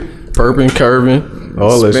 Perping, curving,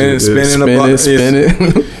 all that shit.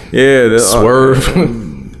 Spinning. Yeah, swerve.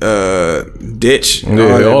 Ditch.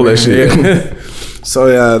 Yeah, all that shit. Yeah. So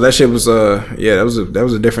yeah, that shit was that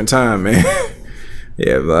was a different time, man.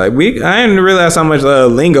 Yeah, like I didn't realize how much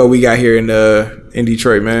lingo we got here in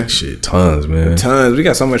Detroit, man. Shit, tons, man. Tons. We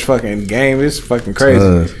got so much fucking game. It's fucking crazy.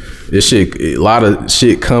 Tons. This shit, a lot of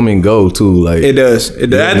shit come and go too. Like it does.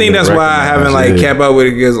 I think that's why I haven't like kept up with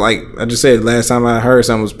it, because like I just said, last time I heard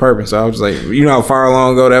something was purpose. So I was like, you know how far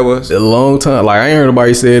along ago that was? A long time. Like I ain't heard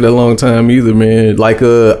nobody say it a long time either, man. Like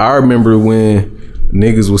I remember when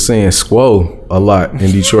niggas was saying squo a lot in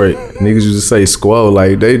Detroit. Niggas used to say squo.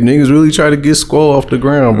 Like niggas really try to get squo off the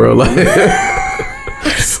ground, bro. Like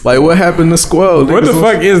like what happened to squo? What the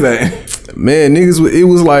fuck is that? Man, niggas, it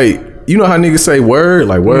was like, you know how niggas say word,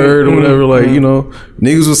 like word or whatever, like, you know,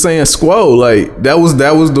 niggas was saying squo, like that was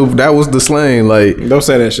the slang, like don't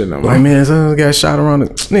say that shit no more. Like, man, someone got shot around the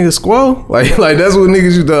nigga squo, like that's what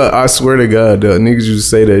niggas used to. I swear to God, niggas used to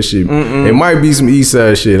say that shit. It might be some East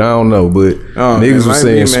Side shit, I don't know, but niggas was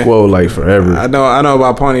saying squo like forever. I know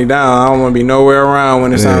about pony down. I don't want to be nowhere around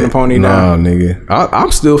when it's time to pony down. Nah, nigga,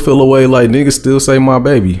 I'm still feel away like niggas still say my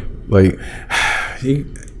baby, like.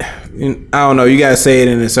 I don't know. You gotta say it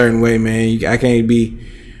in a certain way, man. I can't be,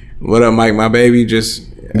 what up, Mike, my baby. Just,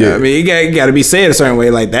 I mean, you gotta be said a certain way.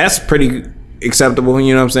 Like that's pretty acceptable.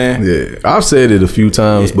 You know what I'm saying? Yeah, I've said it a few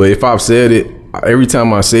times, but if I've said it, every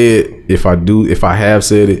time I say it, if I have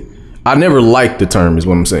said it, I never liked the term, is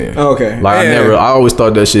what I'm saying. Okay. Like I always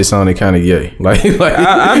thought that shit sounded kind of gay. Like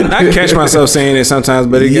I catch myself saying it sometimes,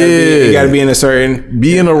 but it gotta be in a certain.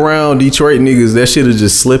 Being around Detroit niggas, that shit'll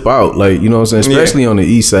just slip out. Like, you know what I'm saying? Especially on the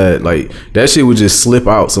east side, like that shit would just slip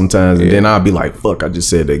out sometimes, and then I'll be like, "Fuck, I just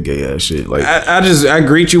said that gay ass shit." Like I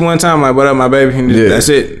greet you one time, like, "What up, my baby?" And that's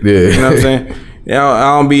it. Yeah. You know what I'm saying? Yeah,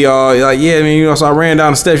 I don't be all like, "Yeah, I mean, you know." So I ran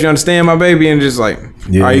down the steps. You understand, my baby? And just like,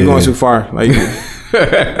 "Are you going too far?" Like.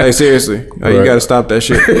 Like seriously, you gotta stop that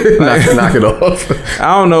shit. Like, knock it off.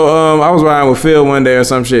 I don't know. I was riding with Phil one day or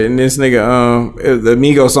some shit, and this nigga, the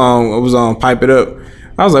Migos song was on "Pipe It Up."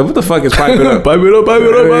 I was like, "What the fuck is Pipe It Up?" Pipe it up, pipe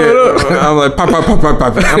it up, pipe it up. I'm like, pipe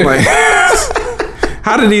it. I'm like,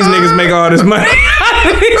 how did these niggas make all this money?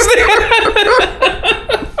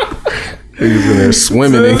 Niggas in there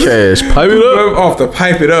swimming in cash. Pipe it up. Off the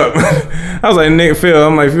Pipe It Up. I was like, Nick, Phil,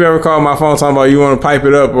 I'm like, if you ever call my phone talking about you want to pipe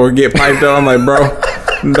it up or get piped up, I'm like, bro,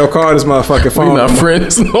 don't call this motherfucking phone. We not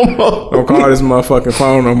friends no more. Don't call this motherfucking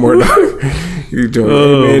phone no more, dog. You doing,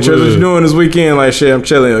 hey, man, what you doing this weekend? Like, shit, I'm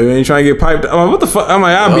chilling. Man, you trying to get piped up? I'm like, what the fuck? I'm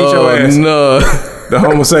like, I'll beat your ass. No. The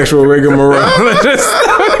homosexual rigmarole. Just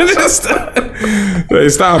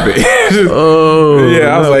stop it.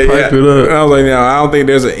 Yeah, I was like, pipe it up. I was like, no, I don't think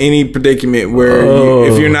there's any predicament where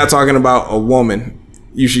if you're not talking about a woman,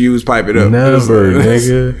 you should use pipe it up. Never,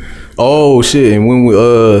 nigga. Oh shit! And when we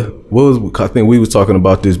I think we was talking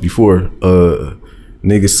about this before.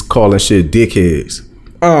 Niggas calling shit dickheads.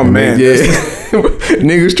 Oh man, yeah.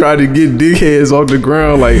 Niggas try to get dickheads off the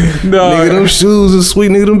ground. Like, nigga, them shoes are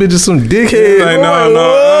sweet. Nigga, them bitches some dickheads. Like, no.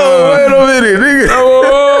 Wait a minute, nigga.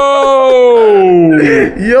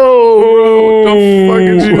 Yo, bro, what the fuck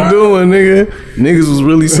is you doing, nigga? Niggas was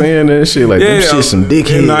really saying that shit. Like, them shit some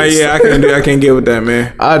dickheads. Nah, yeah, I can't get with that,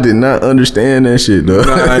 man. I did not understand that shit, though.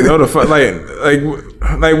 Nah, like, no, the fuck,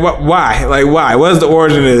 like what? Why? Like, why? What's the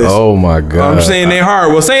origin of this? Oh my god! I'm saying they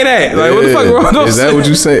hard. Well, say that. Like, what the fuck? Is that what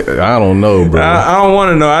you say? I don't know, bro. I don't want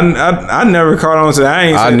to know. I never caught on to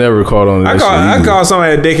that. I never caught on to that. I call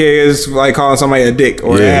somebody a dickhead is like calling somebody a dick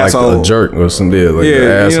or an asshole, like a jerk or some deal, like an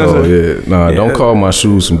asshole. You know don't call my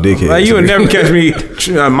shoes some dickheads. Like, you would never catch me,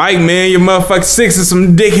 Mike, man. Your motherfucking six is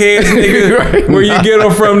some dickheads, nigga. Right. Where you get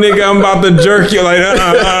them from, nigga? I'm about to jerk you. Like,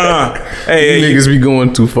 Hey, niggas be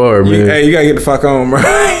going too far, man. Hey, you gotta get the fuck on, bro. You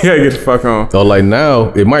gotta get the fuck on. Oh, like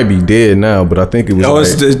now, it might be dead now, but I think it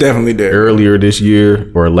was. It's definitely dead. Earlier this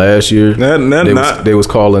year or last year, they was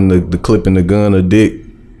calling the clipping the gun a dick.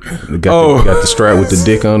 Got the strap with the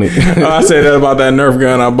dick on it. I said that about that Nerf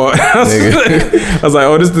gun I bought. I was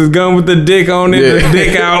like, this is the gun with the dick on it, the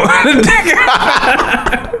dick out. The dick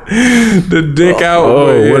out. The dick out.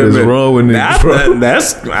 Oh, what is wrong with niggas, bro?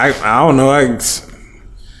 I don't know.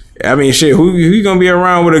 I mean, shit. Who you gonna be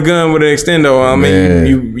around with a gun with an extendo? I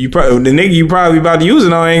mean, you probably the nigga you probably about to use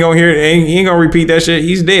it on ain't gonna hear it. He ain't gonna repeat that shit.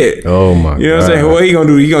 He's dead. Oh my god. You know what I'm saying? What he gonna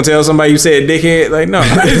do? He gonna tell somebody you said dickhead? Like no,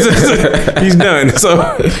 he's done. So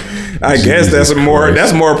I guess that's more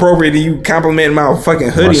appropriate than you complimenting my fucking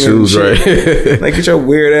hoodie my shoes, and shit. Right? Like get your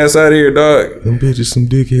weird ass out of here, dog. Them bitches some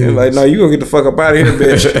dickheads. And like no, you gonna get the fuck up out of here,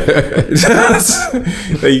 bitch.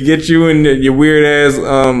 Like, you get you and your weird ass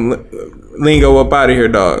lingo up out of here,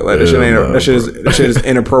 dog. Like that shit is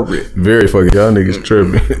inappropriate. Very fucking y'all niggas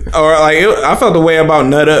tripping. Or like I felt the way about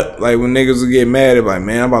nut up. Like when niggas would get mad, at like,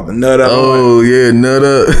 man, I'm about to nut up. Oh yeah, nut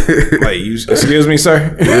up. Like you, excuse me,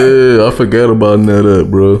 sir. Yeah, I forgot about nut up,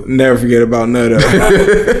 bro. Never forget about nut up.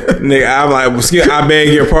 Nigga, I'm like, well, I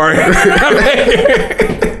beg your pardon.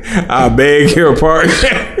 I beg your pardon.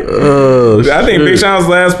 Oh, I think Big Sean was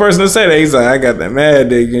the last person to say that. He's like, I got that mad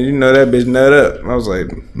dick, and you know that bitch nut up. I was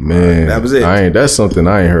like, man, that was it. That's something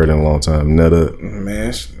I ain't heard in a long time. Nut up,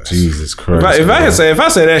 man. Jesus Christ. If I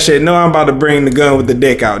say that shit, no, I'm about to bring the gun with the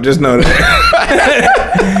dick out. Just know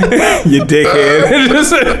that. You dickhead.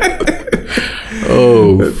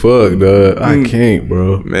 Oh fuck, dog! I can't,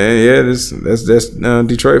 bro. Man, yeah, that's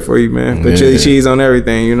Detroit for you, man. The chili cheese on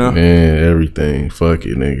everything, you know. Man, everything. Fuck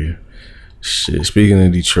it, nigga. Shit. Speaking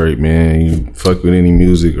of Detroit, man, you fuck with any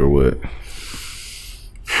music or what?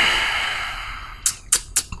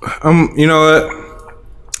 You know what?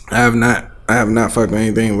 I have not fucked with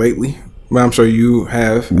anything lately, but I'm sure you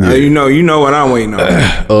have. Yeah. You know what I'm waiting on.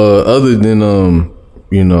 Other than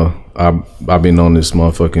you know, I've been on this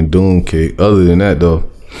motherfucking Doom kick. Other than that, though,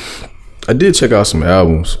 I did check out some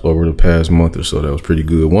albums over the past month or so that was pretty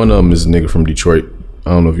good. One of them is a nigga from Detroit. I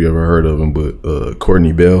don't know if you ever heard of him, but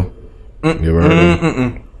Courtney Bell. You ever heard of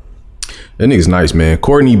him? That nigga's nice, man.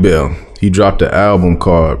 Courtney Bell. He dropped an album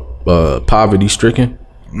called Poverty Stricken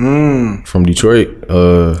from Detroit.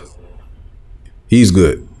 He's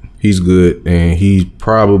good. He's good, and he's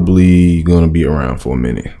probably gonna be around for a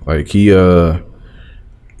minute. Like he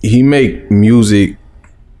make music.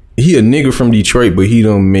 He a nigga from Detroit, but he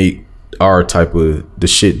don't make our type of the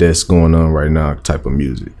shit that's going on right now type of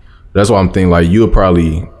music. That's why I'm thinking like you'll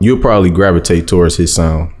probably gravitate towards his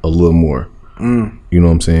sound a little more. You know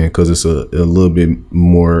what I'm saying? Because it's a little bit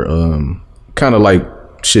more kind of like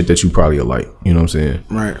shit that you probably like. You know what I'm saying?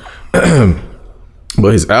 Right.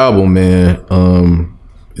 But his album, man,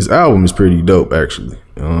 his album is pretty dope actually.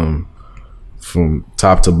 From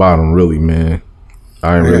top to bottom, really, man.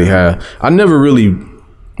 I never really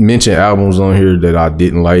mentioned albums on here that I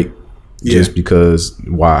didn't like. Just because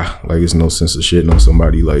why? Like it's no sense of shitting on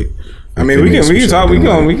somebody like. I mean, we can talk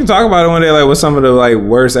about it one day. Like with some of the like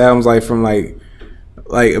worst albums, like from like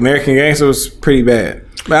American Gangster was pretty bad.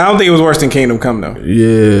 But I don't think it was worse than Kingdom Come though.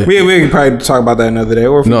 Yeah, we can probably talk about that another day.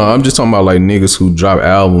 Or no, I'm just talking about like niggas who drop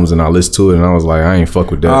albums and I listen to it and I was like, I ain't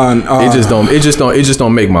fuck with that. It just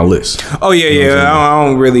don't make my list. Oh yeah, you know I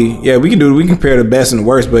don't really. Yeah, we can compare the best and the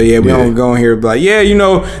worst, but yeah, we don't go in here and be like, yeah, you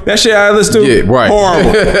know that shit I listen to,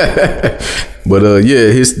 horrible. But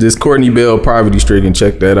this Courtney Bell Poverty Stricken,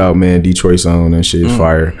 check that out, man. Detroit song, that shit is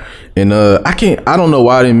fire. And I don't know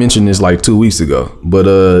why I didn't mention this like 2 weeks ago, but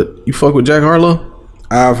you fuck with Jack Harlow?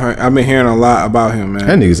 I've been hearing a lot about him, man.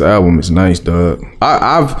 That nigga's album is nice, dog.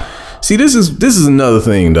 See, this is another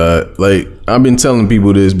thing, dog. Like I've been telling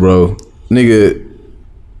people this, bro. Nigga,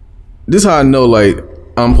 this how I know like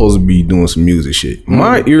I'm supposed to be doing some music shit.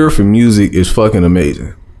 My ear for music is fucking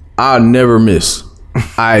amazing. I never miss. All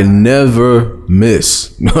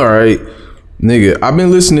right, nigga. I've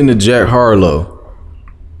been listening to Jack Harlow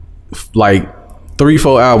like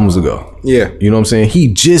 3-4 albums ago. Yeah, you know what I'm saying.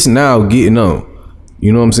 He just now getting on.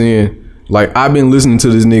 You know what I'm saying? Like I've been listening to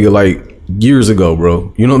this nigga like years ago,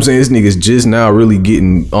 bro. You know what I'm saying? This nigga's just now really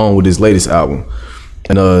getting on with his latest album,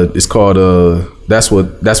 and it's called That's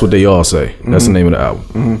What They All Say. That's the name of the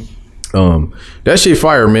album. That shit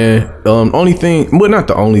fire, man. Only thing, well, not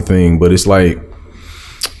the only thing, but it's like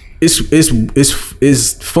it's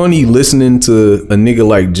funny listening to a nigga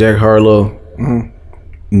like Jack Harlow,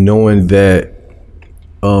 knowing that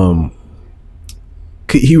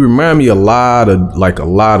he remind me a lot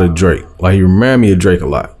of Drake. Like he remind me of Drake a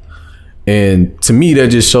lot. And to me, that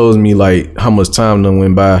just shows me like how much time done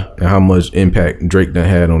went by and how much impact Drake done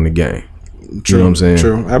had on the game. True, you know what I'm saying?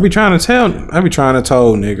 True. I be trying to tell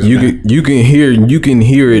niggas. You can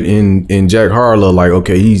hear it in Jack Harlow. Like,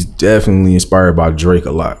 okay, he's definitely inspired by Drake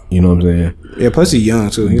a lot. You know what I'm saying? Yeah, plus he's young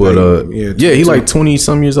too. He like 20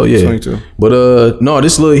 some years old. Yeah, 22. But no,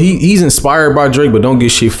 this little he's inspired by Drake, but don't get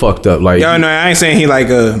shit fucked up. Like, no, I ain't saying he like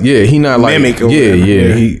a he not like mimic.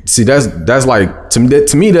 He see that's like to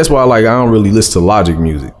me that's why like I don't really listen to Logic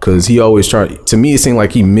music because he always try. To me, it seemed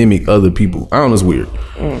like he mimic other people. I don't know, it's weird.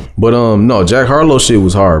 But no, Jack Harlow shit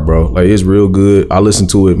was hard, bro. Like it's real good. I listened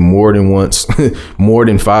to it more than once, more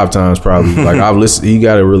than 5 times probably. Like I've listened. He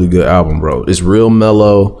got a really good album, bro. It's real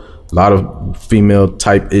mellow. A lot of female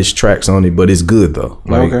type ish tracks on it, but it's good though.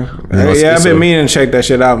 Like, okay. I've been meaning to check that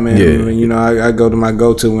shit out, man. Yeah. You know, I go to my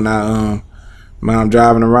go to when I'm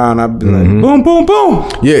driving around. I be like, boom, boom, boom.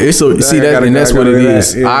 Yeah, it's that's what it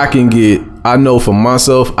is. Yeah. I know for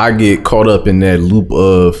myself, I get caught up in that loop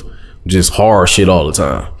of just hard shit all the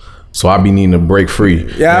time. So I be needing to break free.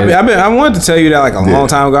 Yeah, I wanted to tell you that like a long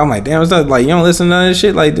time ago. I'm like, damn, it's not like you don't listen to none of this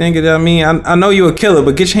shit. Like, dang it, I mean, I know you a killer,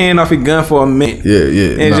 but get your hand off your gun for a minute.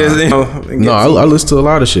 Yeah. And just, you know. I listen to a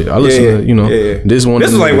lot of shit. I listen to, you know, this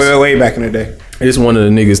was like way back in the day. It's one of the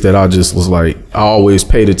niggas that I just was like, I always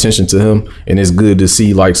paid attention to him, and it's good to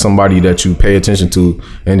see like somebody that you pay attention to,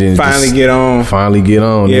 and then finally get on.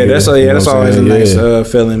 Yeah, nigga. That's always a nice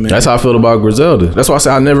feeling, man. That's how I feel about Griselda. That's why I say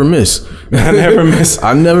I never miss. I never miss.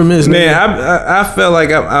 I never miss. Man, I felt like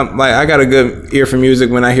I'm like I got a good ear for music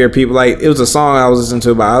when I hear people like it was a song I was listening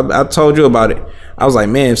to, but I told you about it. I was like,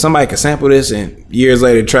 man, if somebody could sample this, and years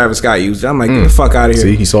later Travis Scott used it, I'm like, get the fuck out of here.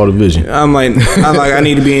 See, he saw the vision. I'm like, I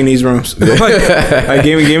need to be in these rooms. like,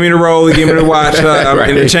 give me the roller, give me the watch, right.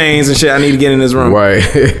 and the chains and shit. I need to get in this room. Right.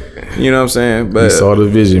 You know what I'm saying? But he saw the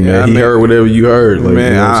vision, man. He heard whatever you heard. Like,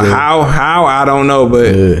 man, you know how I don't know, but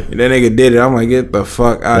that nigga did it. I'm like, get the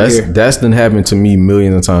fuck out of here. That's done happened to me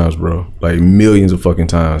millions of times, bro. Like millions of fucking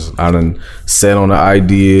times. I done sat on an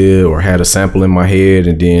idea or had a sample in my head,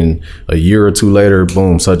 and then a year or two later,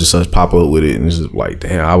 boom, such and such pop up with it, and it's just like,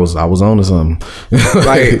 damn, I was on to something.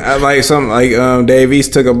 Dave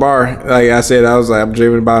East took a bar. Like I said, I was like, I'm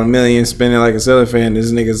dreaming about $1 million, spending like a Southern fan.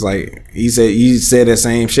 This nigga's like, you said that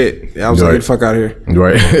same shit. I was like, get the fuck out of here.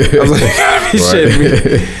 Right. I was like, shit,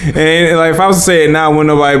 man. And like, if I was to say it now, wouldn't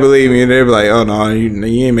nobody believe me? They'd be like, oh no,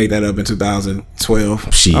 you ain't make that up in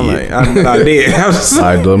 2012. Shit. I'm like, I did. I was like,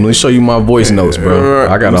 all right, let me show you my voice notes, bro.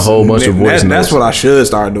 I got a whole bunch of voice notes. That's what I should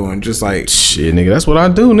start doing. Just like, shit, nigga, that's what I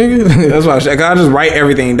do, nigga. That's what I just write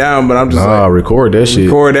everything down, but I'm just record that shit.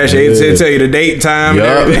 It'll tell you the date, time, and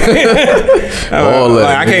everything.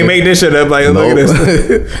 I can't make this shit up. Like, look at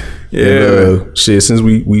this. Yeah, and, shit. Since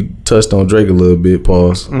we touched on Drake a little bit,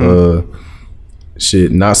 pause.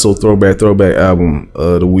 Shit, not so throwback album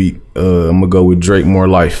the week. I'm gonna go with Drake, More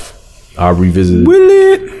Life. I revisited. Will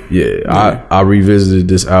it? Yeah, I revisited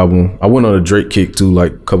this album. I went on a Drake kick too,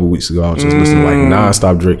 like a couple weeks ago. I was just listening to like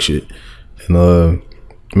non-stop Drake shit, and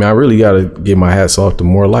man, I really gotta get my hats off to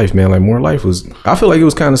More Life, man. Like More Life I feel like it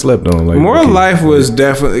was kind of slept on. Like More Life was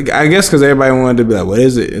definitely, I guess, because everybody wanted to be like, what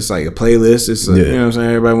is it? It's like a playlist. It's you know what I'm saying.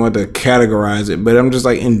 Everybody wanted to categorize it, but I'm just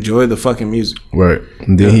like, enjoy the fucking music. Right.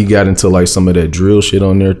 And then he got into like some of that drill shit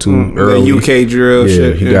on there too. Early. The UK drill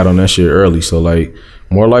shit. He got on that shit early. So like,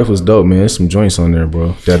 More Life was dope, man. There's some joints on there,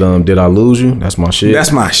 bro. That Did I Lose You? That's my shit.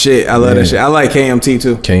 That's my shit. I love that shit. I like KMT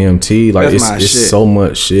too. KMT, like it's so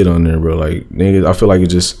much shit on there, bro. Like niggas, I feel like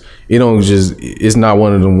it's not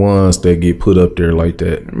one of the ones that get put up there like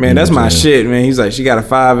that. Man, that's my shit, man. He's like, she got a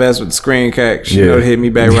 5S with the screen crack. She know to hit me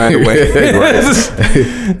back right away.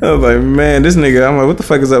 I was like, man, this nigga, I'm like, what the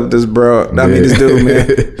fuck is up with this bro? I mean, this dude, man.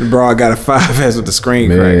 The bro got a 5S with the screen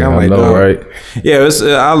crack. I'm like, no, right? Yeah,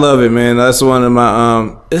 I love it, man. That's one of my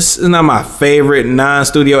it's not my favorite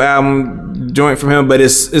non-studio album joint from him, but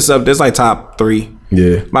it's up. It's like top 3.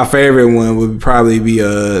 Yeah, my favorite one would probably be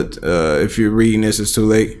if you're reading this, it's too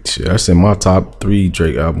late. Shit, I said my top 3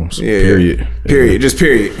 Drake albums. Yeah, period. Just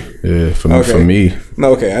period. Yeah, for me.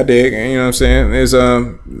 Okay, I dig. You know what I'm saying? It's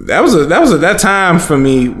that time for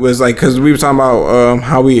me was like, because we were talking about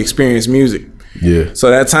how we experience music. Yeah. So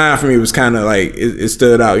that time for me was kind of like it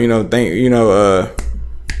stood out. You know,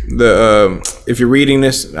 if you're reading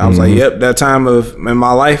this, I was like, yep, that time in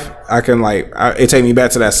my life, I can it take me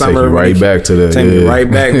back to that summer. Take me right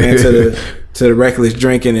back, man, to the reckless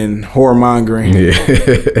drinking and whoremongering. Yeah.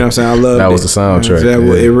 You know what I'm saying? I love that was the soundtrack.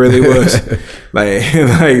 It really was.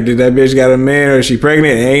 like did that bitch got a man or is she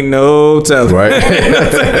pregnant? Ain't no telling. Right.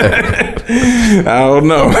 I don't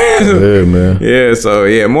know, man. Yeah, man. Yeah, so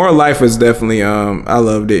yeah, More Life was definitely I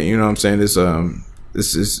loved it. You know what I'm saying? It's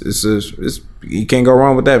you can't go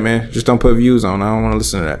wrong with that, man. Just don't put Views on. I don't want to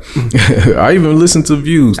listen to that. I even listened to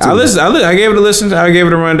Views too. I gave it a listen. I gave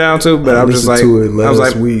it a rundown too, but I was just like,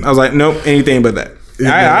 week. I was like, nope, anything but that.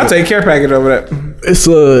 I'll take care package over that.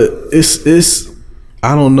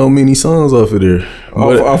 I don't know many songs off of there.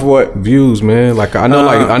 Off what? Views, man. Like I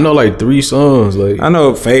know like 3 songs. Like I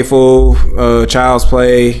know Faithful, Child's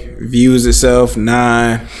Play, Views itself,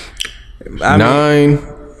 9. 9.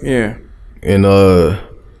 Yeah. And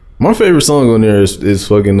my favorite song on there is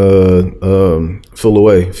fucking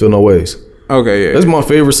Feel No Ways. Okay, yeah. That's my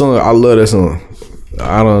favorite song. I love that song.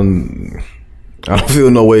 I don't feel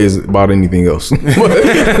no ways about anything else. but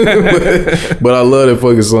I love that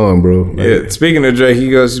fucking song, bro. Like, yeah. Speaking of Drake,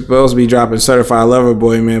 he's supposed to be dropping Certified Lover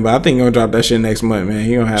Boy, man. But I think he's gonna drop that shit next month, man.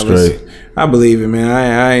 He gonna have us. I believe it, man.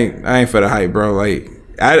 I ain't for the hype, bro. Like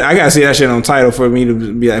I gotta see that shit on Tidal for me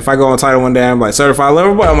to be like, if I go on Tidal one day, I'm like Certified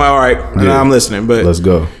Lover Boy. I'm like, all right, I'm listening. But let's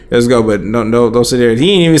go. But don't sit there. He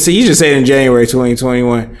didn't even see. He just said in January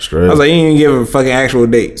 2021. Straight. I was like, he didn't even give a fucking actual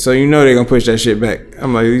date, so you know they're gonna push that shit back.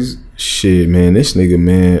 I'm like, shit, man, this nigga,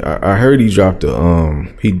 man. I heard he dropped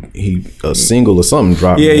a single or something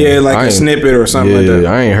dropped. Yeah, like a snippet or something like that.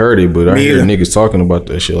 I ain't heard it, but I hear niggas talking about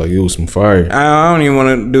that shit like it was some fire. I don't even want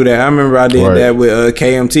to do that. I remember I did that with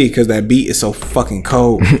KMT because that beat is so fucking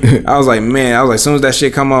cold. I was like, as soon as that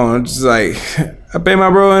shit come on, I'm just like, I pay my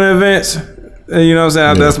bro in advance. You know what I'm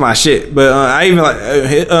saying? Yeah. That's my shit. But I even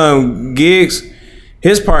like Gigs.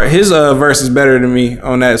 His verse is better than me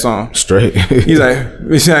on that song. Straight. He's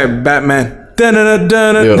like Batman.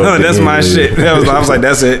 That's my shit. I was like,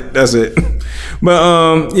 that's it.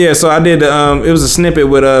 But so I did it was a snippet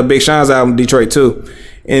with Big Sean's album Detroit 2.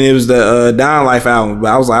 And it was the Down Life album.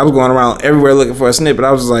 But I was going around everywhere looking for a snippet.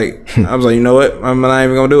 I was like, you know what? I'm not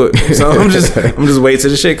even gonna do it. So I'm just waiting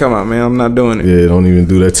till the shit come out, man. I'm not doing it. Yeah, don't even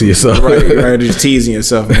do that to yourself. right, just teasing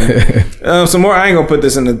yourself, man. Some more. I ain't gonna put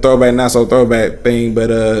this in the throwback, not so throwback thing,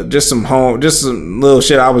 but just some little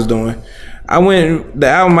shit I was doing. The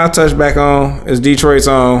album I touched back on is Detroit's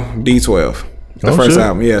on D12. The first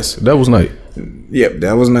album, yes. That was nice. Yep,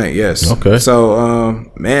 that was nice. Yes. Okay.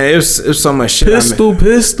 So, man, it was so much shit. Pistol.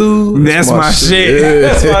 That's my shit. Yeah.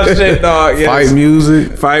 That's my shit, dog. Yes. Fight music.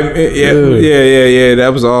 Yeah. That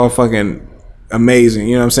was all fucking amazing.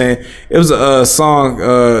 You know what I'm saying? It was a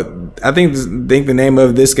song. I think the name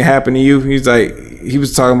of This Can Happen to You. He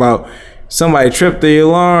was talking about somebody tripped the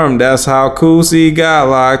alarm. That's how Coosy got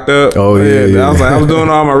locked up. Oh yeah. I was doing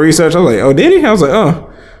all my research. I was like, oh, did he? I was like, oh.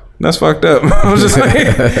 That's fucked up. I was just like,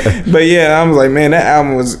 but yeah, I was like, man, that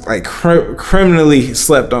album was like criminally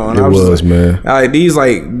slept on. It was, man. Like these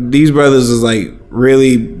brothers is like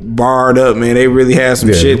really barred up, man. They really had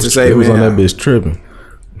some shit to say, man. It was on that bitch tripping.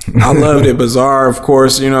 I loved it. Bizarre, of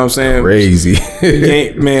course. You know what I'm saying? Crazy.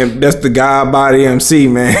 Man, that's the God Body MC,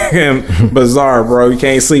 man. Bizarre, bro. You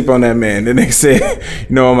can't sleep on that, man. Then they said,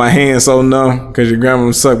 my hand's so numb because your grandma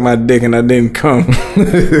sucked my dick and I didn't come.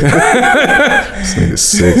 This nigga's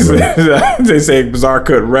sick, man. They say Bizarre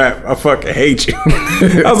couldn't rap. I fucking hate you.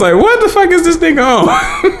 I was like, what the fuck is this nigga on?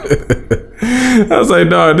 I was like,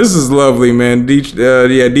 dog, this is lovely, man.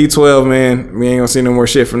 D12, man. We ain't gonna see no more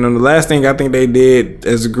shit from them. The last thing I think they did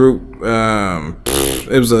as a group,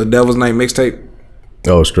 it was a Devil's Night mixtape.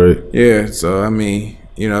 Oh, straight. Yeah. So I mean,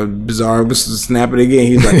 Bizarre was to snap it again.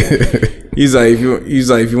 He's like, if you want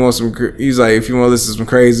to listen to some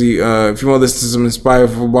crazy, if you want to listen to some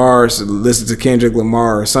inspireful bars, listen to Kendrick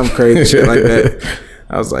Lamar or some crazy shit like that.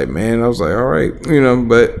 I was like, all right,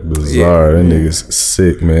 but Bizarre, that nigga's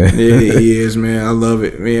sick, man. Yeah, he is, man. I love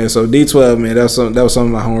it, man. So D12, man, that was some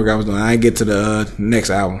of my homework I was doing. I didn't get to the next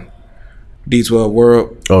album, D12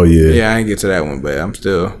 World. Oh yeah, yeah, I didn't get to that one, but I'm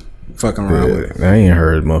still fucking around with it. I ain't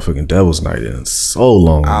heard motherfucking Devil's Night in so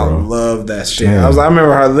long, bro. I love that shit. I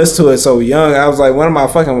remember I listened to it so young. I was like, one of my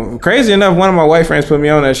white friends put me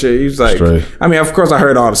on that shit. He was like, straight. I mean, of course I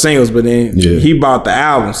heard all the singles, but then he bought the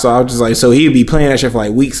album, so I was just like, so he'd be playing that shit for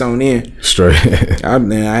like weeks on end. Straight. I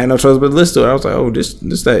had no choice but to listen to it. I was like, oh, this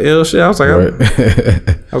that ill shit. I was like,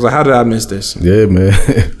 I was like, how did I miss this? Yeah, man.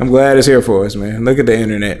 I'm glad it's here for us, man. Look at the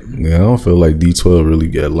internet. Yeah, I don't feel like D12 really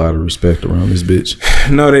got a lot of respect around this bitch.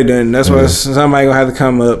 No, they didn't. That's why somebody gonna have to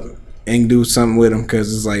come up and do something with them,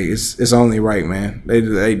 because it's like it's only right, man.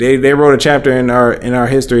 They wrote a chapter in our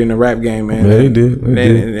history in the rap game, man. Yeah, they did.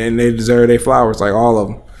 And they deserve their flowers, like all of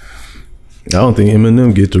them. I don't think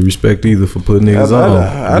Eminem get the respect either for putting niggas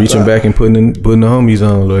on, reaching back and putting the homies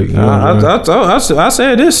on. Like, I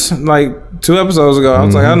said this like 2 episodes ago. I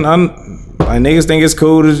was like, I'm like, niggas think it's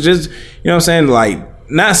cool to just, what I'm saying, like,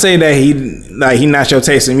 not say that he not your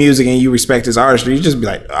taste in music and you respect his artistry. You just be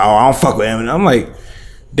like, oh, I don't fuck with Eminem. I'm like,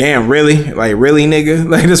 damn, really? Like, really, nigga?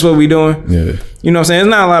 Like, that's what we doing? Yeah. You know what I'm saying?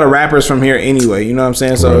 There's not a lot of rappers from here anyway. You know what I'm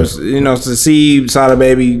saying? So, right. To see Sada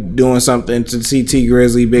Baby doing something, to see T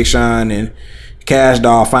Grizzly, Big Sean, and, Cash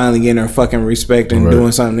Doll finally getting her fucking respect and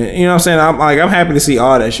doing something. You know what I'm saying? I'm happy to see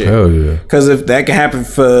all that shit. Hell yeah. Because if that can happen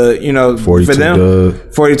for, for them,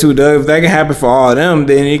 Doug. 42 Doug, if that can happen for all of them,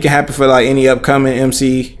 then it can happen for like any upcoming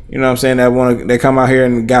MC, you know what I'm saying, that come out here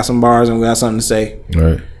and got some bars and got something to say.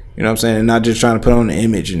 Right. You know what I'm saying? And not just trying to put on the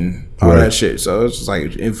image and all that shit. So it's just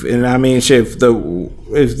like, if the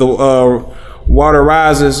water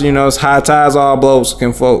rises, it's high tides, all boats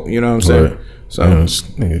can float. You know what I'm saying? Right. So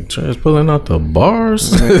nigga Trash pulling out the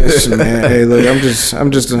bars. Man, hey, look, I'm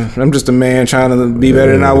just a man trying to be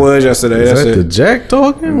better than I was yesterday. That's that the Jack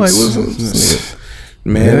talking? Like, what's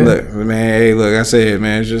man, look, man, hey, look, I said,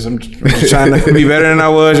 man, I'm just trying to be better than I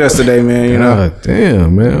was yesterday, man. God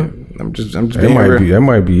damn, man. I'm just being real. That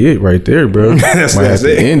might be it right there, bro. That's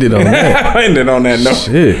it. End it on that. End it on that note.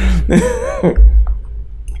 Shit.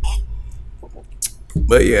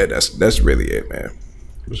 But yeah, that's really it, man.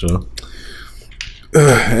 For sure.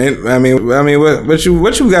 I mean, what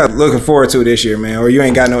you got looking forward to this year, man? Or you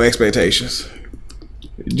ain't got no expectations?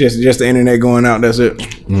 Just the internet going out. That's it.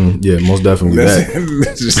 Yeah, most definitely that.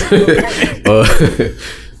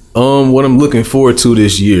 What I'm looking forward to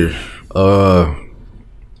this year, not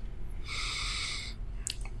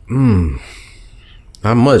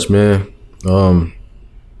much, man. What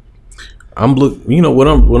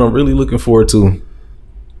I'm really looking forward to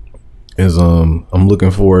is I'm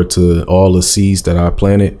looking forward to all the seeds that I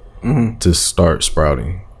planted to start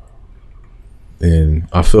sprouting, and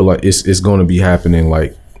I feel like it's going to be happening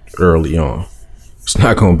like early on. It's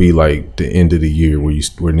not going to be like the end of the year where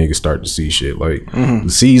niggas start to see shit. Like the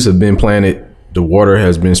seeds have been planted, the water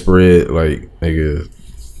has been spread. Like nigga,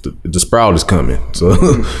 the sprout is coming.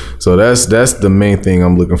 So so that's the main thing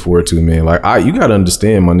I'm looking forward to, man. Like you gotta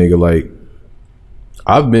understand, my nigga. Like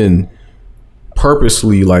I've been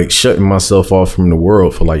purposely like shutting myself off from the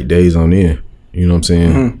world for like days on end. You know what I'm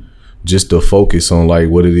saying? Just to focus on like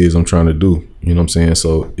what it is I'm trying to do. You know what I'm saying?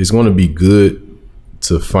 So it's gonna be good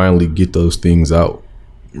to finally get those things out.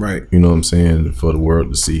 Right. You know what I'm saying? For the world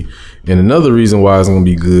to see. And another reason why it's gonna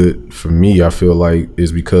be good for me, I feel like,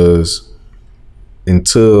 is because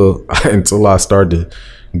until I start to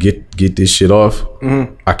get this shit off,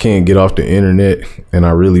 I can't get off the internet, and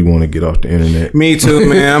I really want to get off the internet. Me too,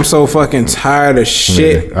 man. I'm so fucking tired of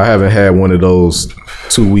shit. Man, I haven't had one of those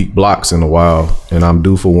 2-week blocks in a while, and I'm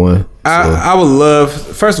due for one. I would love,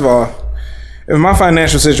 first of all, if my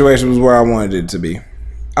financial situation was where I wanted it to be,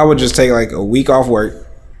 I would just take like a week off work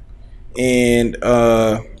and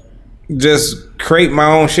just create my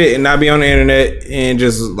own shit and not be on the internet and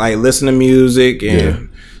just like listen to music and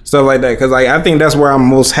stuff like that. Cause like I think that's where I'm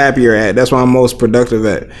most happier at. That's where I'm most productive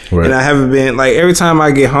at. Right. And I haven't been like, every time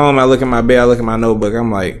I get home, I look at my bed, I look at my notebook,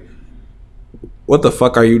 I'm like, what the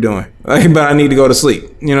fuck are you doing? Like, but I need to go to sleep.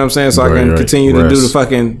 You know what I'm saying? So I can continue to do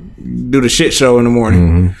the shit show in the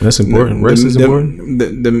morning. That's important. Rest is important.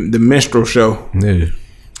 The minstrel show. Yeah.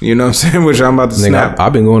 You know what I'm saying? Which I'm about to snap.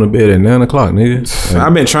 I've been going to bed at 9 o'clock, nigga. Like,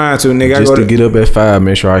 I've been trying to, nigga. Just to get up at 5,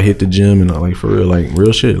 make sure I hit the gym and like for real, like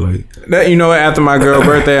real shit. Like that, you know what? After my girl's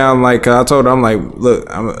birthday, I'm like, I told her, I'm like, look,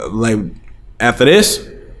 I'm like, after this,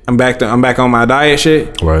 I'm back on my diet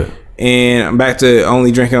shit. Right. And I'm back to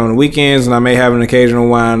only drinking on the weekends, and I may have an occasional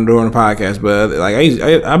wine during the podcast. But like,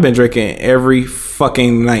 I've been drinking every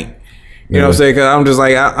fucking night. You know what I'm saying? Cause I'm just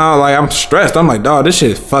like, I'm stressed. I'm like, dog, this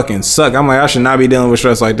shit fucking suck. I'm like, I should not be dealing with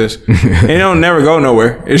stress like this. And it don't never go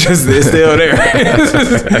nowhere. It's still there.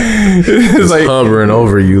 it's like hovering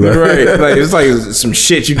over you. Like. Right. Like, it's like some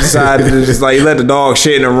shit you decided to just like, you let the dog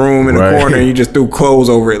shit in a room in the corner and you just threw clothes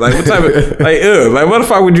over it. Like, what type of, like, like, what the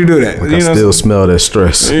fuck would you do that? Like, you I still smell that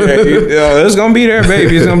stress. It's going to be there,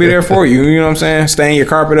 baby. It's going to be there for you. You know what I'm saying? Stain your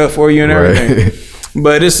carpet up for you and everything.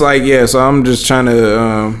 But it's like, so I'm just trying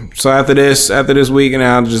to, so after this week, and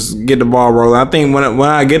I'll just get the ball rolling. I think when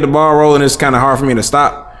I get the ball rolling, it's kind of hard for me to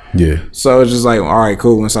stop. Yeah. So it's just like, all right,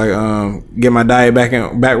 cool. Once I get my diet back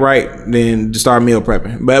right, then start meal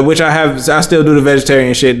prepping. But which I still do the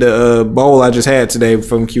vegetarian shit. The bowl I just had today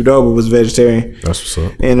from Qdoba was vegetarian. That's what's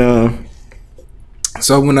up. And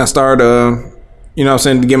so when I start, you know what I'm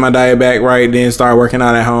saying, to get my diet back right, then start working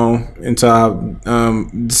out at home until I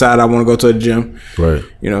decide I want to go to the gym. Right.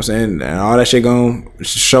 You know what I'm saying? And all that shit gonna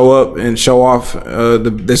show up and show off.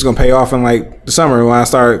 This is gonna pay off in like the summer when I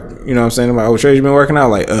start, you know what I'm saying? I'm like, oh, Trey, you been working out?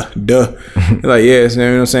 Like, duh. Like, yes, you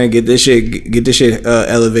know what I'm saying? Get this shit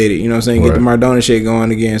elevated. You know what I'm saying? Get the Maradona shit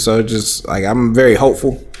going again. So it's just like, I'm very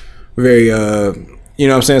hopeful. Very, you know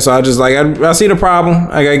what I'm saying? So I just like, I see the problem.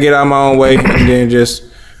 I gotta get out my own way and then just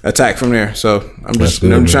attack from there. So I'm just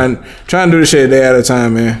good, I'm trying to do the shit a day at a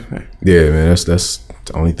time, man. Yeah, man. That's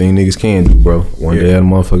the only thing niggas can do, bro. One day at a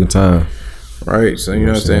motherfucking time. Right. So you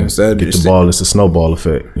know what I'm saying? Get the ball, it's a snowball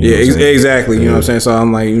effect. Yeah, exactly. You know what I'm saying? So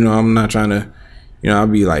I'm like, I'm not trying to, I'll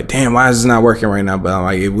be like, damn, why is this not working right now? But I'm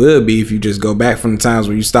like, it would be if you just go back from the times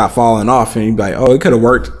when you stop falling off and you be like, oh, it could have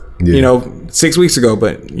worked, 6 weeks ago.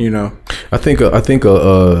 But I think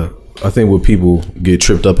what people get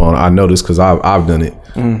tripped up on, I noticed because I've done it,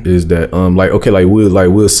 is that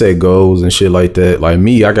we'll set goals and shit like that. Like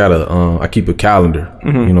me, I keep a calendar.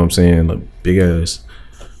 You know what I'm saying? Like big ass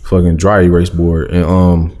fucking dry erase board,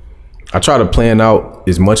 and I try to plan out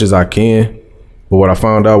as much as I can. But what I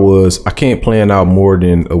found out was I can't plan out more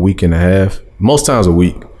than a week and a half. Most times a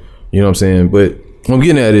week. You know what I'm saying? But what I'm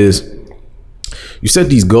getting at is you set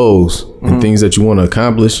these goals and things that you want to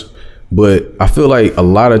accomplish. But I feel like a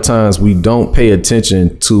lot of times we don't pay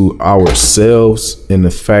attention to ourselves in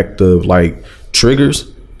the fact of like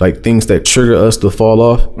triggers, like things that trigger us to fall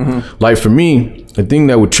off. Like for me, the thing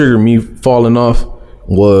that would trigger me falling off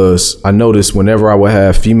was I noticed whenever I would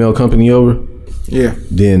have female company over,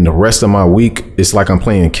 then the rest of my week, it's like I'm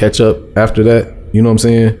playing catch up after that. You know what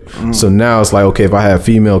I'm saying? So now it's like, okay, if I have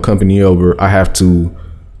female company over, I have to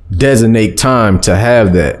designate time to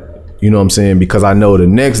have that. You know what I'm saying? Because I know the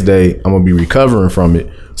next day I'm gonna be recovering from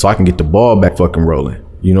it, so I can get the ball back fucking rolling.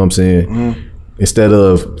 You know what I'm saying? Instead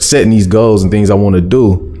of setting these goals and things I want to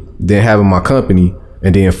do, then having my company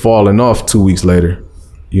and then falling off 2 weeks later.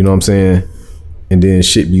 You know what I'm saying? And then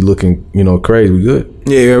shit be looking, crazy. We good?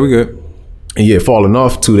 Yeah, we good. And falling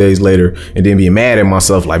off 2 days later and then being mad at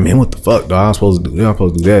myself like, man, what the fuck, dog? I'm supposed to do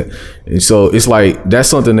that. And so it's like, that's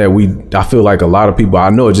something that I feel like a lot of people, I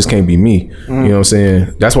know it just can't be me. You know what I'm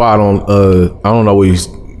saying? That's why I don't always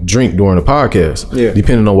drink during the podcast,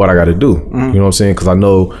 depending on what I got to do. You know what I'm saying? Because I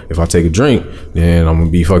know if I take a drink, then I'm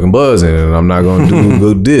gonna be fucking buzzing and I'm not gonna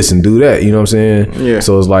do this and do that. You know what I'm saying? Yeah.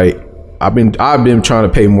 So it's like, I've been trying to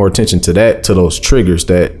pay more attention to those triggers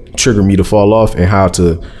that trigger me to fall off, and how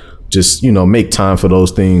to just, make time for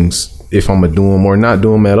those things if I'm gonna do them or not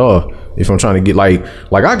do them at all. If I'm trying to get like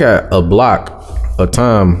I got a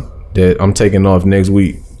time that I'm taking off next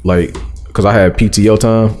week, like, cause I had PTO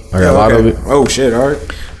time. I got a lot of it. Oh shit! All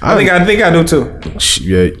right. I think I do too.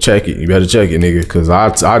 Yeah, check it. You better check it, nigga. Cause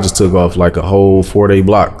I just took off like a whole 4-day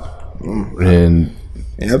block, and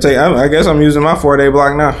I guess I'm using my 4-day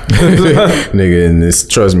block now. Nigga, and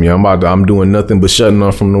trust me, I'm doing nothing but shutting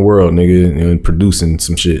off from the world, nigga, and producing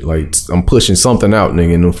some shit. Like, I'm pushing something out,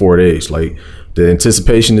 nigga, in them 4 days. Like, the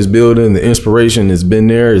anticipation is building, the inspiration has been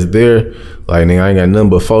there, is there. Like, nigga, I ain't got nothing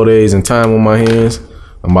but 4 days and time on my hands.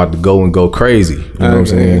 I'm about to go crazy. You know what I'm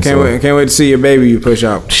saying? Can't wait to see your baby you push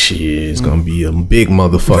out. Shit, it's gonna be a big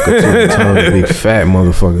motherfucker too. A big fat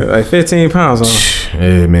motherfucker. Like 15 pounds, huh?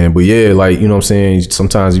 Yeah, man. But yeah, like, you know what I'm saying?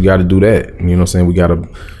 Sometimes you gotta do that. You know what I'm saying? We gotta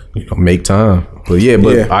make time. But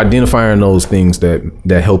identifying those things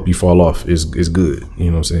that help you fall off is good.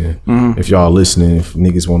 You know what I'm saying? If y'all listening, if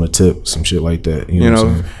niggas want to tip some shit like that, you know what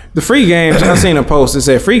I'm saying? The free games, I seen a post that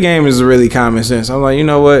said free game is really common sense. I'm like, you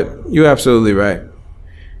know what? You're absolutely right.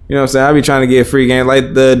 You know what I'm saying? I be trying to get free game,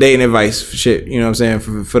 like the dating advice shit. You know what I'm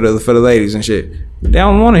saying? For the ladies and shit. They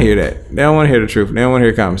don't want to hear that. They don't want to hear the truth. They don't want to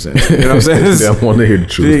hear common sense. You know what I'm saying? They don't want to hear the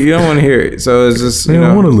truth. You don't want to hear it. So it's just, they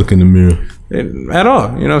don't want to look in the mirror at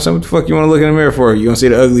all. You know what I'm saying? What the fuck you want to look in the mirror for? You want to see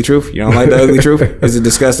the ugly truth? You don't like the ugly truth? Is it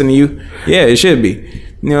disgusting to you? Yeah, it should be.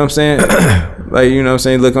 You know what I'm saying? Like, you know what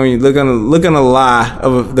I'm saying? Look on a lie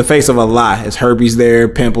of the face of a lie. It's herpes there,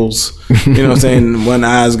 pimples. You know what I'm saying? One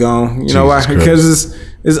eye's gone. You know why? Because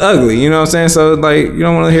it's ugly. You know what I'm saying? So like, you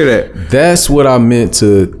don't want to hear that. That's what I meant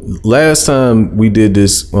to. Last time we did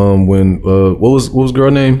this, when what was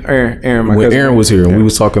girl name? Aaron. When Aaron was here, and we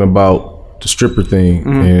was talking about the stripper thing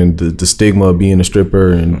and the stigma of being a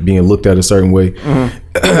stripper and being looked at a certain way.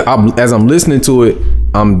 As I'm listening to it,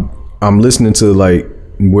 I'm listening to like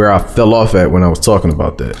where I fell off at when I was talking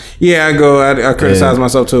about that. Yeah, I criticize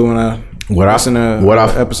myself too when I listen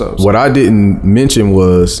to episodes. What I didn't mention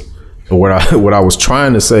was, or what I was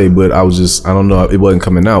trying to say, but I don't know, it wasn't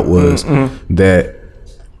coming out, was that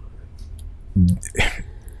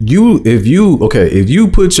if you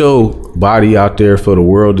put your body out there for the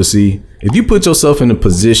world to see, if you put yourself in a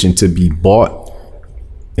position to be bought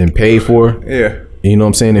and paid for, you know what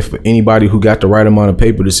I'm saying, if anybody who got the right amount of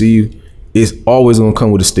paper to see you, it's always gonna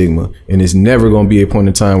come with a stigma, and it's never gonna be a point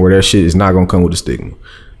in time where that shit is not gonna come with a stigma,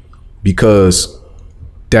 because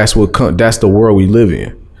that's the world we live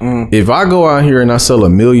in. If I go out here and I sell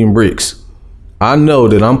 1 million bricks, I know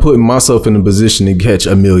that I'm putting myself in a position to catch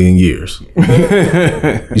 1 million years.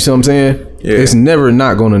 You see what I'm saying? Yeah. It's never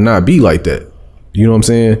not gonna not be like that. You know what I'm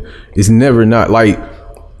saying? It's never not like.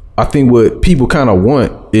 I think what people kind of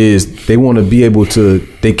want is they want to be able to,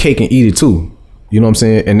 they cake and eat it too. You know what I'm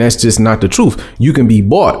saying? And that's just not the truth. You can be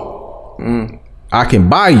bought. I can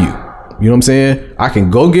buy you. You know what I'm saying? I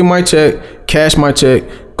can go get my check, cash my check,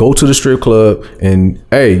 go to the strip club, and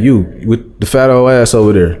hey, you with the fat old ass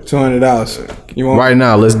over there, $200. You want right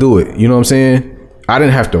now? Let's do it. You know what I'm saying? I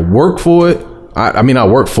didn't have to work for it. I mean, I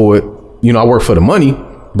worked for it. You know, I worked for the money,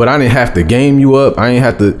 but I didn't have to game you up. I ain't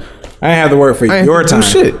have to work for your time.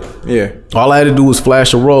 Shit. Yeah. All I had to do was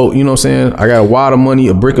flash a roll. You know what I'm saying? I got a wad of money,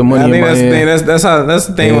 a brick of money in my hand. That's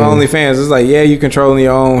the thing with OnlyFans. It's like, yeah, you controlling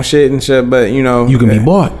your own shit and shit, but you know, you can be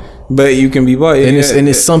bought. But you can be bought, and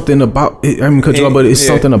it's something about it. I mean, but it's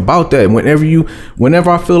something about that. Whenever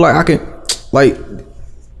I feel like I can, like,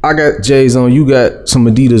 I got J's on, you got some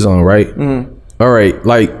Adidas on, right? All right,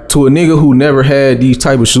 like to a nigga who never had these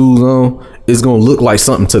type of shoes on, it's gonna look like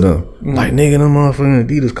something to them. Like, nigga, them motherfucking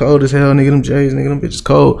Adidas cold as hell. Nigga, them J's, nigga, them bitches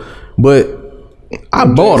cold. But I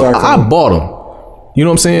bought them. You know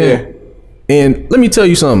what I'm saying? Yeah. And let me tell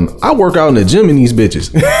you something. I work out in the gym in these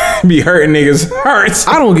bitches. Be hurting niggas' hearts.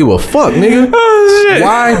 I don't give a fuck, nigga. Oh, shit.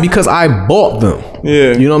 Why? Because I bought them.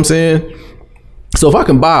 Yeah. You know what I'm saying? So if I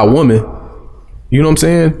can buy a woman, you know what I'm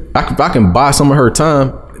saying? I can buy some of her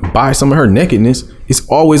time, buy some of her nakedness. It's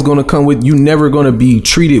always going to come with, you never going to be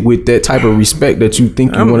treated with that type of respect that you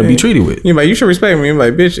think you want to be treated with. You like, you should respect me. I'm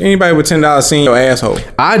like, bitch, anybody with $10 seeing your asshole.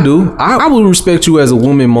 I do. I will respect you as a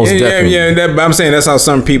woman, most definitely. Yeah, but I'm saying that's how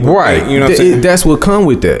some people, right? You know what I'm saying? That's what come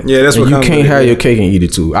with that. Yeah, that's what comes with it. You can't have your cake and eat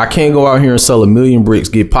it too. I can't go out here and sell 1 million bricks,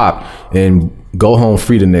 get popped, and go home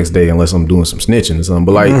free the next day unless I'm doing some snitching or something.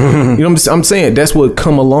 But like, you know what I'm saying? That's what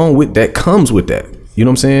come along with that, comes with that. You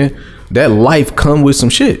know what I'm saying? That life come with some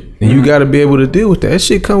shit. And you got to be able to deal with that. That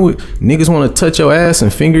shit come with niggas want to touch your ass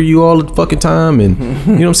and finger you all the fucking time. And you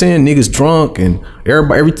know what I'm saying? Niggas drunk and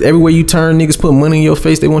everywhere you turn, niggas put money in your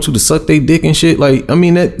face. They want you to suck their dick and shit. Like, I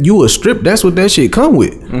mean, that you a strip. That's what that shit come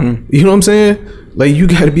with. You know what I'm saying? Like, you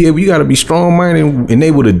got to be strong minded and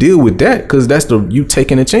able to deal with that. Cause that's you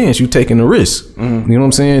taking a chance. You taking a risk. You know what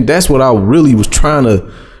I'm saying? That's what I really was trying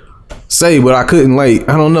to say, but I couldn't, like,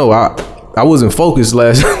 I don't know. I wasn't focused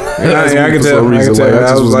last I could tell.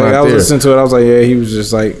 I was listening to it. I was like, yeah, he was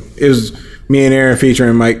just like, it was me and Aaron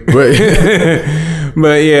featuring Mike. Right.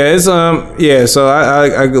 But yeah, it's so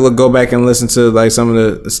I go back and listen to like some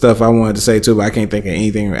of the stuff I wanted to say too, but I can't think of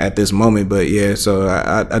anything at this moment. But yeah, so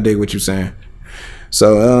I dig what you're saying.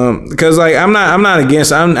 So because like I'm not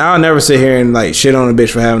against. I'll never sit here and like shit on a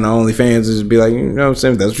bitch for having the OnlyFans and just be like, you know what I'm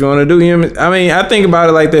saying, if that's what you want to do. You know what I mean, I think about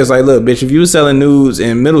it like this. Like, look, bitch, if you was selling nudes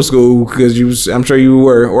in middle school, because I'm sure you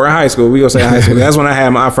were, or in high school, we gonna say high school. That's when I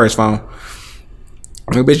had my first phone.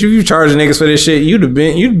 Like, bitch, if you charging niggas for this shit, you'd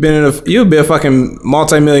be a fucking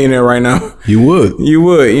multi-millionaire right now. You would. You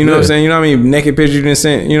know what I'm saying? You know what I mean? Naked pictures you didn't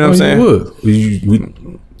send. You know what I'm saying? You would.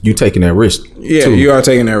 You taking that risk. Yeah, too. You are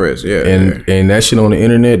taking that risk. Yeah. And that shit on the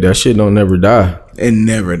internet, that shit don't never die. It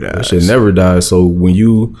never dies. That shit never dies. So when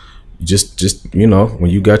you just you know, when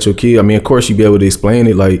you got your kid, I mean, of course you be able to explain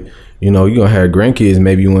it like, you know, you're gonna have grandkids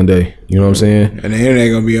maybe one day. You know what I'm saying? And the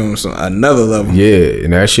internet gonna be on another level. Yeah,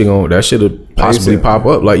 and that shit'll possibly pop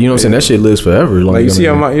up. Like, you know what I'm saying? That shit lives forever. Like you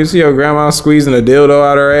see your grandma squeezing a dildo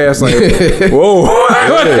out her ass. Like, whoa.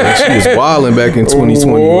 Yeah, she was wilding back in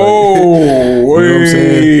 2020. Whoa. Like,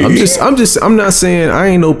 you know what I'm saying? I'm not saying I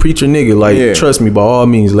ain't no preacher nigga. Like, trust me, by all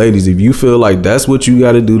means, ladies, if you feel like that's what you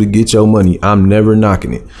got to do to get your money, I'm never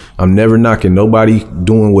knocking it. I'm never knocking nobody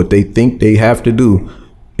doing what they think they have to do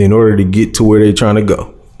in order to get to where they trying to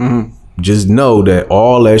go. Just know that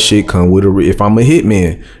all that shit come with a risk. If I'm a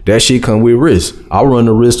hitman, that shit come with risk. I'll run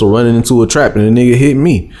the risk of running into a trap and a nigga hit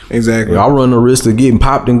me. Exactly. I'll run the risk of getting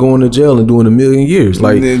popped and going to jail and doing 1 million years.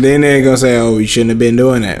 Like, then they ain't gonna say, oh, you shouldn't have been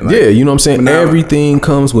doing that. Like, yeah, you know what I'm saying? Everything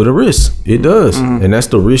comes with a risk. It does. And that's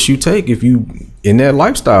the risk you take if you in that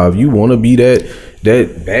lifestyle. If you want to be that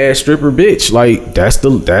bad stripper bitch, like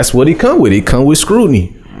that's what it come with. It come with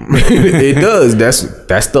scrutiny. It does.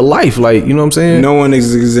 That's the life. Like, you know what I'm saying? No one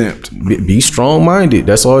is exempt. Be strong minded.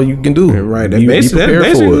 That's all you can do. Right. Be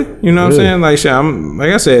prepared for it. You know what I'm saying? Like, shit, like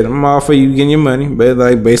I said, I'm all for you getting your money, but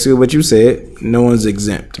like basically what you said, no one's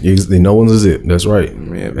exempt. No one's exempt. That's right.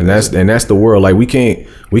 Yeah, and that's the world. Like, we can't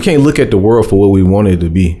look at the world for what we want it to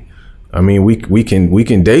be. I mean, we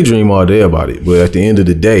can daydream all day about it, but at the end of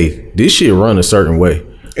the day, this shit run a certain way.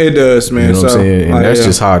 It does, man. You know what I'm saying? And that's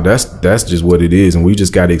just how that's just what it is, and we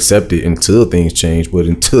just gotta accept it until things change. But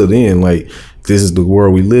until then, like, this is the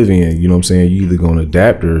world we live in. You know what I'm saying? You either gonna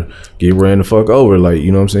adapt or get ran the fuck over. Like,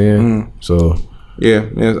 you know what I'm saying? So yeah,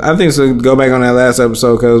 I think so. Go back on that last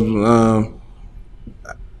episode because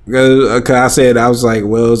I said, I was like,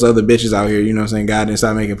 well, there's other bitches out here. You know what I'm saying? God didn't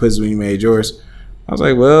stop making pussies when you made yours. I was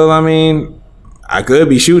like, well, I mean, I could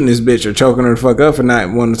be shooting this bitch or choking her the fuck up for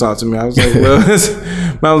not wanting to talk to me. I was like, well,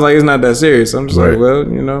 but I was like, it's not that serious. I'm just like, well,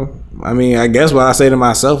 you know, I mean, I guess what I say to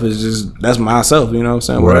myself is just, that's myself, you know what I'm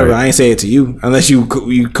saying? Whatever. I ain't say it to you unless you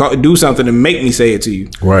do something to make me say it to you.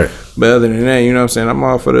 Right. But other than that, you know what I'm saying? I'm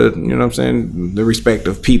all for the, you know what I'm saying, the respect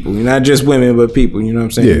of people. You're not just women, but people, you know what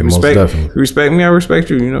I'm saying? Yeah, most definitely. You respect me, I respect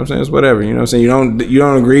you, you know what I'm saying? It's whatever, you know what I'm saying? You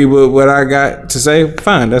don't agree with what I got to say?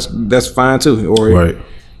 Fine, that's fine too. Or right.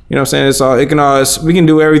 You know what I'm saying? We can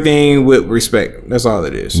do everything with respect. That's all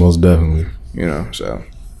it is. Most definitely. You know, so.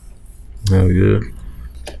 Hell yeah.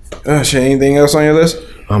 Shit, anything else on your list?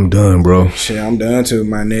 I'm done, bro. Shit, I'm done too,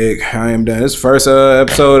 my nigga. I am done. This first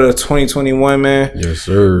episode of 2021, man. Yes,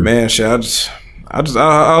 sir. Man, shit, I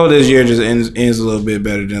hope this year just ends a little bit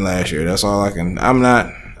better than last year. That's all I can. I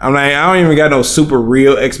don't even got no super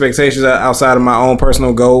real expectations outside of my own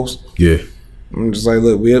personal goals. Yeah. I'm just like,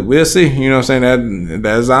 look, we'll see. You know what I'm saying?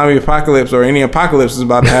 That zombie apocalypse or any apocalypse is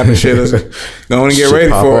about to happen. Shit, let's go and get ready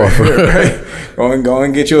for it. Right? Go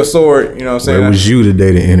and get you a sword. You know what I'm saying? It was you the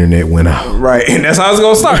day the internet went out. Right, and that's how it's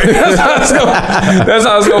gonna start. That's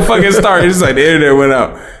how it's gonna fucking start. It's like the internet went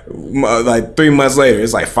out. Like 3 months later,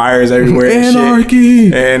 it's like fires everywhere.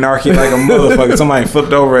 Anarchy. Anarchy like a motherfucker. Somebody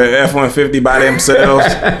flipped over an F-150 by themselves.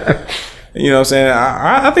 You know what I'm saying?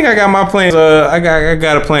 I think I got my plans. I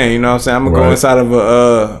got a plan. You know what I'm saying? I'm gonna go inside of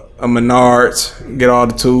a Menards, get all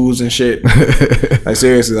the tools and shit. Like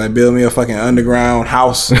seriously, like build me a fucking underground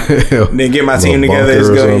house. Then get my team together. It's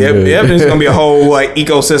gonna, it's gonna be a whole like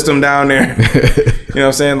ecosystem down there. You know what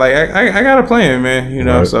I'm saying? Like I got a plan, man. You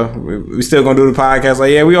know, so we still gonna do the podcast.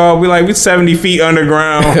 Like we 70 feet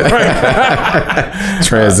underground. Right?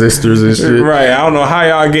 Transistors and shit. Right. I don't know how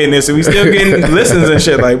y'all getting this. And we still getting listens and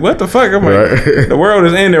shit. Like what the fuck? I'm like, the world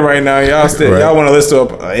is ending right now. Y'all still y'all want to listen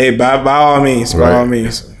to a hey by all means, by all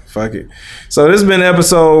means. Fuck it. So this has been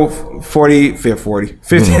episode 50.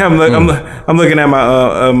 I'm looking at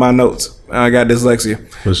my notes. I got dyslexia.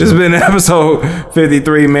 This has been episode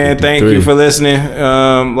 53, man. 53. Thank you for listening.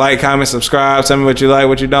 Like, comment, subscribe. Tell me what you like,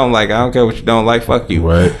 what you don't like. I don't care what you don't like. Fuck you.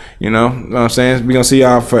 Right. You know what I'm saying? We're gonna see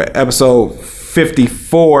y'all for episode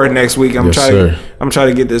 54 next week. I'm trying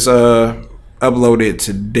to get this uploaded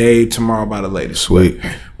today, tomorrow by the latest. Sweet.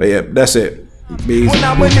 But yeah, that's it. When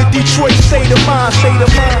I'm in the Detroit state of mind,